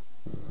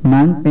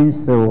นั้นเป็น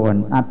ส่วน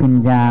อภิญ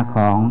ญาข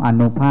องอ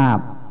นุภาพ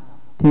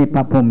ที่พ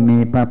ระผู้มี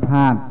พระภ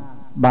าค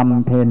บ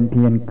ำเพ็ญเ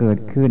พียรเกิด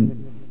ขึ้น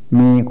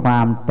มีควา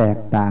มแตก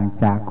ต่าง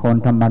จากคน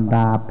ธรรมด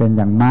าเป็นอ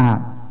ย่างมาก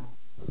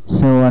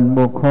ส่วน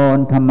บุคคล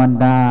ธรรม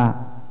ดา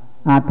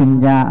อภิญ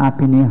ญาอ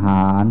ภินิห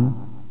าร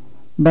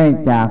ได้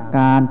จากก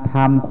ารท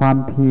ำความ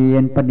เพีย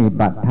รปฏิ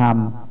บัติธรรม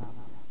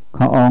ข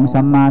ององค์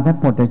สัมมาสัม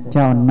พุทธเ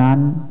จ้านั้น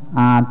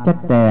อาจจะ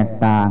แตก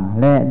ต่าง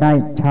และได้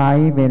ใช้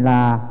เวล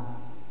า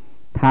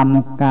ท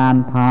ำการ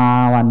ภา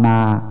วน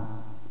า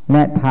แล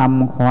ะท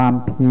ำความ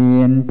เพีย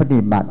รป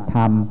ฏิบัติธ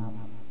รรม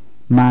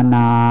มา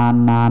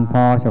นานพ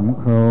อสม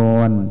คว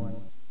ร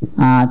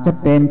อาจจะ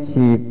เป็น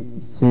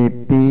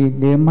10 ปี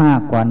หรือมาก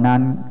กว่านั้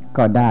น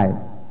ก็ได้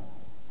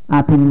อ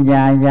ภิญญ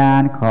าญา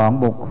ณของ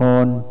บุคค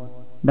ล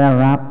ได้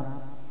รับ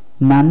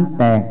นั้น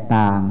แตก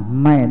ต่าง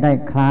ไม่ได้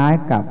คล้าย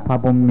กับพระ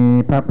ผู้มี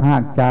พระภา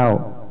คเจ้า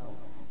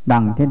ดั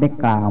งที่ได้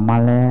กล่าวมา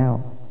แล้ว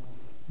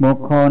บุค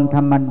คลธ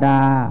รรมด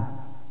า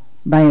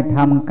ได้ท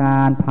ำก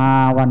ารภา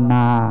วน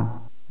า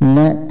แล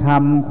ะท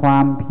ำควา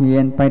มเพีย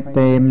รไปเ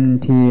ต็ม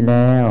ทีแ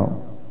ล้ว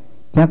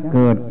จะเ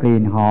กิดกลิ่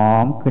นหอ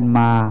มขึ้นม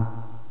า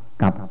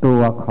กับตั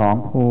วของ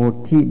ผู้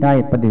ที่ได้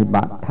ปฏิ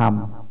บัติธรรม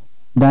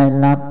ได้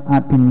รับอ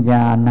ภิญญ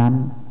านั้น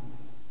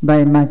ได้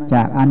มาจ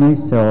ากอานิ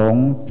สง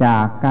ส์จา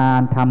กกา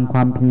รทำคว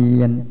ามเพี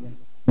ยร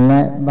แล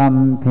ะบ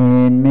ำเพ็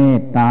ญเม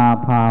ตตา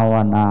ภาว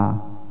นา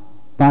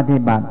ปฏิ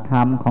บัติธร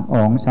รมของอ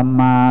งค์สัม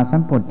มาสั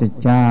มพุทธ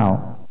เจ้า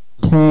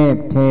เทพ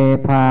เท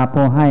พา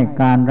ผู้ให้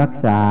การรัก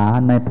ษา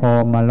ในพร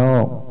หมโล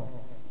ก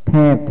เท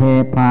พเท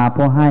พา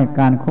ผู้ให้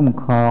การคุ้ม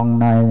ครอง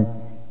ใน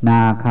น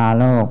าคา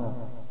โลก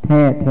เท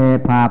พเท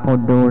พาผู้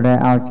ดูแล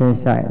เอาใจ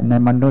ใส่ใน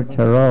มนุษย์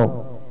โลก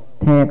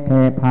เทพเท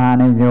พา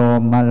ในโย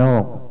มโล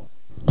ก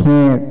เท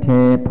พเท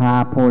พา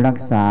ผู้รัก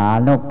ษา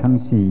โลกทั้ง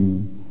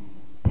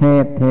4เท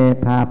พเท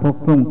พาผู้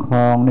คุ้มคร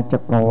องในจั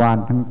กรวาล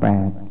ทั้ง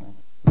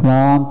8พ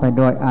ร้อมไป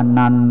ด้วยอ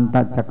นันต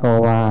จักร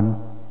วาล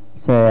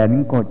แสน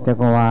กฎจั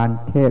กรวาล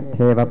เทพเท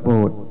ว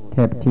บุตรเท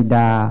พธิด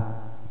า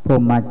ผู้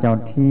มาเจ้า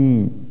ที่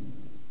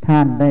ท่า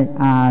นได้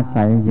อา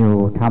ศัยอยู่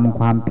ทำค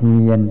วามเพี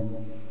ยร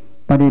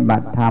ปฏิบั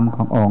ติธรรมข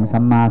ององค์สั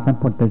มมาสัม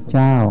พุทธเ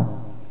จ้า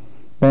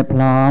ไปพ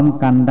ร้อม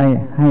กันได้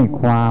ให้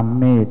ความ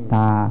เมตต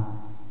า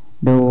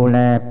ดูแล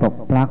ปก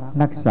ปัก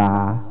รักษา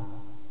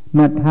เ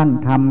มื่อท่าน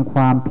ทำคว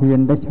ามเพียร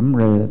ได้สำ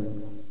เร็จ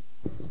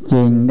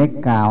จึงได้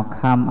กล่าว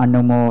คำอ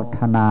นุโมท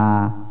นา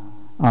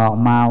ออก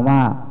มาว่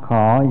าข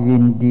อยิ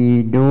นดี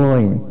ด้ว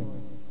ย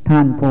ท่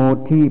านผู้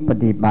ที่ป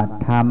ฏิบัติ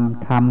ธรรม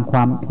ทำคว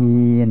ามเพี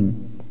ยร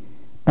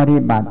ปฏิ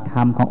บัติธร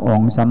รมของอ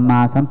งค์สัมมา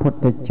สัมพุท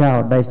ธเจ้า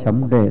ได้ส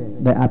ำเร็จ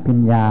ได้อภิญ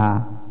ญา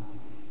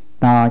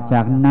ต่อจ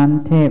ากนั้น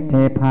เทพเท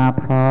พา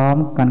พร้อม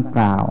กันก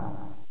ล่าว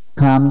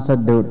คำส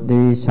ดุ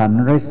ดีสร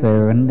รเสริ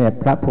ญแด่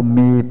พระภู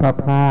มิพระ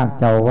ภาค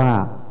เจ้าว่า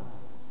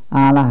อ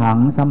าระหัง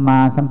สัมมา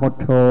สัมพุท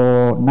โธ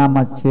นา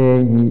มัจเช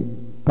หิ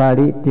ป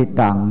ริติ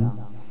ตัง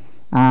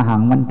อาหั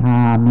งมันท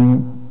ามิ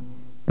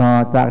ต่อ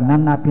จากนั้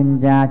นอภิญ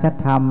ญาจะ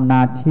ทำหน้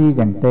าที่อ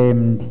ย่างเต็ม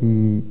ที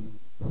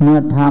เมื่อ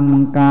ท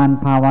ำการ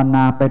ภาวน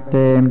าไปเ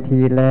ต็มที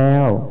แล้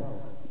ว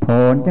ผ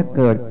ลจะเ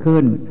กิดขึ้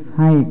นใ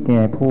ห้แ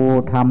ก่ผู้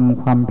ท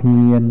ำความเพี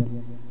ยร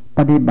ป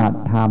ฏิบัติ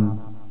ธรรม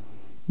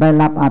ได้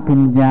รับอภิ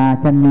ญญา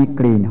จะมี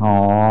กลิ่นห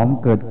อม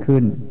เกิดขึ้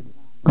น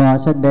ก็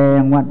แสดง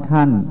ว่า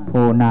ท่าน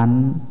ผู้นั้น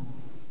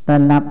ได้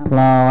รับพ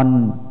ร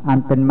อัน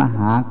เป็นมห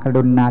าก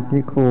รุณาธิ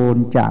คุณ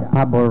จากพ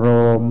ระบร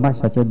ม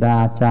ศาสดา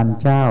จารย์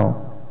เจ้า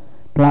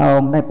พระอ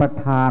งค์ได้ประ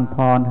ทานพ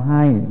รใ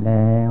ห้แ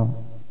ล้ว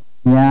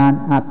ญาณ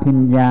อภิญ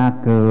ญา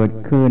เกิด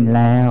ขึ้นแ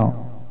ล้ว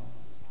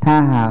ถ้า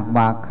หาก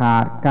ว่าขา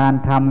ดการ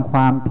ทำคว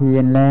ามเพีย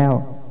รแล้ว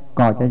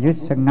ก็จะยึด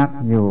ชะงัก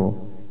อยู่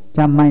จ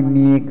ะไม่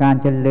มีการ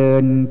เจริ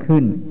ญ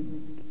ขึ้น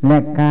และ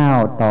ก้าว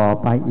ต่อ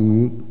ไปอี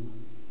ก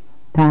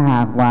ถ้าห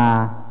ากว่า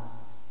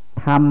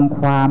ทำ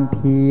ความเ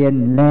พียร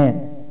และ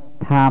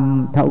ท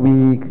ำท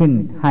วีขึ้น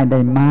ให้ได้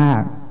มา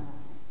ก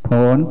ผ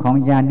ลของ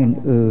ญาณ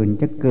อื่น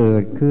ๆจะเกิ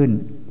ดขึ้น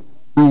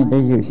ให้ได้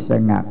หยุดส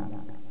งัด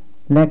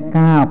และ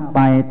ก้าวไป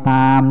ต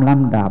ามล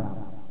ำดับ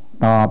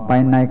ต่อไป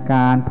ในก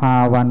ารภา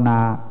วน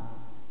า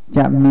จ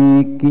ะมี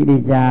กิริ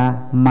ยา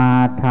มา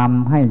ท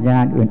ำให้ญา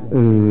ณ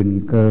อื่น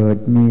ๆเกิด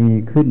มี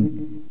ขึ้น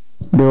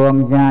ดวง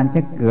ญาณจ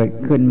ะเกิด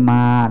ขึ้นม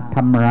าท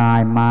ำลา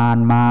ยมาร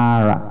มา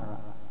ระ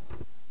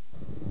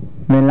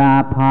เวลา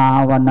ภา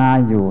วนา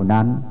อยู่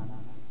นั้น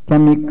จะ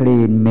มีก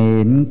ลิ่นเหม็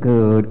นเ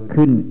กิด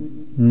ขึ้น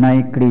ใน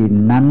กลิ่น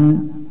นั้น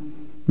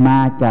มา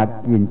จาก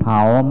กลิ่นเผา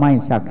ไหม้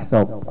สักศ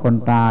พคน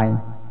ตาย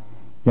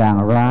อย่าง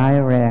ร้าย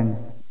แรง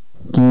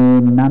กลิ่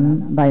นนั้น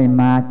ได้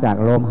มาจาก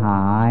ลมห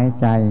าย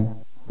ใจ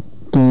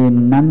กลิ่น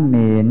นั้นเห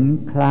ม็น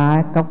คล้าย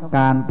กับก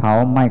ารเผา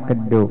ไหม้กระ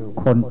ดูก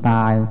คนต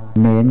าย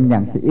เหม็นอย่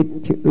างสะอิด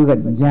ชะเอื้อน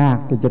ยาก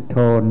ที่จะท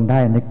นได้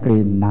ในก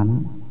ลิ่นนั้น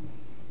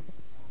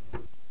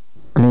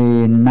ก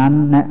ลิ่นนั้น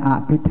ในอ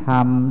ภิธรร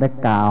มได้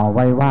กล่าวไ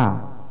ว้ว่า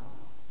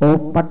อุ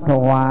ปัฏฐ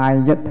วา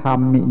ยธรร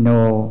มิโน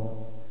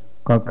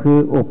ก็คือ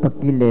อุป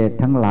กิเลส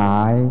ทั้งหลา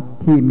ย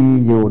ที่มี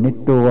อยู่ใน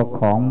ตัว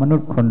ของมนุษ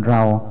ย์คนเร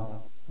า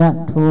จะ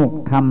ถูก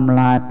ทำ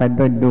ลายไปโด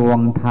ยดวง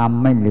ธรรม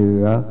ไม่เหลื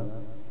อ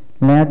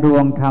และดว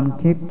งธรรม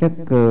ทิพย์จะ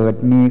เกิด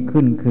มี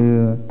ขึ้นคือ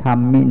ธรร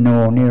มิโน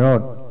นิโร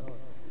ธ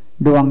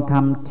ดวงธรร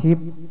มทิพ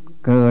ย์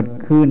เกิด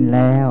ขึ้นแ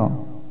ล้ว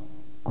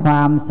คว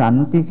ามสัน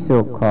ติสุ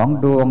ขของ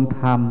ดวง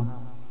ธรรม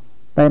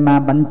ได้มา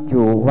บรร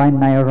จุไว้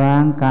ในร่า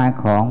งกาย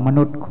ของม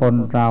นุษย์คน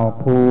เรา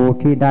ผู้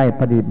ที่ได้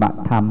ปฏิบัติ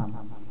ธรรม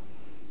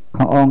ข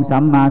ององค์สั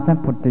มมาสัม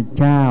พุทธ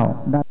เจ้า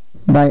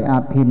ได้อ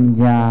ภิญ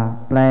ญา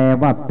แปล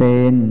ว่าเป็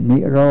นนิ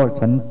โรธ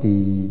สันติ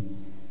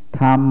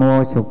ธัมโม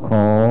สุขโข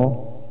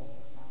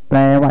แปล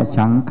ว่า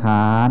สังข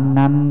าร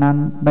นั้น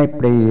ได้เ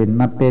ปลี่ยน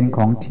มาเป็นข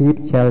องทิพ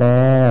ย์เสียแ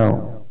ล้ว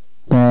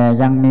แต่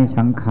ยังมี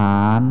สังข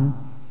าร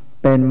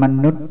เป็นม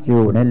นุษย์อ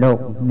ยู่ในโลก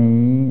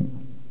นี้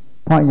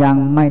เพราะยัง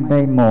ไม่ได้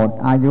หมด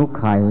อายุ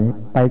ไข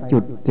ไปจุ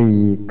ติ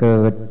เกิ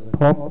ดภ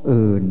พ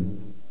อื่น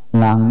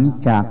หลัง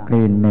จากก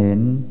ลิ่นเหม็น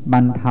บร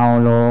รเทา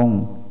ลง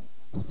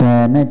แต่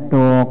ใน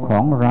ตัวขอ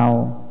งเรา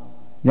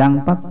ยัง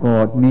ปราก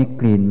ฏมี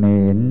กลิ่นเห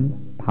ม็น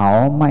เผา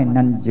ไหม้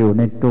นั้นอยู่ใ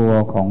นตัว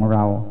ของเร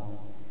า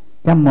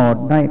จะหมด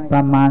ได้ปร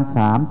ะมาณ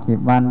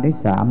30 วันหรือ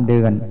3 เดื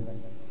อน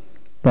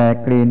แต่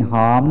กลิ่นห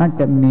อมนั้น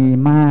จะมี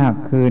มาก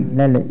ขึ้นแ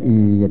ละละเ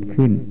อียด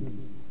ขึ้น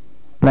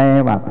แปล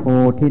ว่า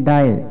ผู้ที่ไ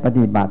ด้ป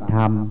ฏิบัติธ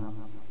รรม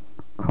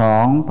ขอ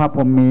งพระ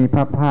ภูมิพ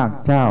ระภาค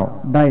เจ้า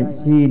ได้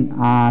สิ้น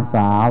อาส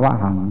าวะ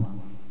หัง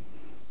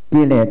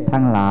กิเลส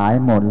ทั้งหลาย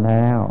หมดแ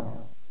ล้ว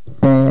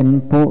เป็น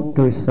ปุ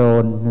ถุช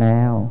นแ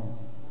ล้ว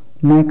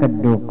ในกระ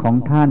ดูกของ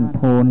ท่าน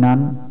ผู้นั้น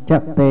จะ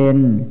เป็น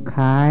ค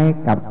ล้าย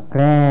กับแ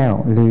ก้ว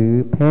หรือ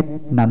เพชร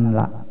นั่น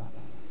ละ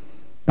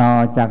ต่อ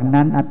จาก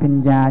นั้นอภิญ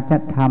ญาจะ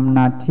ทำห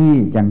น้าที่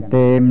อย่างเ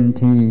ต็ม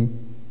ที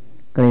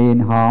กลิ่น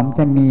หอมจ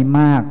ะมี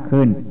มาก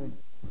ขึ้น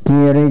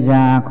กิริย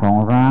าของ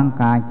ร่าง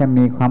กายจะ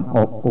มีความอ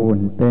บอุ่น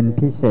เป็น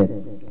พิเศษ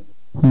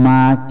ม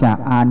าจาก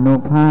อานุ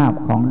ภาพ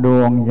ของด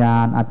วงญา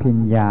ณอภิญ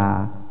ญา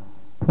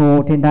ผู้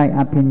ที่ได้อ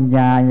ภิญญ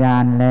าญา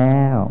ณแล้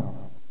ว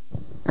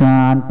ก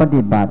ารป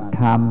ฏิบัติ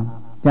ธรรม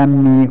จะ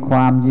มีคว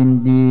ามยิน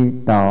ดี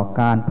ต่อ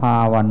การภา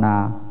วนา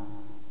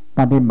ป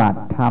ฏิบั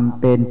ติธรรม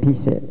เป็นพิ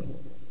เศษ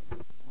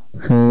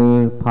คือ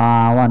ภา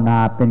วนา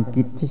เป็น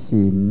กิจ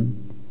ศีล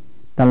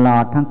ตลอ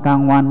ดทั้งกลา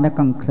งวันและ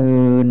กลาง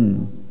คืน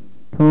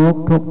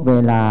ทุกเว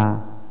ลา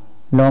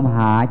ลมห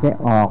ายใจ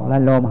ออกและ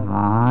ลมห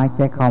ายใจ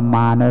เข้าม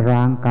าใน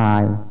ร่างกา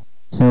ย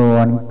ส่ว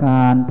นก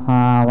ารภ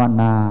าว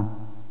นา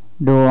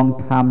ดวง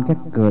ธรรมจะ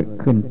เกิด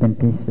ขึ้นเป็น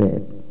พิเศ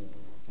ษ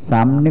ส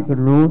ำนึก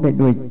รู้ได้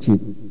ด้วยจิ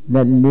ตแล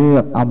ะเลือ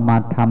กเอามา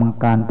ท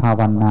ำการภา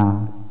วนา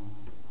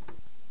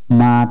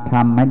มาท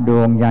ำให้ด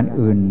วงญาณ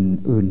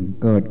อื่น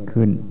เกิด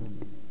ขึ้น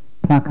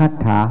พระคา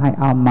ถาให้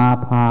เอามา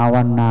ภาว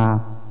นา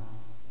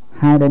ใ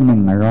ห้ได้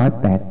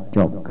108จ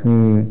บคื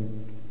อ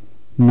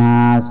นา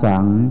สั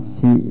ง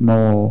สิโม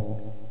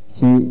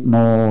สิโม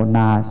น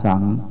าสั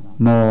ง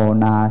โม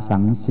นาสั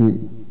งสิ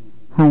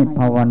ให้ภ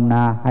าวน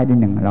าให้ได้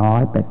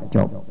108จ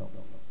บ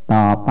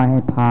ต่อไปให้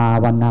ภา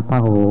วนาพ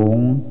หุง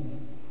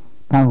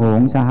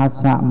สหัส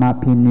สะมา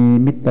พินี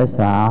มิตรส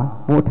า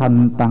พุทัน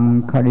ตัง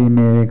คริเม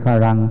ฆ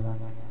รัง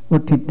อุ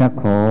ทิตโ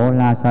ข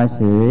ลาสาเส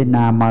น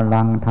าม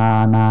ลังทา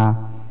นา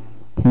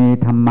ที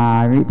ธรรมา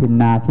วิทิ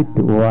นาชิ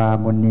ตุวา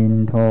มุนิน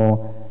โท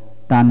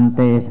ตันเต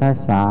สะ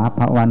สาภ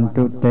วัน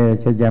ตุเต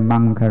ชยมั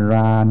งคร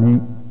านิ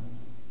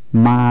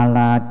มาล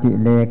าติ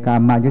เลกา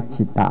มายุ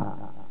ชิตะ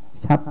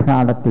สัพพรา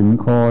ลติง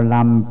โค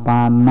ลัมป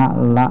านะ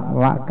ละ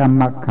วะกัม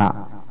มะขะ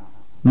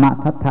มะ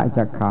ทัตถะ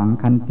จักขัง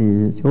คันติ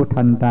ชุ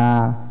ทันตา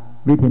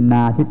วิทิน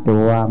าชิตุ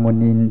วามุ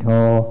นินโท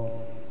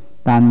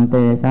ตันเต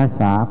สะส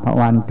าภ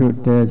วันตุ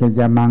เตชย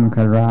มังค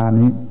รา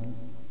นิ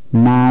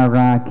นาร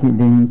าคิ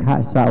ลิงคะ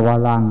สะวะ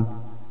ลัง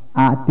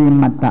อาติ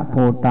มัตตะโพ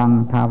ตัง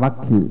ทาวัค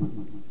ขิ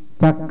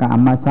จักกะ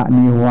มัสสะ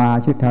นิวา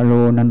ชุทโร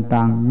นัน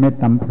ตังเมต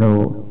ตัมโพ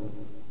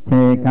เส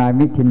กา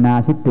วิทินา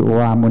ชิตุว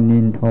ามุนิ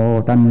นโท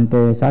ตันเต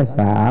สะส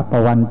าภ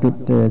วันตุ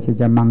เตช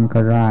ยมังค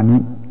รานิ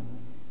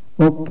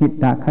อุคิ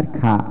ตะคัต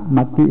ขะม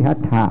ติหัต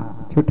ถะ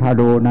ชุทโ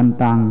รนัน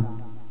ตัง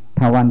ท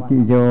วันติ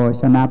โย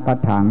ชนะปะ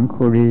ถัง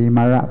คุรีม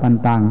ระปัน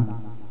ตัง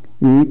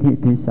อิทิ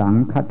ภิสัง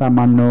คตม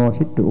โน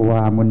ชิตุว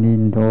ามุนิ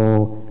นโท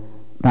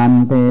ตัน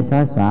เตสะ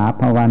สา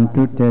ภวัน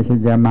ตุเตช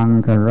ยมัง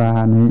ครา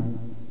นิ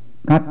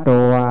กัตโต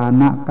วา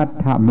นะกัต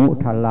ถมุ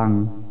ทลัง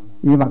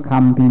อิวะคั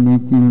มพินิ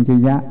จินจ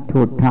ยะ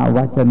ทุตถว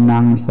จนั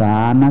งสา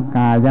นก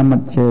ายมั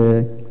จเช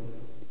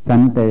สั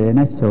นเตน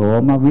ะโส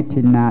มวิ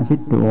ทินาชิ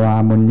ตุวา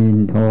มุนิน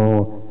โท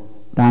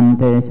ตันเ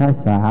ตสะ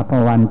สาภ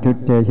วันตุ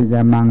เตชย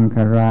มังค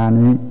รา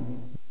นิ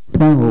พ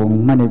ระหง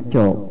ส์ไม่ได้จ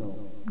บ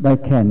ได้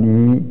แค่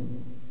นี้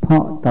เพรา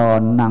ะตอน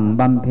นั่ง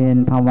บำเพ็ญ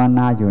ภาวน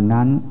าอยู่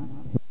นั้น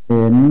เ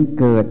ห็น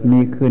เกิดมี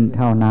ขึ้นเ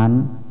ท่านั้น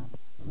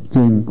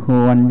จึงค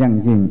วรอย่าง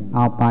ยิ่งเอ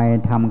าไป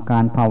ทำกา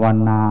รภาว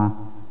นา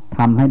ท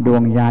ำให้ดว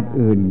งญาณ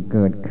อื่นเ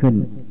กิดขึ้น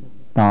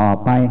ต่อ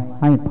ไป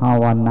ให้ภา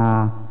วนา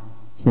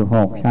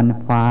16ชั้น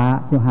ฟ้า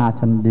15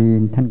ชั้นดิ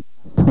นท่าน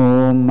ภู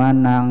มา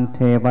นังเท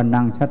วนั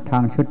งชัตถั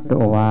งชุตโต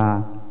วา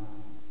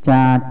จ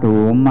าตุ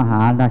มห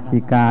าราชิ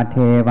กาเท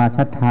ว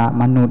ชัตถะ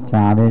มนุษย์จ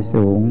าเว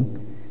สูง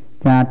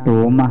จาตุ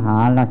มหา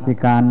ราชิ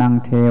กานัง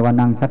เทว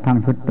นังชัตถัง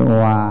ชุตโต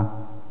วา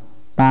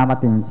ตาว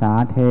ติงสา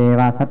เท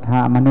วชัตถะ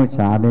มนุษย์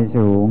จาเว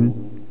สูง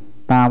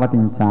ตาวติ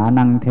งสา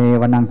นังเท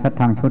วนังชัต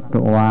ถังชุตโต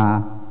วา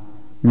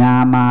ญา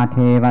มาเท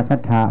วชั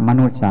ตถะม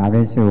นุษย์จาเว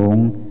สูง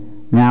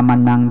ญามา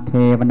นังเท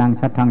วนัง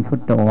ชัตถังชุต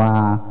โตวา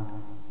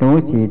ตุ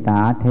จิตา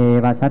เท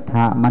วชัตถ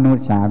ะมนุษ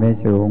ย์จาเว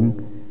สูง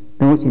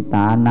ตุจิต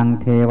านัง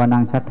เทวนั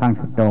งชัตถัง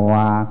ชุตโตว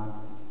า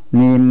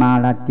นิมา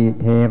ลติ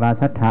เทว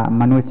ชัตถะ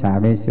มนุษย์จา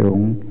เวสูง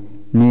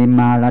นิม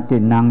าลติ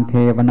นังเท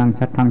วนัง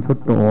ชัตถังชุต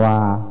โตวา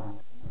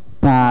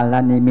ตาล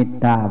นิมิต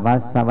ตาวั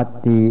สวัต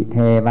ติเท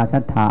วชั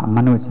ตถะม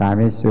นุษย์จาเ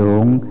วสู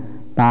ง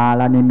ตา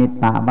ลนิมิต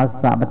ตาวั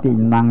สวัตติ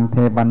นังเท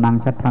วนัง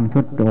ชัตถัง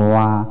ชุตโตว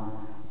า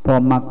พร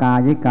หมกา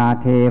ยิกา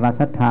เทว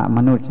ชัตถะม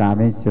นุษย์จาเ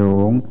วสู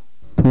ง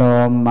พร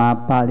หม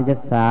ปาริจั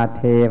สสาเ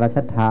ทว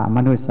ชัตถะม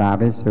นุษย์จาเ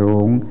วสู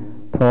ง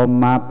พรห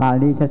มปา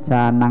ริชัสส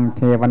านังเ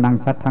ทวนัง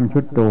ชัตถังชุ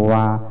ตโตว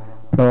า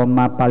พรหม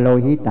ปโล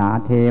หิตา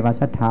เทว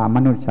ชัตถะม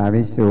นุษย์จาเว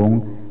สูง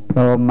พร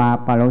หม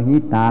ปโลหิ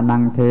ตานั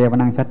งเทว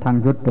นังชัตถัง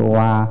ชุตโตว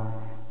า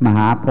มห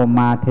าพรหม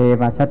าเท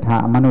วชัตถะ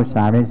มนุษย์จ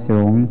าเว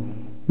สูง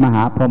มห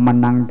าพรหม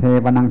นังเท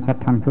วนังชัต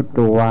ถังชุตโต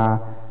วา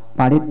ป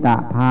ริตตะ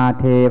พา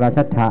เทว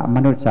ชัตถะม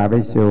นุษย์จาเว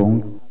สูง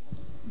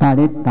ป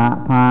ริตตะ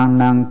พา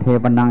นังเท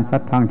วนังชั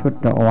ตถังชุต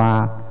โตวา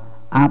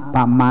อัปป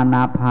มาน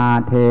าภา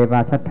เทว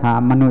ชัตถะ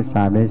มนุษย์จ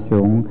าเว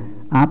สูง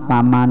อัปป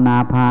มานา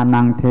ภา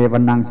นังเทว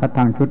นังชัต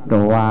ถังชุตโต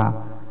วา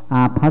อ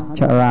าภัชช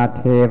ราเ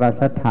ทว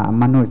ชัตถะ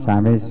มนุษย์จา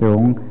เวสู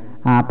ง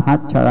อาภัช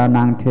ชรา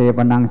นังเทว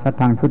นังชัต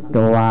ถังชุตโต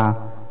วา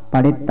ป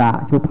ริตตะ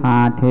ชุภา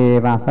เท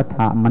วชัตถ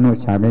ะมนุษ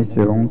ย์จาเว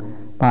สูง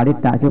ปริต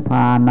ตะชุภ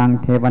านัง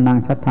เทวนัง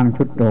ชัตถัง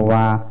ชุตโตว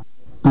า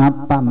อัป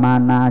ปมา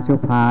นาชุ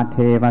ภาเท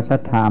วชั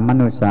ตถะม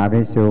นุษย์จาเว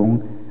สูง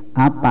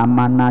อัปปม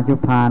านาชุ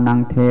ภานัง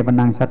เทว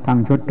นังชัตถัง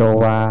ชุตโต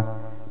วา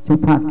ชุ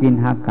ภกิน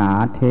หากา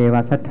เทว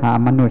ชัตถะ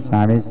มนุษย์จา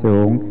เวสู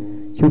ง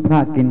ชุภ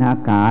กินหา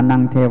กานั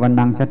งเทว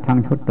นังชัตถัง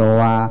ชุตโต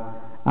วา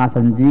อา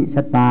สัญญิช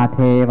ตาเท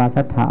ว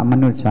ชัตถะม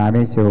นุษย์จาเว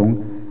สูง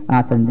อา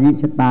สัญญิ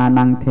ชตา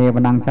นังเทว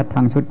นังชัตถั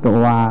งชุตโต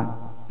วา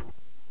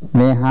เ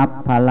วหัพ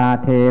พลา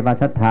เทว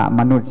ชัตถะม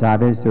นุษย์จา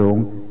เวสูง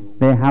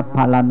เวหัพพ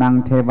ลานัง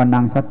เทวนั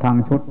งชัตถัง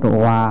ชุตโต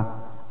วา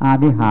อา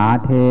วิหา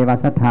เทว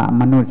ชัตถะ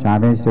มนุษย์จา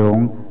เวสูง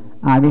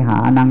อาวิหา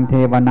นังเท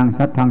วนัง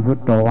ชัตถังชุต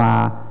โตวา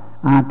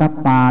อาต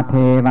ปาเท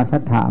วสั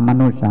ทธม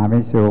นุสสาเว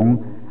สุง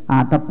อา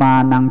ตปา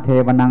นังเท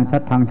วนังสั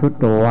ทธังชุต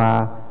โตวา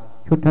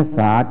ชุทส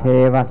าเท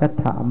วสัท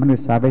ธมนุส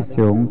สาเว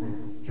สุง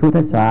ชุท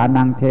สา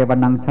นังเทว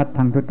นังสัท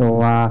ธังชุตโต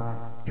วา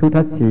ชุท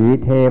สี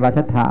เทว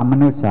สัทธม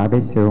นุสสาเว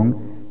สุง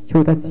ชุ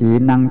ทสี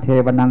นังเท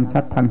วนังสั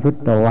ทธังชุต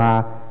โตวา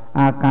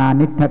อากา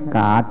นิทก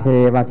าเท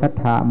วสัท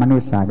ธมนุ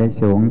สสาเว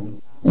สุง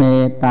เอ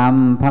ตัม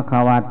ภค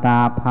วตา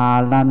ภา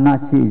ลนะ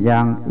ชิยั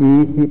งอี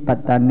สิป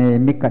ตเน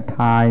มิกท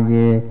ายเย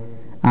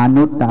อ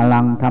นุตต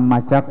ลังธรรม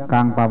จักกั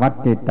งปวัต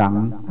ติตัง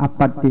อป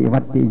ติวั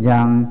ตติ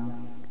ยัง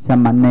ส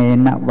มณเณ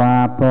นะวา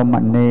โพม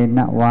เณน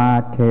ะวา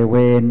เทเว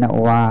นะ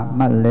วาม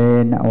ะเล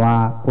นะวา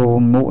ภู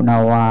มุนะ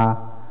วา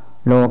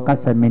โลกั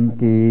สมิน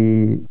ตี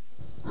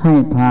ให้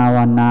ภาว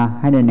นาใ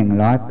ห้ได้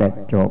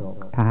108 จบ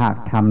ถ้าหาก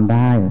ทำไ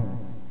ด้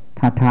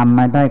ถ้าทำไ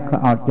ม่ได้ก็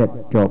เอา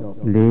7 จบ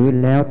หรือ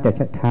แล้วแต่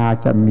ศรัทธา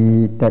จะมี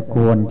แต่ค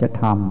วรจะ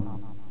ท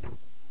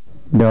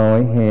ำโดย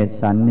เหตุ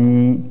สัน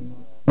นี้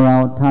เรา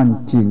ท่าน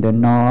จึงได้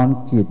น้อม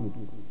จิต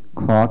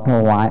ขอถ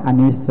วายอา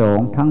นิสง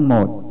ส์ทั้งหม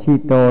ดที่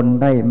ตน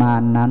ได้มา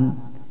นั้น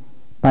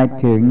ไป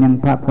ถึงยัง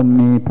พระพุทธ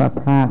มีพระ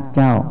ภาคเ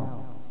จ้า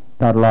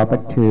ตลอดไป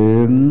ถึ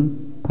ง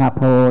พระโ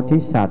พธิ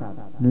สัตว์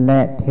แล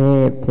ะเท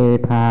พเท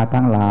พา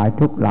ทั้งหลาย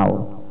ทุกเหล่า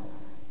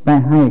ได้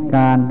ให้ก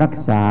ารรัก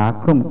ษา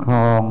คุ้มคร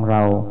องเร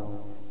า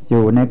อ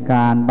ยู่ในก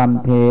ารบ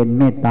ำเพ็ญ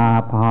เมตตา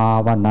ภา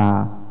วนา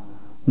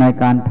ใน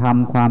การท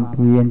ำความเ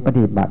พียรป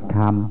ฏิบัติธ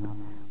รรม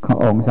ของ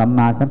องค์สัมม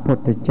าสัมพุท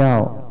ธเจ้า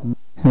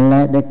แล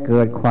ะได้เกิ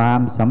ดความ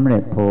สำเร็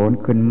จผล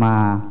ขึ้นมา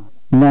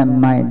และ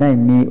ไม่ได้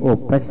มีอุ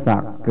ปสร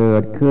รคเกิ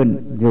ดขึ้น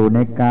อยู่ใน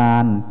กา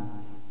ร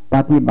ป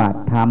ฏิบัติ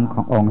ธรรมข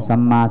ององค์สั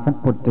มมาสัม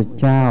พุทธ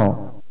เจ้า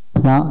เพ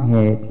ราะเห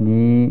ตุ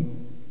นี้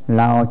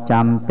เราจ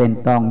ำเป็น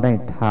ต้องได้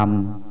ท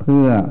ำเ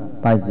พื่อ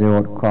ประโย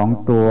ชน์ของ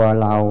ตัว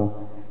เรา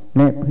แ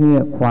ละเพื่อ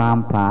ความ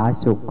ผา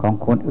สุกของ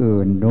คน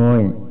อื่นด้ว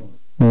ย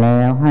แล้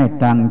วให้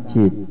ตั้ง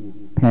จิต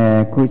แผ่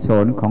กุศ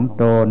ลของ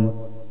ตน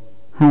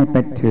ให้ไป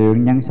ถึง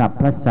ยังสรร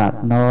พสัต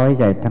ว์น้อยใ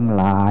หญ่ทั้ง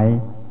หลาย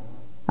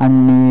อัน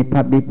มีพร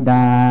ะบิด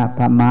าพ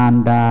ระมาร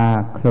ดา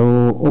ครู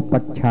อุปั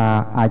ชฌา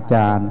ย์อาจ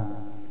ารย์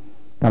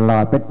ตลอ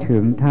ดไปถึ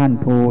งท่าน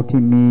ผู้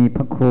ที่มีพ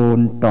ระคุณ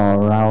ต่อ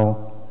เรา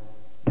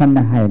ท่านไ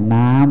ด้ให้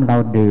น้ำเรา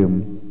ดื่ม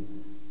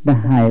ได้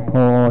ให้โภ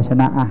ช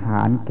นะอาห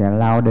ารแก่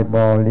เราได้บ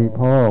ริโ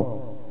ภค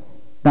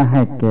ได้ใ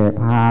ห้แก่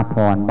ผ้า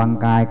ผ่อนบาง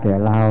กายแก่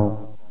เรา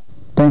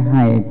ได้ใ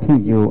ห้ที่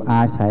อยู่อ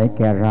าศัยแ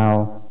ก่เรา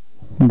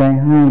ได้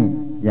ให้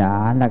ยา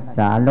รักษ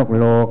าโรค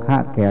โลคะ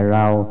แก่เร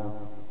า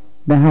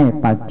ได้ให้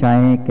ปัจจัย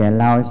แก่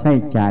เราใช้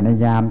จ่ายใน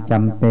ยามจ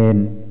ำเป็น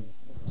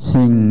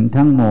สิ่ง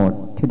ทั้งหมด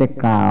ที่ได้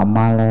กล่าวม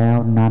าแล้ว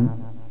นั้น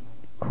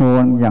คว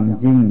รอย่าง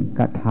ยิ่งก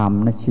ระท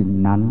ำในสิ่ง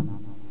นั้น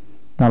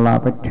ตลอด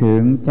ไปถึ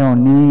งเจ้า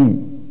หนี้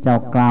เจ้า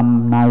กรรม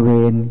นายเว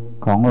ร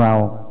ของเรา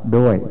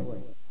ด้วย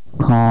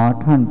ขอ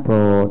ท่านโปร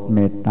ดเม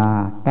ตตา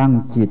ตั้ง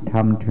จิตท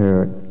ำเถิ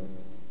ด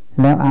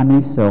แล้วอานิ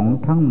สงส์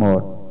ทั้งหม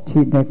ด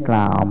ที่ได้ก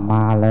ล่าวม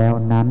าแล้ว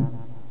นั้น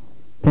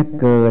จะ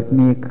เกิด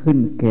มีขึ้น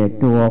แก่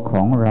ตัวข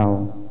องเรา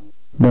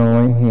โด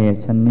ยเหตุ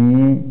ช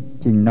นี้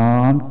จึงน้อ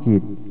มจิ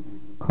ต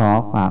ขอ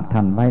ฝากท่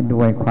านไว้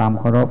ด้วยความ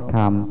เคารพธ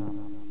รรม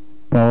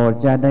โปรด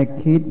จะได้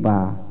คิดว่า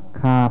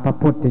ข้าพระ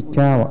พุทธเ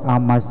จ้าเอา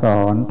มาส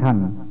อนท่าน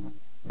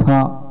เพร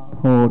าะ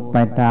พูดไป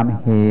ตาม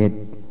เหตุ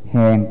แ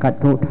ห่งกัต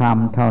ถุธรรม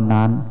เท่า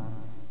นั้น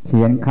เ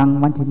ขียนครั้ง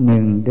วันที่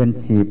1 เดือน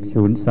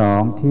 10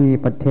 02ที่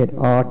ประเทศ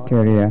ออสเตร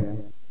เลีย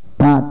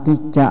ปฏิ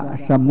จจ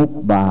สมุป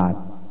บาท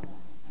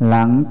ห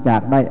ลังจา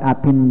กได้อ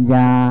ภิญญ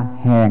า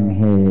แห่ง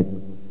เหตุ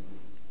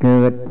เ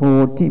กิดผู้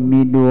ที่มี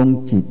ดวง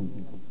จิต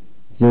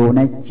อยู่ใน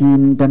จิ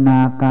นตน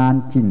าการ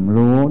จึง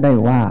รู้ได้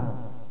ว่า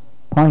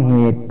เพราะเห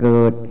ตุเ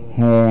กิดแ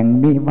ห่ง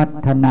วิวั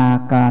ฒนา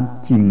การ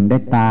จึงได้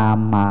ตาม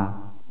มา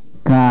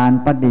การ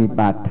ปฏิ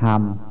บัติธรร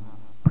ม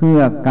เพื่อ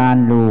การ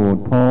หลุด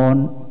พ้น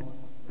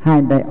ให้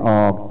ได้อ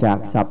อกจาก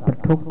สรรพ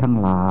ทุกข์ทั้ง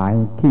หลาย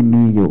ที่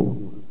มีอยู่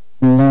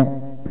และ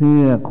เพื่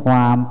อคว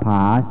ามผ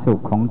าสุก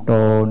ของต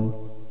น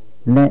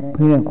และเ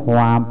พื่อคว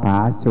ามผา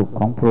สุก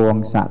ของปวง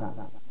สั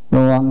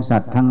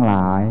ตว์ทั้งหล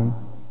าย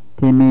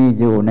ที่มี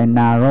อยู่ในน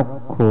รก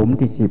ขุม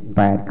ที่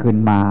18ขึ้น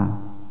มา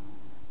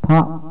เพรา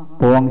ะ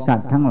ปวงสัต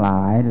ว์ทั้งหล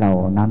ายเหล่า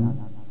นั้น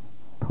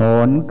ผ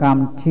ลกรรม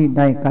ที่ไ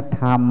ด้กระ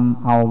ท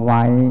ำเอาไ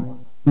ว้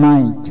ไม่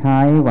ใช่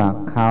ว่า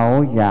เขา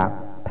อยาก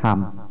ท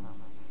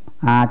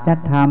ำอาจจะ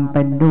ทำไป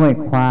ด้วย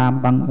ความ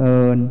บังเ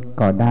อิญ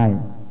ก็ได้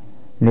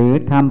หรือ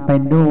ทำไป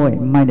ด้วย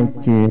ไม่ได้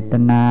เจต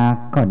นา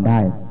ก็ไ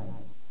ด้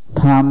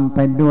ทำไป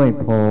ด้วย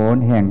ผล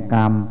แห่งกร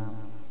รม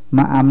ม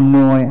าอำน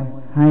วย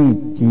ให้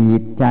จิ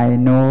ตใจ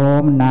โน้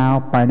มน้าว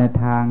ไปใน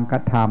ทางกร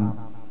ะท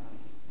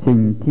ำสิ่ง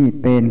ที่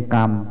เป็นกร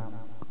รม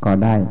ก็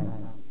ได้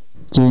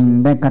จึง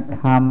ได้กระ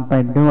ทำไป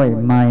ด้วย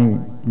ไม่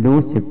รู้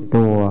สึก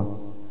ตัว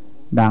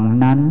ดัง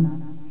นั้น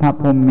พระ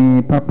ผู้มี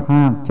พระภ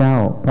าคเจ้า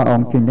พระอง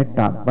ค์จึงได้ต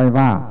รัสไว้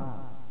ว่า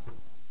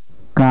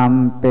กรรม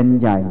เป็น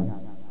ใหญ่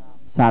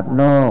สัตว์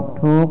โลก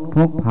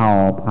ทุกเผ่า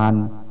พัน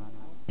ธุ์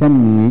จะ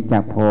หนีจา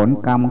กผล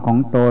กรรมของ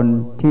ตน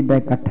ที่ได้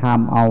กระท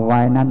ำเอาไว้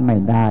นั้นไม่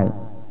ได้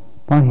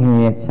เพราะเห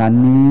ตุฉัน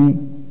นี้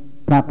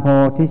พระโพ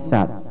ธิ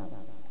สัตว์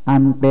อั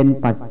นเป็น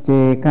ปัจเจ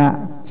ก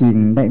จริง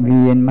ได้เ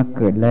วียนมาเ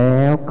กิดแล้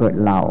วเกิด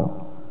เหล่า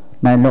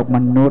ในโลกม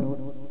นุษย์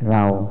เร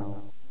า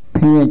เ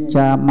พื่อจ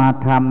ะมา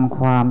ทำ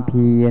ความเ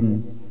พียร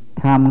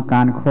ทำก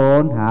ารค้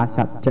นหา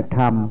สัจธ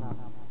รรม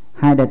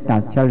ให้ได้ตรั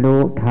ส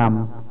รู้ธรรม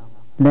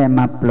และม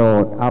าโปร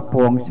ดเอาป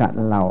วงสัต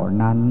ว์เหล่า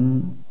นั้น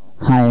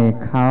ให้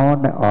เขา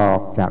ได้ออก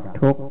จาก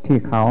ทุกข์ที่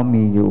เขา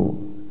มีอยู่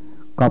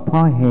ก็เพร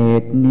าะเห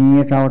ตุนี้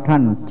เราท่า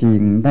นจึ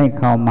งได้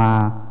เข้ามา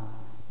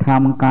ท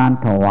ำการ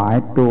ถวาย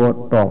ตัว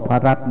ต่อพระ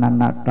รัต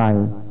นตรัย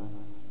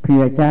เพื่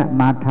อจะ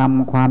มาท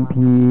ำความเ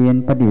พียร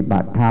ปฏิบั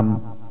ติธรรม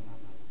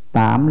ต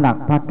ามหลัก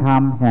พระธรร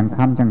มแห่งค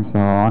ำสั่งส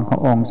อนของ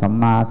องค์สัม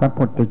มาสัม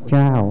พุทธเ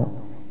จ้า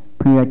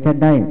เพื่อจะ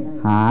ได้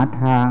หา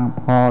ทาง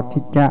พอ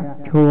ที่จะ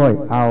ช่วย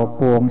เอา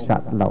ปวงสั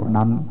ตว์เหล่า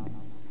นั้น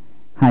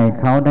ให้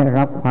เขาได้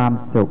รับความ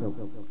สุข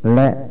แล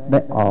ะได้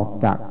ออก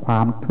จากคว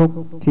ามทุกข์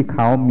ที่เข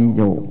ามีอ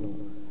ยู่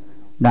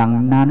ดัง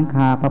นั้น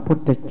ข้าพระพุท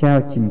ธเจ้า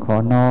จึงขอ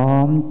น้อ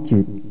ม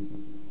จิต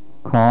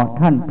ขอ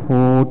ท่าน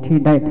ผู้ที่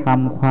ได้ท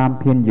ำความ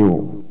เพียรอยู่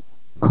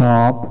ขอ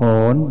ผ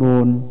ลบุ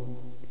ญ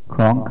ข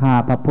องข้า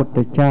พระพุทธ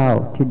เจ้า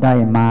ที่ได้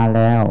มาแ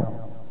ล้ว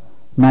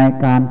ใน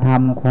การท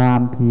ำควา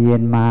มเพีย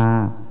รมา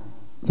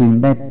จึง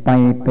ได้ไป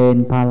เป็น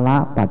ภาระ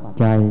ปัจ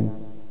จัย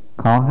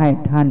ขอให้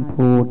ท่าน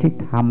ผู้ที่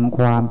ทำค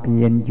วามเพี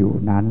ยรอยู่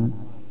นั้น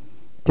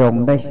จง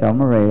ได้ส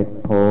ำเร็จ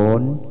ผล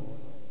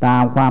ตา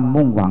มความ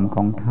มุ่งหวังข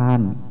องท่า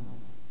น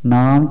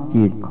น้อม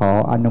จิตขอ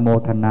อนุโม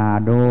ทนา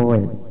ด้วย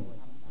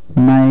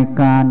ใน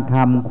การท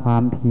ำควา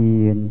มเพี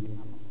ยร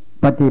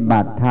ปฏิบั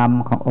ติธรรม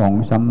ขององ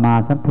ค์สัมมา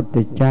สัมพุทธ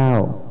เจ้า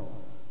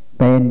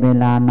เป็นเว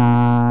ลาน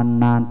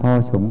านพอ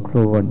สมค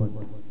วร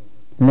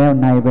แล้ว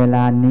ในเวล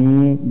านี้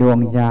ดวง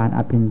ญาณอ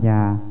ภิญญ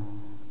า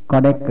ก็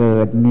ได้เกิ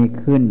ดมี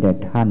ขึ้นแด่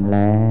ท่านแ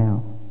ล้ว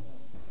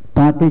ป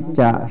ฏิจ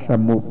จส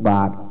มุปบ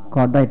าท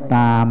ก็ได้ต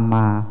ามม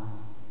า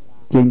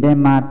จึงได้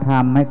มาท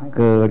ำให้เ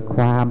กิดค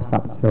วามสั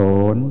บส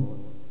น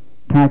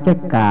ถ้าจะ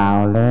กล่าว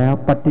แล้ว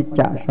ปฏิจ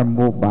จส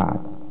มุปบาท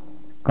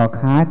ก็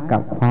คล้ายกั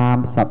บความ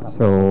สับ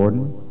สน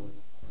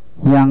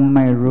ยังไ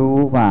ม่รู้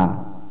ว่า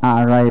อะ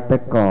ไรไป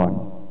ก่อน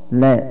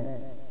และ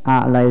อะ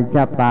ไรจ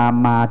ะตาม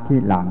มาที่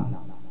หลัง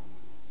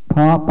เพ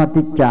ราะป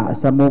ฏิจจ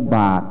สมุปบ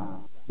าท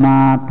มา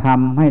ท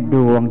ำให้ด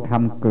วงธรร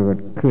มเกิด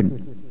ขึ้น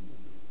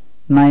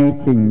ใน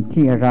สิ่ง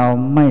ที่เรา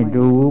ไม่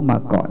รู้มา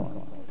ก่อน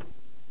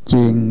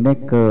จึงได้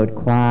เกิด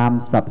ความ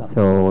สับส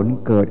น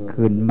เกิด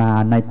ขึ้นมา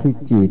ในที่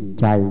จิต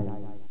ใจ